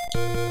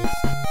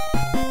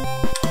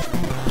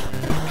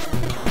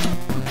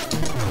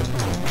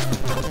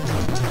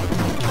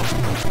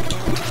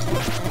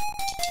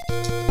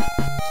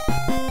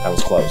 That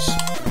was close.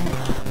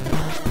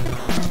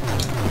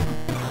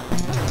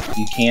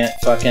 You can't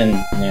fucking...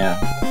 Yeah.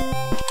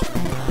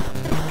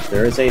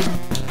 There is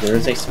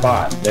a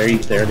spot. There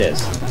it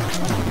is.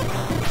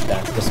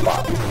 That's the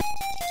spot.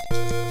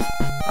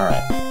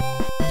 Alright.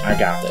 I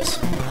got this.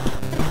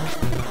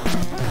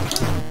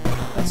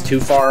 That's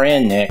too far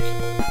in, Nick.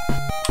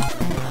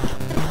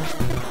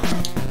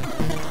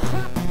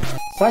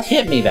 What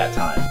hit me that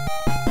time?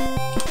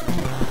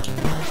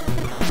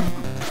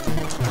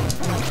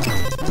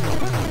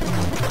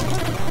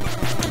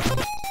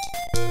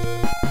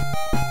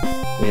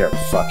 We are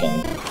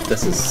fucking...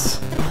 This is...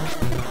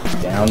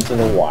 down to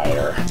the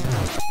wire.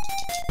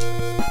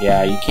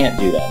 Yeah, you can't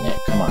do that, Nick.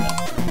 Come on now.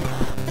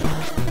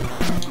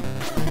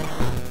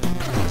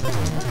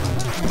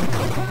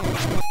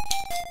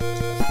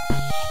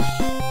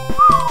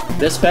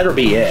 This better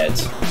be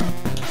it.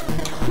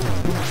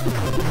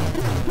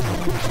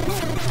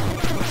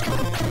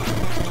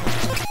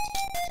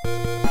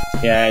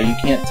 Yeah, you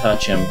can't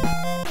touch him.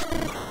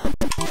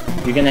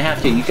 You're gonna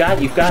have to. You've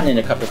gotten it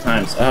a couple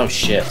times. Oh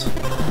shit.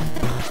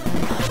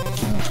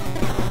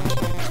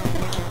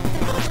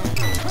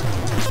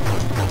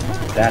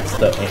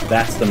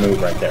 That's the move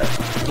right there.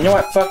 You know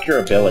what? Fuck your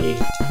ability.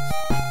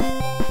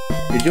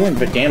 You're doing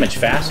the damage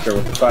faster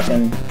with the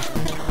fucking...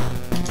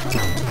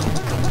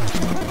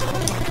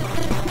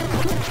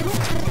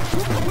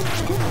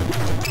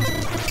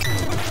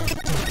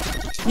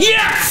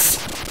 Yes!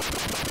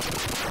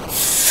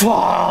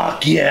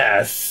 Fuck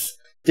yes!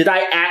 Did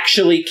I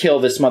actually kill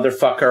this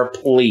motherfucker?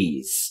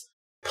 Please.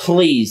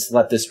 Please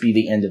let this be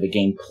the end of the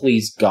game.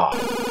 Please, God.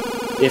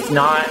 If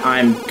not,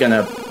 I'm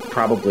gonna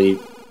probably...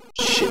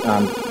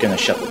 I'm gonna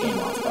shut the game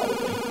off,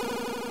 probably.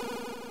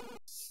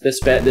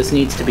 This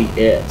needs to be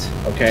it,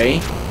 okay?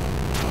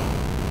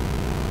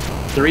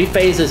 3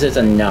 phases is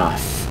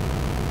enough.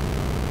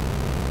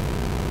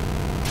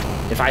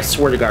 If I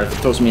swear to God, if it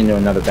throws me into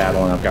another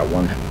battle and I've got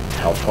 1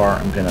 health bar,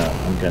 I'm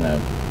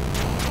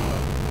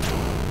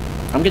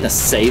gonna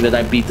say that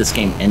I beat this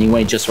game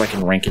anyway, just so I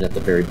can rank it at the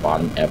very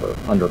bottom ever,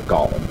 under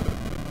Gollum.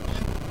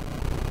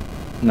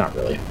 Not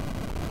really.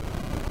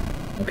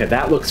 Okay,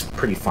 that looks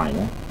pretty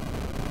final.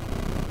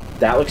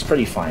 That looks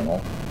pretty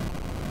final.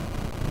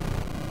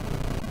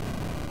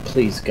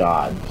 Please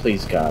God,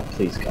 please God,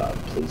 please God,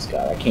 please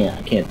God. I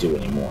can't do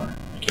anymore.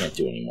 I can't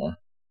do anymore.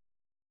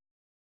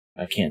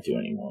 I can't do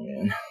anymore,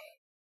 man.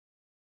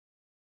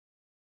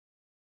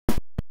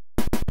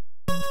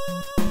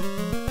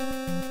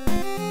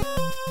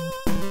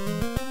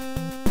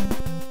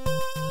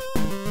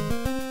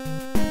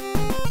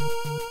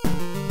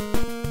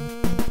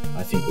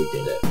 I think we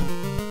did it.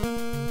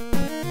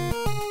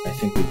 I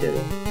think we did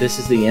it. This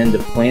is the end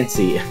of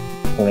Clancy.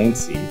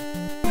 Clancy.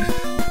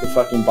 The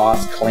fucking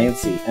boss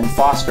Clancy and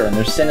Foster and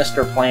their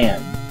sinister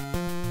plan.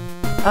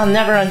 I'll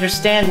never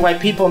understand why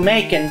people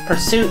make and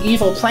pursue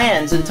evil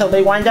plans until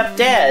they wind up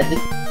dead.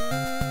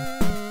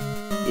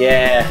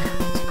 Yeah,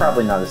 it's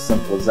probably not as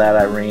simple as that,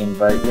 Irene,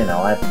 but, you know,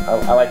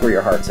 I like where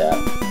your heart's at.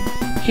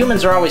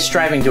 Humans are always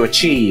striving to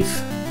achieve.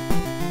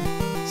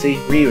 See,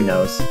 Ryu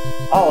knows.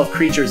 All of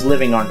creatures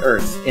living on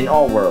Earth, in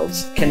all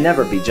worlds, can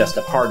never be just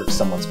a part of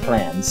someone's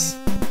plans.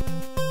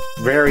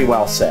 Very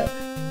well said.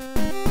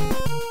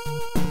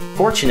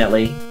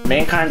 Unfortunately,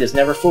 mankind is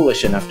never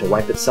foolish enough to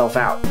wipe itself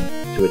out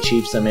to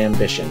achieve some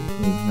ambition.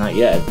 Not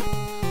yet.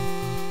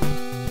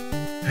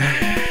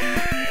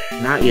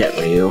 Not yet,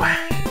 Ryu.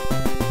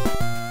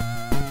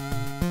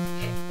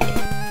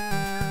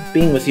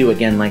 Being with you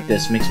again like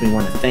this makes me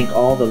want to thank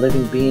all the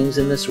living beings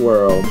in this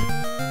world.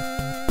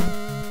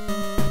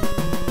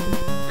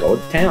 Go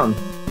to town.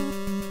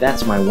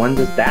 That's my one.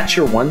 That's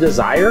your one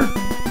desire?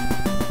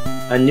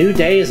 A new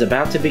day is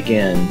about to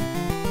begin.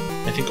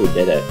 I think we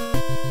did it.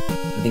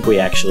 I think we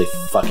actually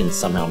fucking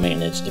somehow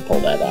managed to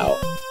pull that out.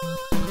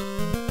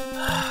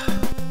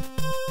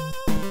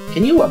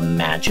 Can you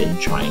imagine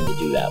trying to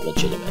do that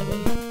legitimately?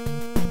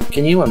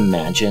 Can you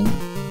imagine?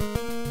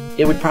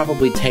 It would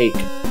probably take,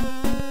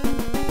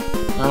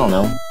 I don't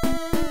know,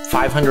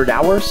 500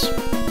 hours?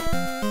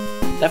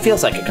 That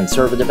feels like a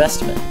conservative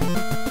estimate.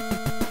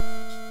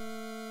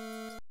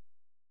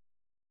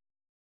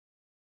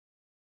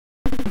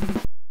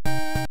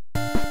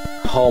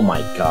 Oh my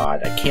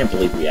god, I can't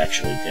believe we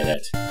actually did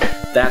it.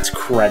 That's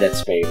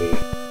credits, baby.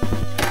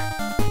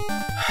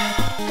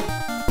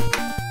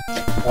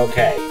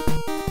 Okay.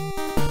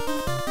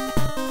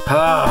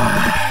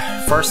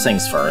 First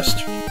things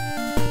first.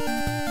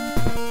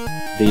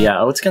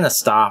 It's gonna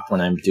stop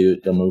when I'm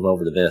due to move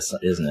over to this,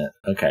 isn't it?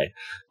 Okay.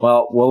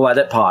 Well, we'll let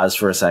it pause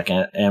for a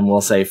second, and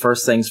we'll say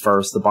first things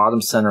first. The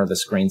bottom center of the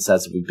screen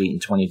says that we've beaten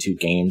 22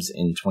 games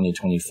in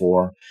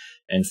 2024,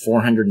 and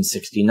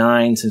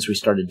 469 since we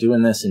started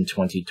doing this in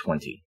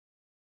 2020.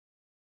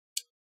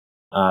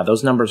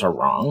 Those numbers are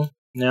wrong.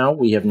 Now,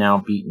 we have now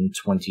beaten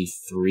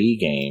 23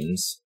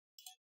 games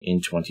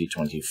in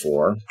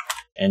 2024,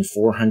 and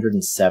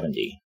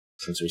 470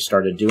 since we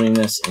started doing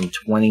this in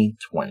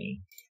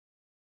 2020.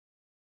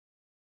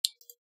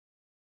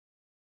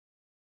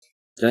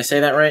 Did I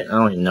say that right? I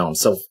don't even know.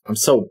 I'm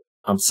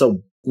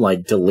so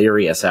like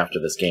delirious after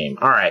this game.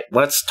 All right,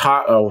 let's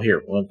talk. Oh,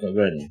 here. Well, go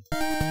ahead.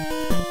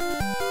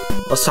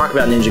 Let's talk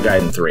about Ninja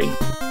Gaiden 3.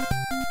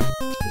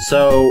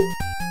 So,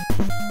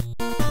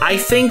 I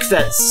think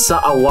that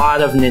a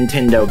lot of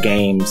Nintendo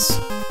games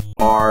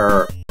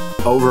are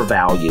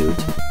overvalued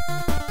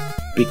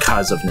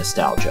because of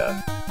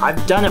nostalgia.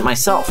 I've done it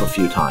myself a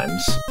few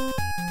times.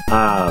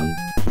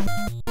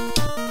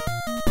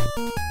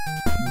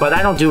 But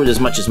I don't do it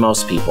as much as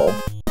most people.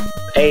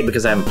 A,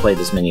 because I haven't played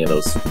as many of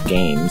those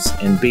games,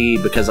 and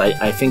B, because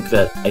I think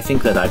that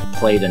I've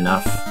played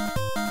enough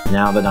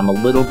now that I'm a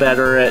little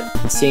better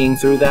at seeing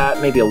through that,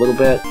 maybe a little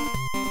bit.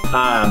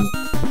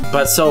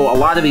 But so a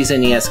lot of these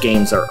NES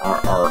games are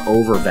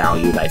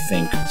overvalued, I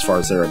think, as far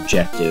as their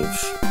objective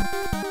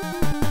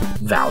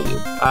value.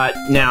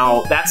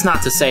 Now, that's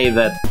not to say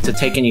that to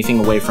take anything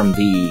away from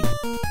the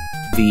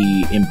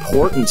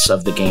importance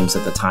of the games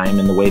at the time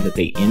and the way that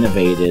they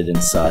innovated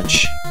and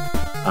such.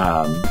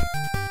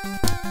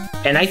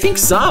 And I think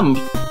some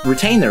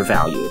retain their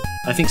value.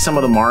 I think some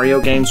of the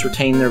Mario games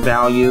retain their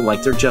value,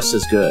 like they're just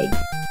as good.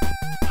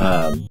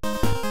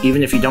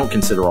 Even if you don't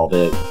consider all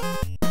the,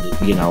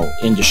 you know,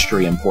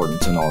 industry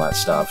importance and all that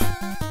stuff.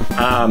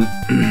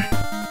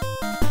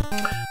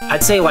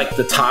 I'd say like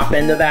the top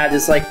end of that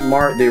is like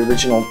the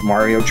original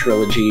Mario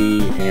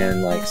trilogy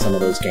and like some of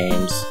those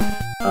games.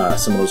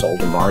 Some of those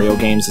older Mario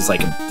games is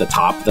like the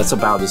top. That's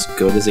about as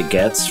good as it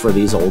gets for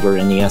these older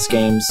NES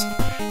games.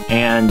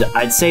 And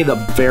I'd say the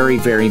very,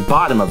 very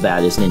bottom of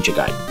that is Ninja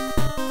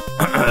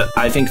Gaiden.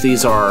 I think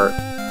these are...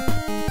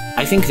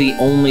 I think the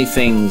only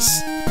things...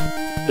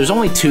 There's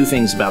only two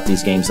things about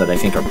these games that I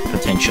think are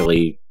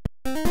potentially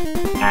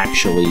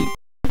actually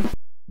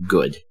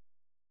good.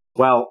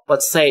 Well,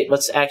 let's take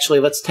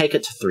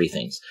it to three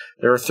things.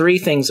 There are three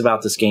things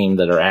about this game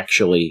that are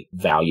actually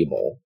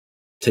valuable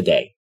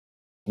today.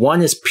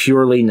 One is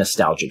purely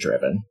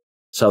nostalgia-driven.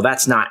 So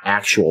that's not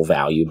actual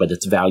value, but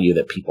it's value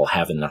that people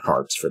have in their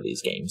hearts for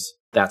these games.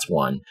 That's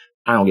one.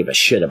 I don't give a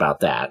shit about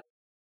that.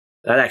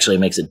 That actually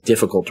makes it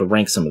difficult to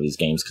rank some of these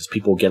games because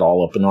people get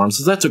all up in arms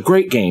and say, that's a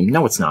great game.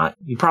 No, it's not.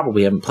 You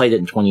probably haven't played it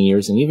in 20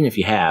 years, and even if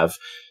you have,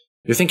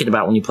 you're thinking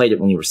about when you played it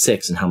when you were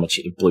 6 and how much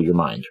it blew your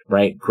mind,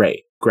 right?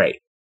 Great.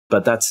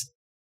 But that's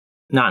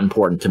not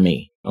important to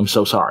me. I'm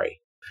so sorry.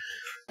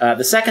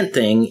 The second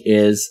thing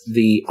is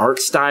the art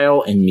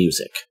style and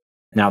music.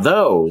 Now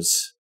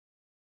those...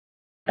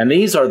 And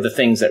these are the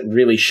things that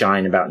really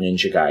shine about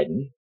Ninja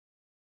Gaiden,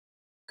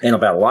 and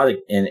about a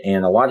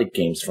lot of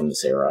games from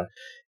this era,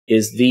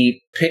 is the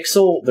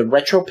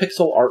retro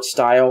pixel art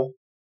style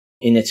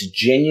in its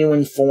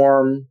genuine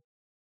form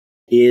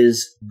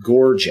is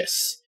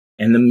gorgeous,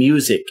 and the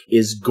music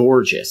is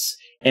gorgeous.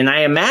 And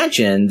I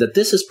imagine that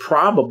this is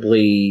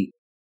probably...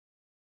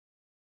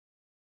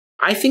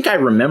 I think I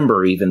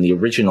remember even the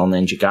original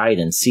Ninja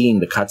Gaiden, seeing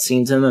the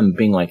cutscenes in them and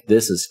being like,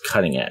 this is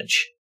cutting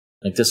edge.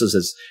 Like,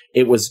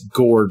 it was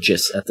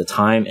gorgeous at the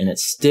time, and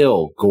it's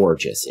still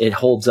gorgeous. It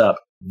holds up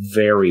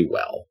very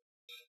well.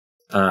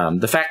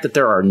 The fact that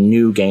there are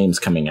new games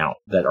coming out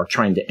that are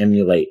trying to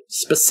emulate,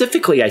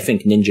 specifically, I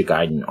think, Ninja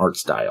Gaiden art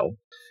style,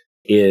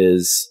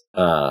 is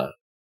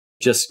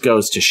just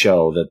goes to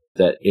show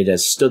that it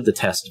has stood the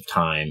test of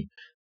time.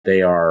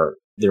 They are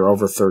they're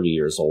over 30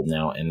 years old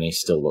now, and they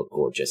still look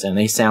gorgeous, and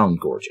they sound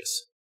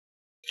gorgeous.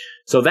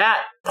 So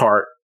that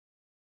part,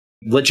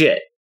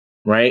 legit,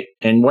 right?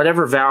 And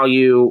whatever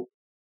value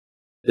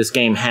this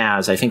game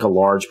has, I think a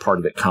large part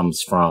of it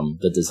comes from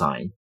the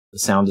design, the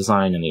sound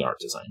design and the art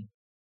design.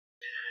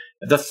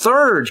 The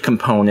third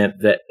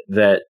component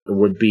that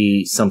would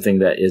be something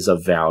that is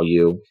of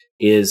value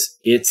is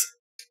its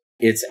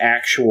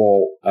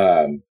actual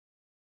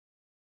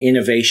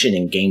innovation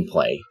in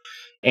gameplay.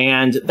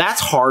 And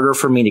that's harder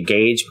for me to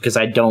gauge because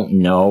I don't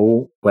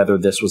know whether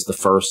this was the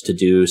first to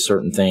do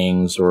certain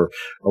things or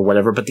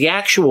whatever. But the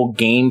actual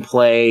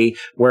gameplay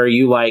where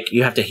you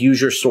have to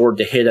use your sword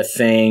to hit a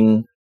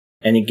thing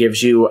and it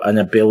gives you an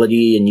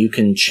ability and you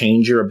can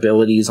change your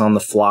abilities on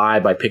the fly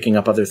by picking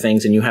up other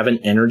things, and you have an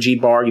energy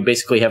bar. You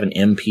basically have an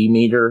MP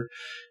meter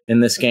in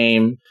this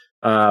game.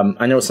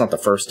 I know it's not the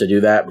first to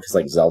do that because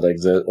like Zelda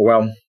exists.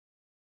 Well,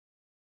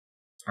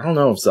 I don't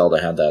know if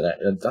Zelda had that.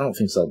 I don't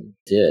think Zelda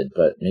did,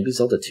 but maybe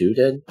Zelda 2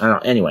 did. I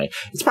don't know. Anyway,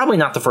 it's probably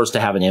not the first to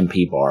have an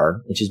MP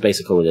bar, which is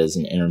basically what it is,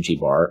 an energy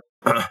bar.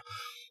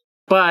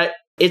 But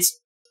it's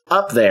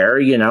up there,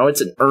 you know,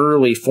 it's an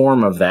early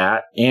form of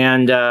that.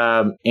 And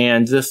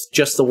this,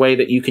 just the way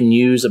that you can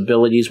use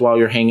abilities while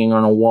you're hanging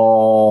on a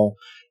wall,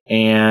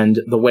 and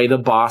the way the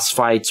boss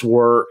fights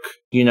work,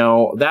 you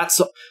know, that's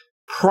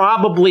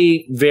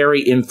probably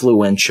very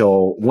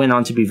influential, went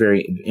on to be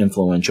very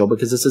influential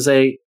because this is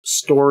a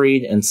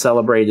storied and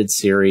celebrated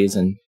series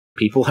and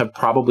people have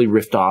probably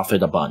riffed off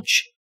it a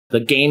bunch. The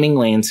gaming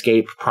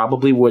landscape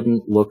probably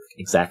wouldn't look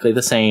exactly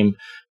the same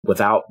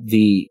without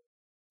the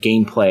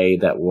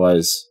gameplay that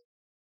was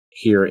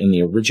here in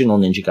the original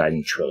Ninja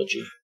Gaiden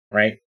trilogy,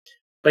 right?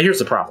 But here's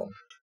the problem.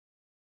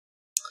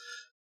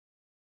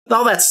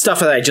 All that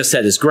stuff that I just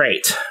said is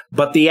great,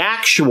 but the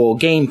actual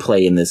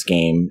gameplay in this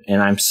game,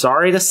 and I'm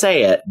sorry to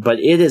say it, but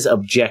it is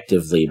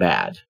objectively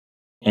bad.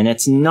 And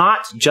it's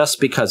not just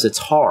because it's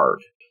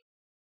hard.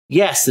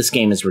 Yes, this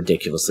game is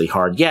ridiculously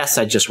hard. Yes,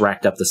 I just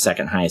racked up the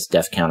second highest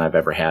death count I've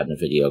ever had in a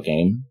video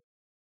game.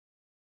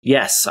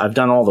 Yes, I've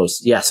done all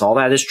those. Yes, all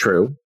that is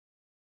true.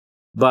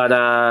 But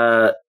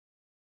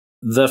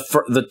the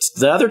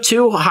other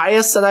two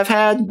highest that I've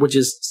had, which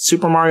is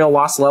Super Mario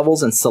Lost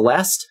Levels and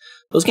Celeste,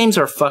 those games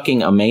are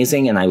fucking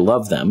amazing, and I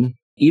love them.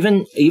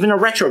 Even a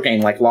retro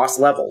game like Lost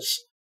Levels,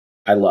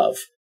 I love.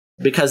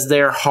 Because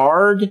they're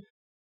hard,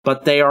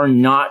 but they are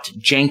not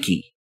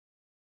janky.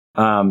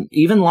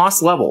 Even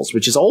Lost Levels,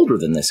 which is older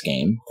than this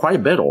game, quite a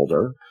bit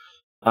older,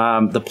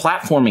 the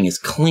platforming is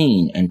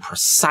clean and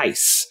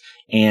precise,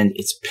 and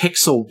it's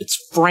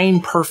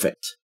frame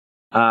perfect.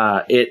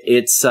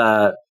 It's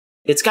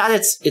got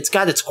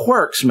its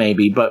quirks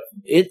maybe, but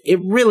it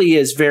really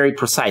is very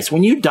precise.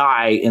 When you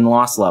die in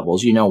Lost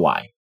Levels, you know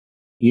why.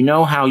 You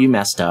know how you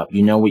messed up.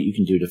 You know what you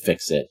can do to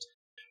fix it,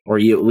 or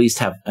you at least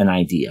have an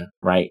idea,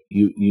 right?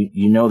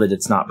 You know that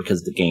it's not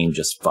because the game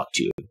just fucked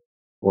you,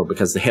 or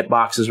because the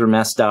hitboxes were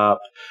messed up,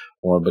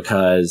 or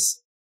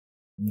because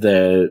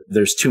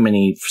there's too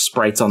many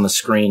sprites on the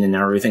screen and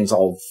now everything's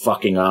all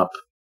fucking up.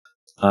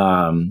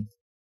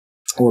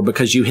 Or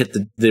because you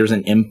there's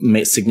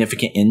an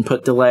significant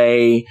input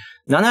delay.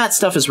 None of that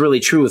stuff is really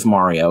true with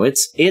Mario. It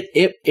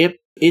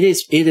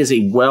is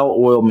a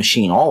well-oiled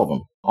machine. All of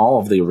them,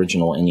 all of the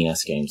original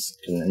NES games.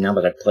 Now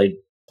that I've played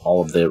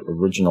all of the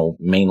original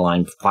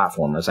mainline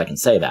platformers, I can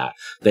say that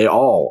they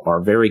all are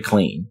very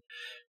clean,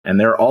 and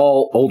they're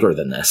all older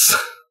than this.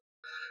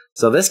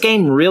 So this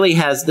game really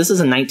has. This is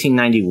a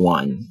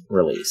 1991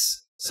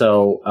 release.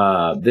 So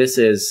this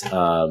is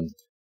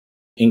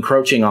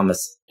encroaching on the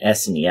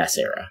SNES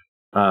era.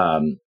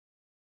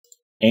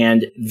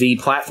 And the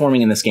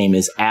platforming in this game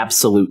is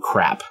absolute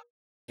crap.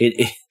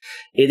 It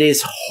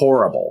is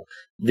horrible.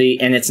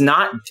 And it's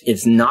not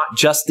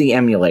just the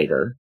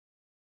emulator,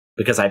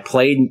 because I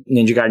played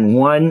Ninja Gaiden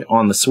 1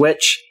 on the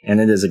Switch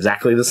and it is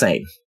exactly the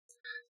same.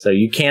 So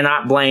you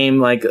cannot blame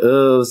like,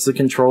 oh, it's the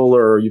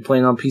controller, or you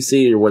playing on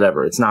PC or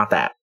whatever. It's not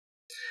that.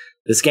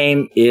 This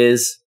game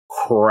is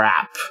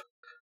crap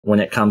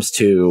when it comes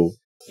to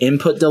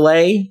input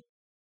delay,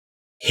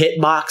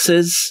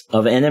 hitboxes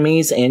of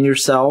enemies and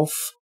yourself,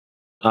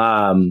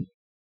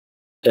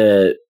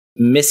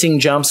 missing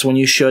jumps when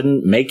you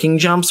shouldn't, making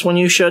jumps when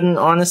you shouldn't,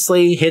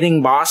 honestly,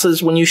 hitting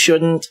bosses when you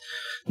shouldn't,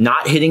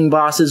 not hitting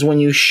bosses when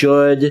you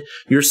should,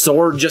 your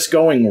sword just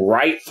going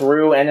right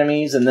through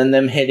enemies and then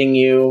them hitting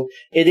you.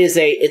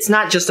 It's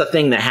not just a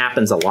thing that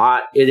happens a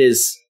lot.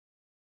 It's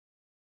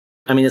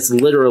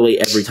literally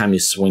every time you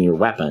swing your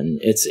weapon.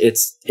 It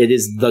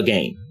is the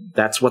game.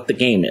 That's what the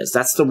game is.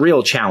 That's the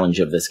real challenge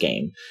of this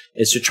game,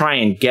 is to try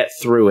and get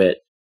through it,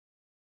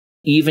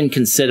 even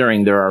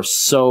considering there are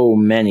so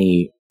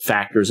many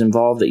factors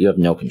involved that you have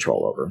no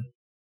control over.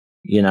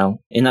 You know,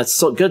 in a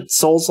good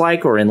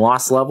Souls-like or in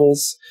Lost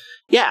Levels,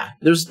 yeah,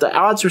 the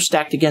odds are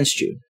stacked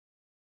against you.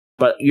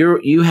 But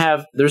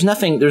there's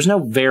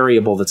no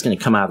variable that's going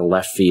to come out of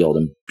left field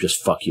and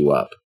just fuck you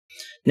up.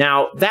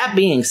 Now, that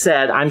being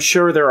said, I'm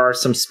sure there are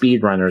some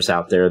speedrunners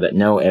out there that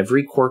know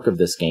every quirk of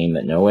this game,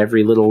 that know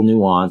every little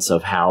nuance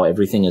of how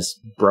everything is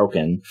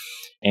broken,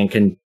 and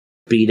can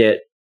beat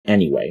it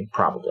anyway,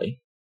 probably.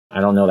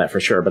 I don't know that for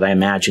sure, but I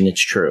imagine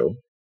it's true.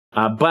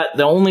 But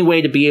the only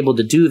way to be able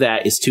to do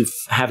that is to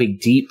have a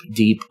deep,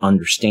 deep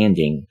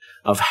understanding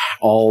of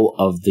all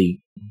of the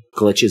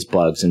glitches,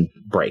 bugs, and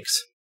breaks,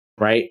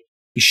 right?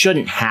 You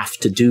shouldn't have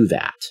to do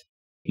that.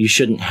 You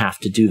shouldn't have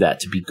to do that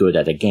to be good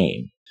at a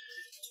game.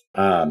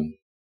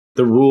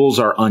 The rules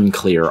are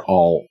unclear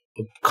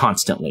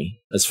constantly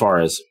as far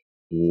as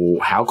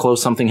how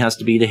close something has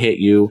to be to hit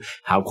you,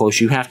 how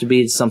close you have to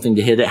be to something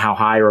to hit it, how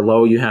high or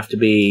low you have to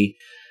be,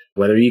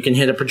 whether you can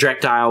hit a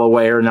projectile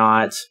away or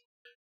not.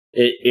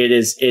 It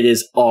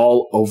is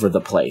all over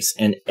the place.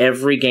 And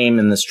every game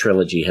in this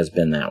trilogy has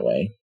been that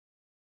way.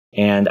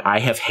 And I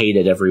have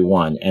hated every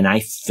one. And I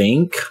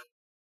think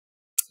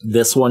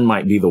this one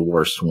might be the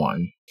worst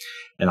one.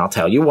 And I'll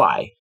tell you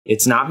why.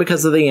 It's not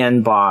because of the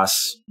end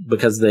boss,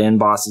 because the end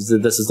boss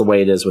this is the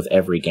way it is with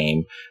every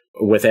game,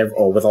 with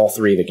all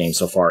three of the games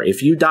so far.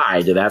 If you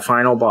die to that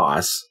final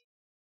boss,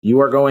 you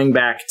are going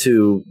back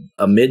to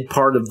a mid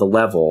part of the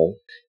level,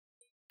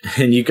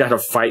 and you got to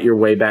fight your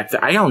way back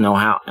there. I don't know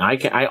how.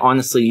 I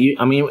honestly,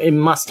 it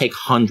must take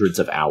hundreds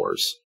of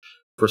hours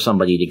for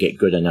somebody to get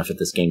good enough at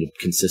this game to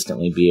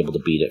consistently be able to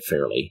beat it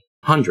fairly.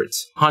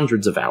 Hundreds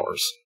of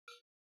hours.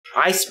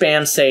 I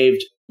spam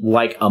saved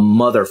like a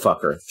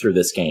motherfucker through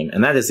this game,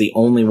 and that is the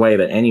only way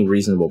that any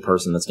reasonable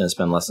person that's going to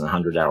spend less than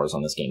 100 hours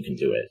on this game can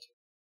do it.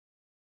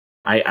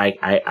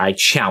 I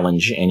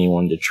challenge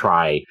anyone to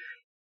try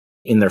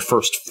in their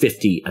first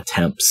 50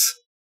 attempts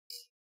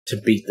to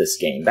beat this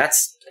game.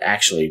 That's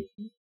actually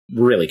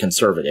really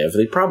conservative.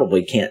 It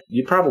probably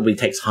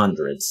takes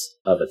hundreds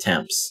of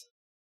attempts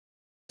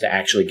to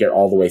actually get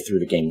all the way through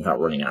the game without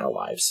running out of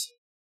lives,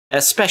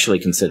 especially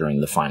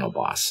considering the final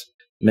boss.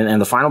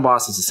 And the final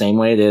boss is the same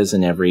way it is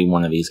in every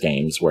one of these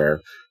games, where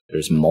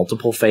there's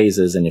multiple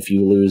phases, and if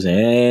you lose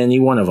any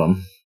one of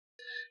them,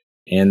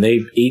 and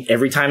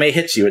every time it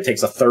hits you, it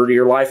takes a third of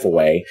your life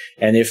away.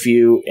 And if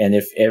you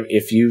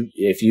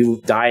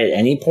die at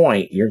any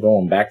point, you're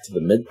going back to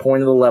the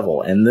midpoint of the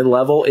level, and the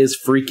level is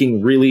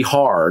freaking really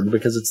hard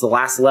because it's the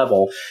last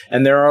level,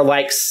 and there are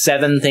like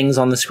 7 things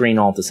on the screen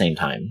all at the same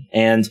time,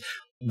 and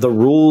the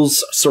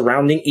rules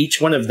surrounding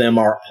each one of them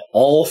are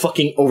all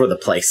fucking over the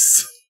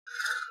place.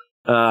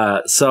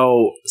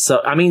 So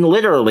I mean,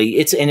 literally,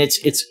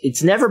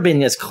 it's never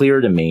been as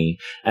clear to me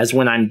as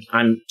when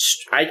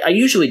I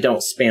usually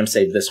don't spam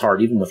save this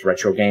hard, even with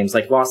retro games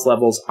like Lost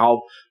Levels.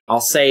 I'll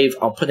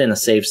put in a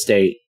save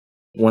state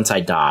once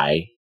I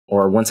die,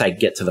 or once I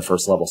get to the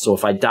first level. So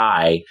if I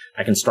die,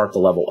 I can start the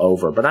level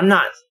over, but I'm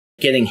not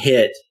getting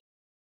hit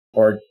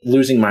or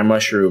losing my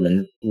mushroom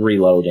and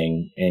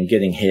reloading, and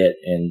getting hit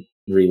and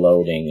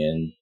reloading,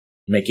 and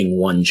making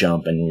one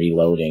jump and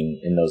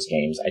reloading in those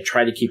games. I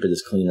try to keep it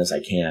as clean as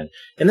I can.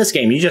 In this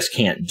game, you just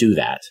can't do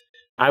that.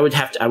 I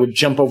would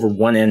jump over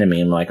one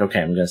enemy and like, okay,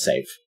 I'm going to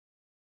save,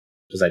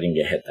 because I didn't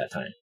get hit that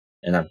time.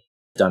 And I've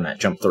done that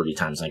jump 30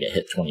 times and I get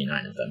hit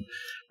 29 of them,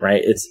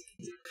 right?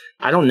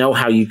 I don't know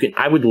how you can.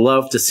 I would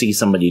love to see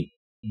somebody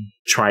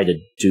try to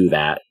do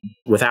that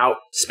without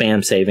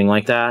spam saving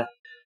like that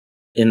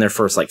in their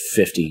first like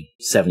 50,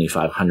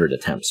 75, 100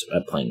 attempts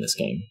at playing this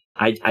game.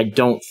 I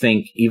don't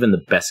think even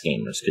the best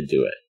gamers could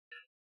do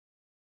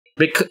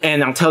it.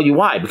 And I'll tell you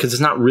why, because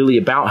it's not really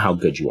about how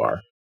good you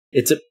are.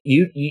 It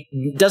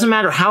doesn't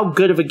matter how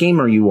good of a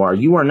gamer you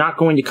are not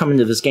going to come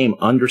into this game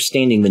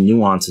understanding the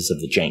nuances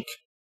of the jank.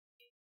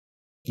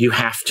 You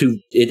have to,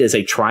 it is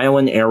a trial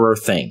and error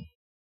thing.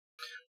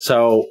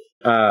 So,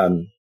 I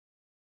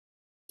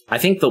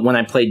think that when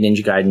I played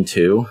Ninja Gaiden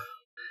 2,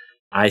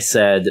 I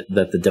said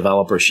that the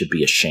developers should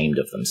be ashamed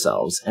of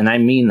themselves. And I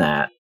mean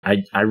that.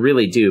 I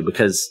really do,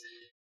 because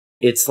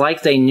it's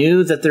like they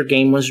knew that their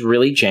game was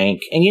really jank.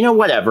 And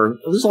whatever.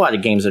 There's a lot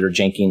of games that are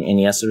janky in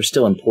NES that are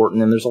still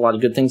important, and there's a lot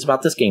of good things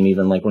about this game,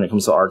 even like when it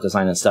comes to art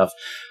design and stuff.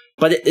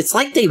 But it's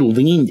like they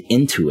leaned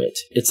into it.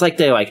 It's like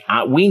they're like,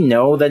 we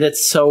know that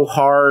it's so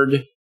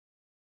hard,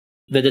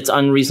 that it's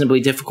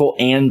unreasonably difficult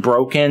and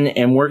broken,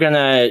 and we're going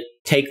to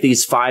take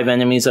these 5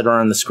 enemies that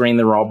are on the screen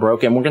that are all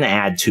broken, we're going to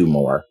add 2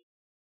 more.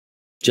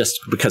 Just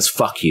because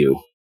fuck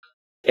you.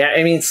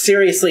 I mean,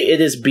 seriously, it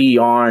is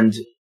beyond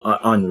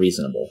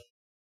unreasonable.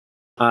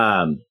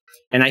 And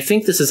I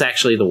think this is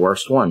actually the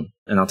worst one.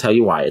 And I'll tell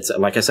you why. It's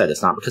like I said,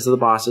 it's not because of the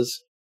bosses.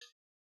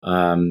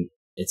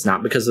 It's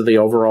not because of the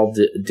overall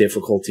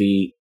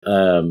difficulty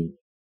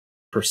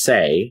per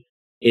se.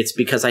 It's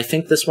because I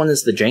think this one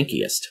is the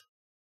jankiest.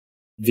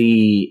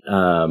 The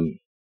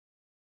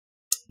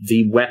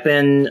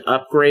weapon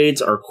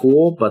upgrades are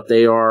cool, but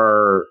they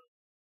are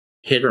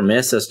hit or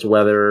miss as to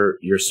whether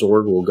your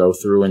sword will go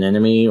through an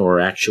enemy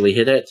or actually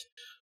hit it.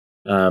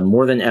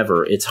 More than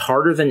ever, it's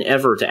harder than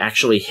ever to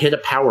actually hit a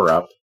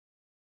power-up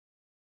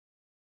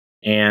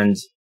and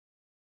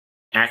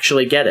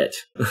actually get it.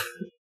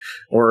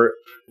 Or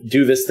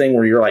do this thing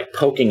where you're like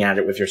poking at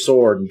it with your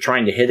sword and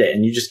trying to hit it,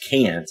 and you just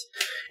can't.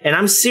 And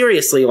I'm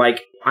serious, like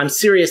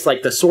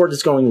the sword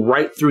is going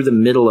right through the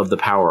middle of the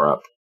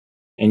power-up,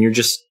 and you're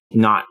just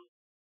not,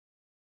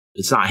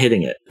 it's not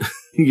hitting it.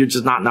 You're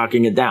just not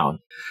knocking it down.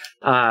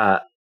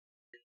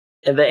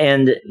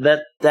 and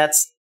that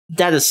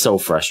is so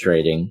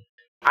frustrating.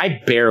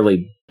 I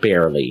barely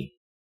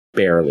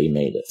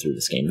made it through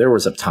this game. There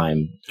was a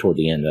time toward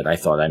the end that I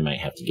thought I might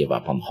have to give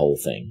up on the whole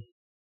thing.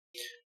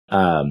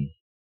 And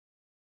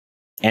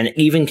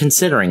even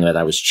considering that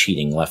I was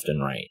cheating left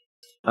and right.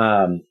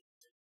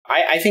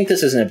 I think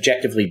this is an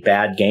objectively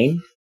bad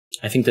game.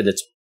 I think that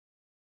it's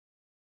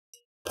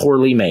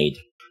poorly made.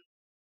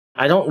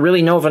 I don't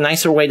really know of a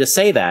nicer way to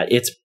say that.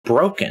 It's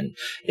broken.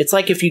 It's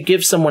like if you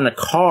give someone a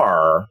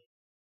car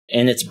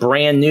and it's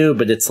brand new,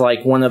 but it's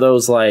like one of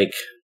those, like,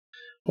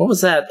 what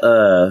was that?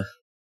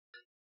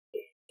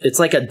 It's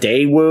like a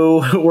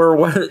Daewoo or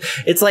what?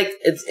 It's like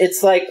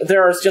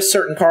there are just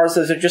certain cars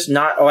that are just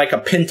not, like a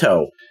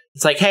Pinto.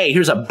 It's like, hey,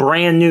 here's a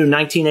brand new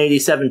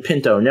 1987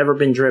 Pinto, never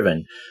been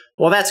driven.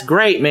 Well, that's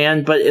great,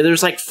 man, but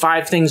there's like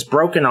 5 things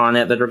broken on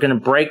it that are going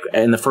to break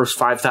in the first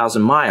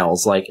 5,000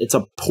 miles. Like, it's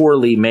a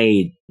poorly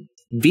made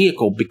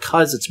vehicle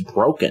because it's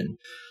broken.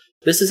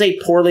 This is a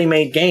poorly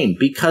made game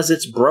because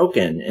it's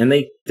broken, and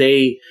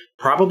they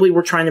probably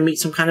were trying to meet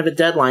some kind of a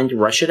deadline to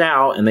rush it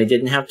out, and they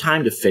didn't have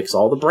time to fix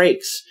all the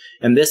breaks.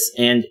 And this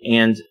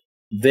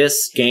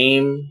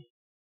game,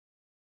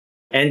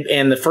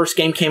 and the first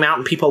game came out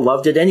and people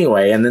loved it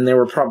anyway, and then they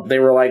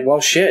were like,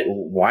 well, shit,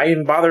 why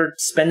even bother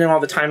spending all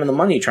the time and the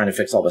money trying to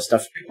fix all this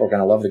stuff? People are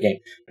going to love the game.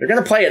 They're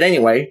going to play it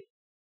anyway.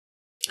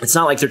 It's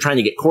not like they're trying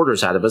to get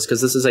quarters out of us,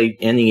 because this is a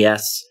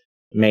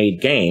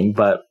NES-made game,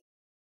 but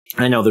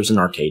I know there's an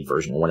arcade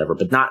version or whatever,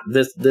 but not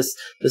this. This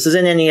is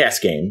an NES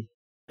game,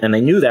 and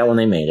they knew that when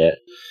they made it,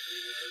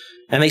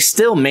 and they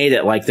still made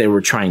it like they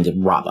were trying to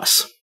rob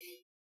us,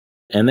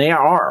 and they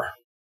are.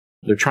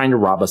 They're trying to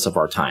rob us of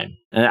our time.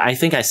 And I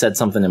think I said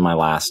something in my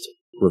last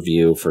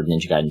review for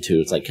Ninja Gaiden 2.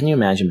 It's like, can you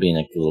imagine being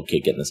a little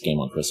kid getting this game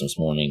on Christmas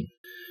morning,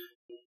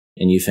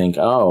 and you think,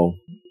 oh,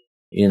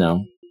 you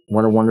know,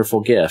 what a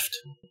wonderful gift.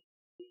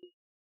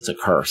 It's a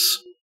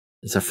curse.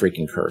 It's a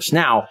freaking curse.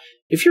 Now,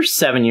 if you're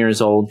 7 years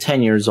old,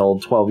 10 years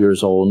old, 12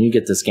 years old, and you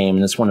get this game,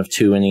 and it's one of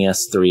 2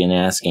 NES, 3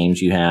 NES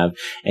games you have,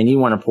 and you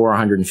want to pour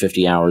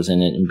 150 hours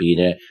in it and beat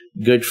it,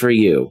 good for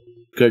you.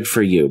 Good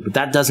for you. But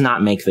that does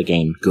not make the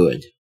game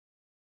good.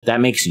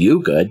 That makes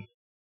you good.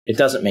 It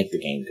doesn't make the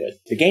game good.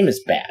 The game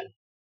is bad.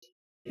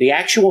 The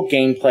actual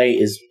gameplay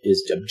is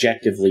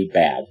objectively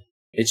bad.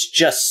 It's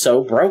just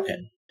so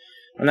broken.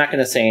 I'm not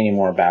going to say any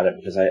more about it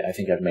because I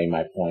think I've made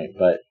my point,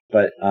 but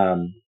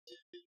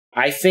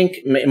I think,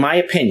 my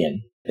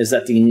opinion is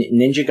that the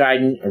Ninja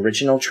Gaiden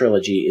original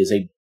trilogy is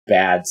a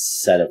bad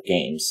set of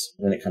games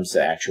when it comes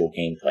to actual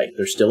gameplay.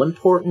 They're still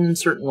important in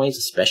certain ways,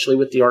 especially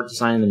with the art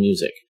design and the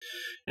music.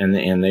 And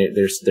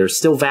there's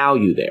still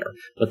value there.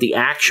 But the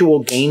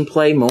actual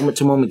gameplay,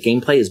 moment-to-moment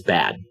gameplay is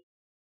bad.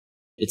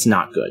 It's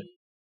not good.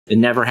 It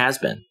never has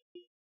been.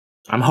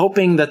 I'm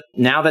hoping that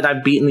now that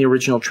I've beaten the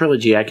original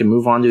trilogy, I can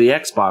move on to the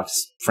Xbox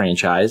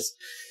franchise.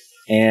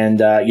 And,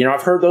 you know,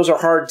 I've heard those are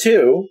hard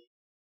too.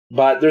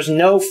 But there's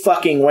no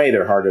fucking way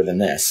they're harder than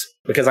this,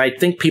 because I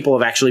think people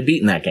have actually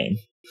beaten that game.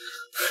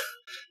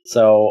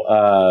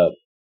 So,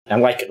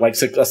 and like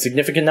a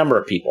significant number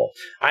of people.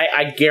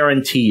 I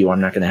guarantee you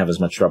I'm not going to have as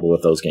much trouble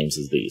with those games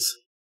as these,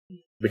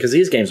 because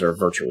these games are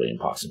virtually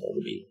impossible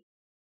to beat.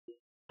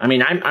 I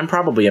mean, I'm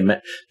probably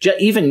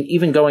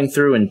even going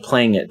through and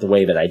playing it the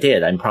way that I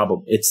did.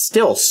 It's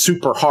still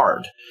super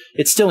hard.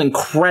 It's still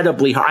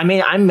incredibly hard. I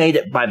mean, I made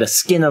it by the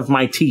skin of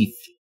my teeth.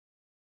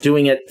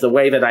 Doing it the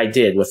way that I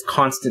did with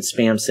constant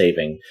spam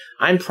saving.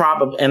 And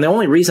the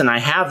only reason I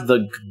have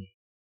the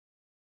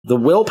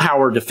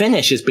willpower to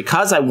finish is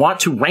because I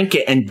want to rank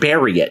it and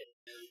bury it.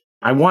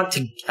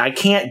 I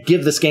can't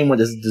give this game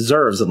what it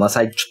deserves unless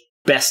I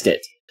best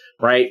it,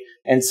 right?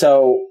 And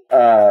so,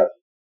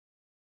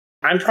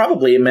 I'm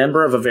probably a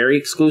member of a very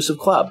exclusive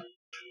club.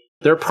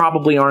 There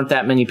probably aren't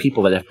that many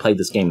people that have played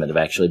this game that have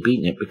actually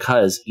beaten it,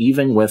 because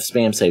even with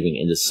spam saving,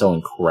 it is so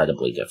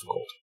incredibly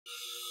difficult.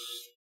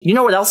 You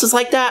know what else is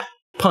like that?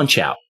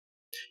 Punch-Out.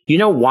 You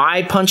know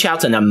why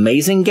Punch-Out's an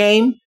amazing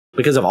game?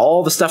 Because of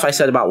all the stuff I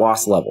said about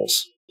lost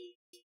levels.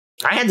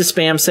 I had to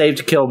spam save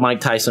to kill Mike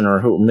Tyson or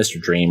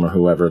Mr. Dream or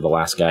whoever the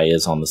last guy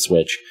is on the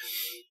Switch,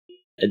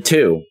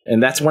 too.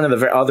 And that's one of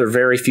the other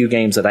very few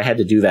games that I had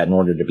to do that in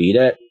order to beat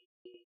it.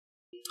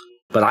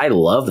 But I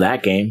love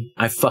that game.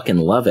 I fucking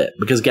love it.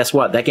 Because guess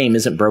what? That game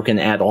isn't broken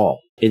at all.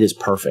 It is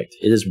perfect.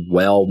 It is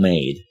well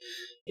made.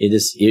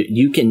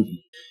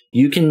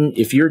 You can,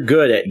 if you're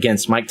good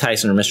against Mike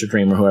Tyson or Mr.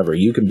 Dream or whoever,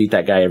 you can beat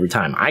that guy every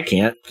time. I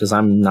can't, because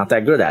I'm not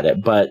that good at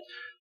it. But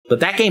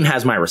that game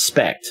has my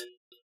respect.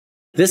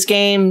 This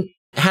game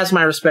has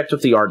my respect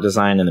with the art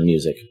design and the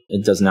music.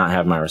 It does not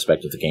have my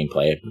respect with the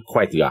gameplay.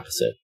 Quite the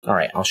opposite. All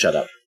right, I'll shut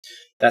up.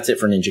 That's it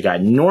for Ninja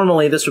Gaiden.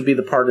 Normally, this would be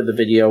the part of the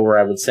video where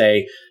I would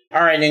say,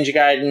 all right, Ninja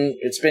Gaiden,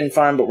 it's been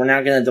fun, but we're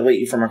now going to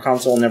delete you from our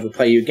console and never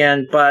play you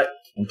again. But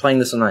I'm playing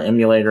this on an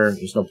emulator.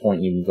 There's no point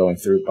in even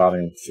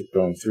bothering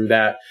going through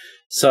that.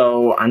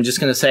 So I'm just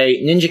going to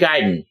say, Ninja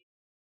Gaiden,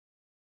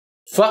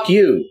 fuck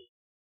you.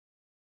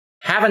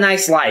 Have a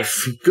nice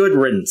life. Good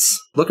riddance.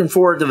 Looking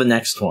forward to the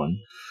next one.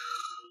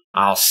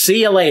 I'll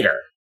see you later.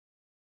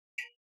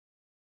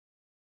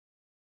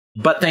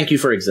 But thank you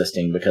for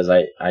existing, because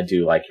I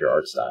do like your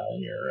art style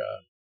and your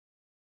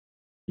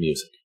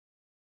music.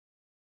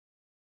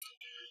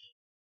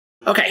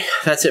 Okay,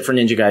 that's it for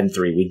Ninja Gaiden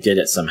 3. We did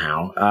it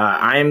somehow.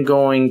 I'm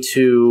going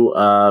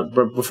to,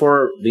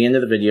 before the end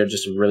of the video,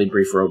 just a really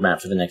brief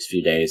roadmap for the next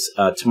few days.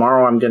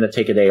 Tomorrow I'm going to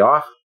take a day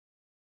off.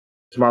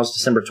 Tomorrow's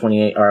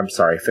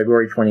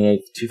February 28th,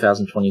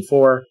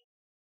 2024.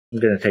 I'm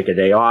going to take a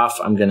day off.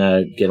 I'm going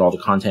to get all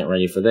the content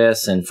ready for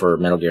this and for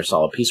Metal Gear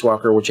Solid Peace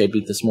Walker, which I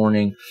beat this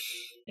morning.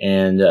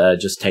 And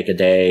just take a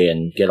day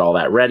and get all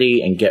that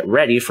ready and get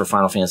ready for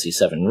Final Fantasy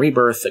VII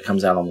Rebirth that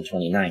comes out on the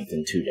 29th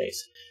in 2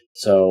 days.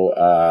 So,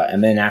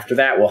 and then after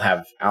that, we'll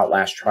have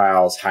Outlast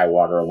Trials, High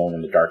Water, Alone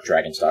in the Dark,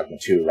 Dragon's Dogma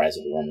 2, Rise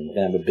of the Ronin. We're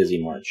going to have a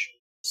busy March.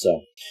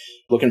 So,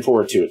 looking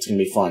forward to it. It's going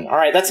to be fun. All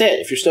right, that's it.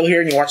 If you're still here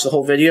and you watch the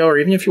whole video, or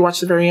even if you watch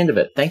the very end of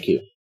it, thank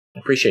you. I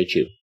appreciate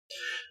you.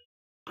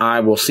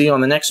 I will see you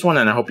on the next one,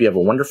 and I hope you have a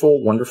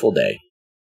wonderful, wonderful day.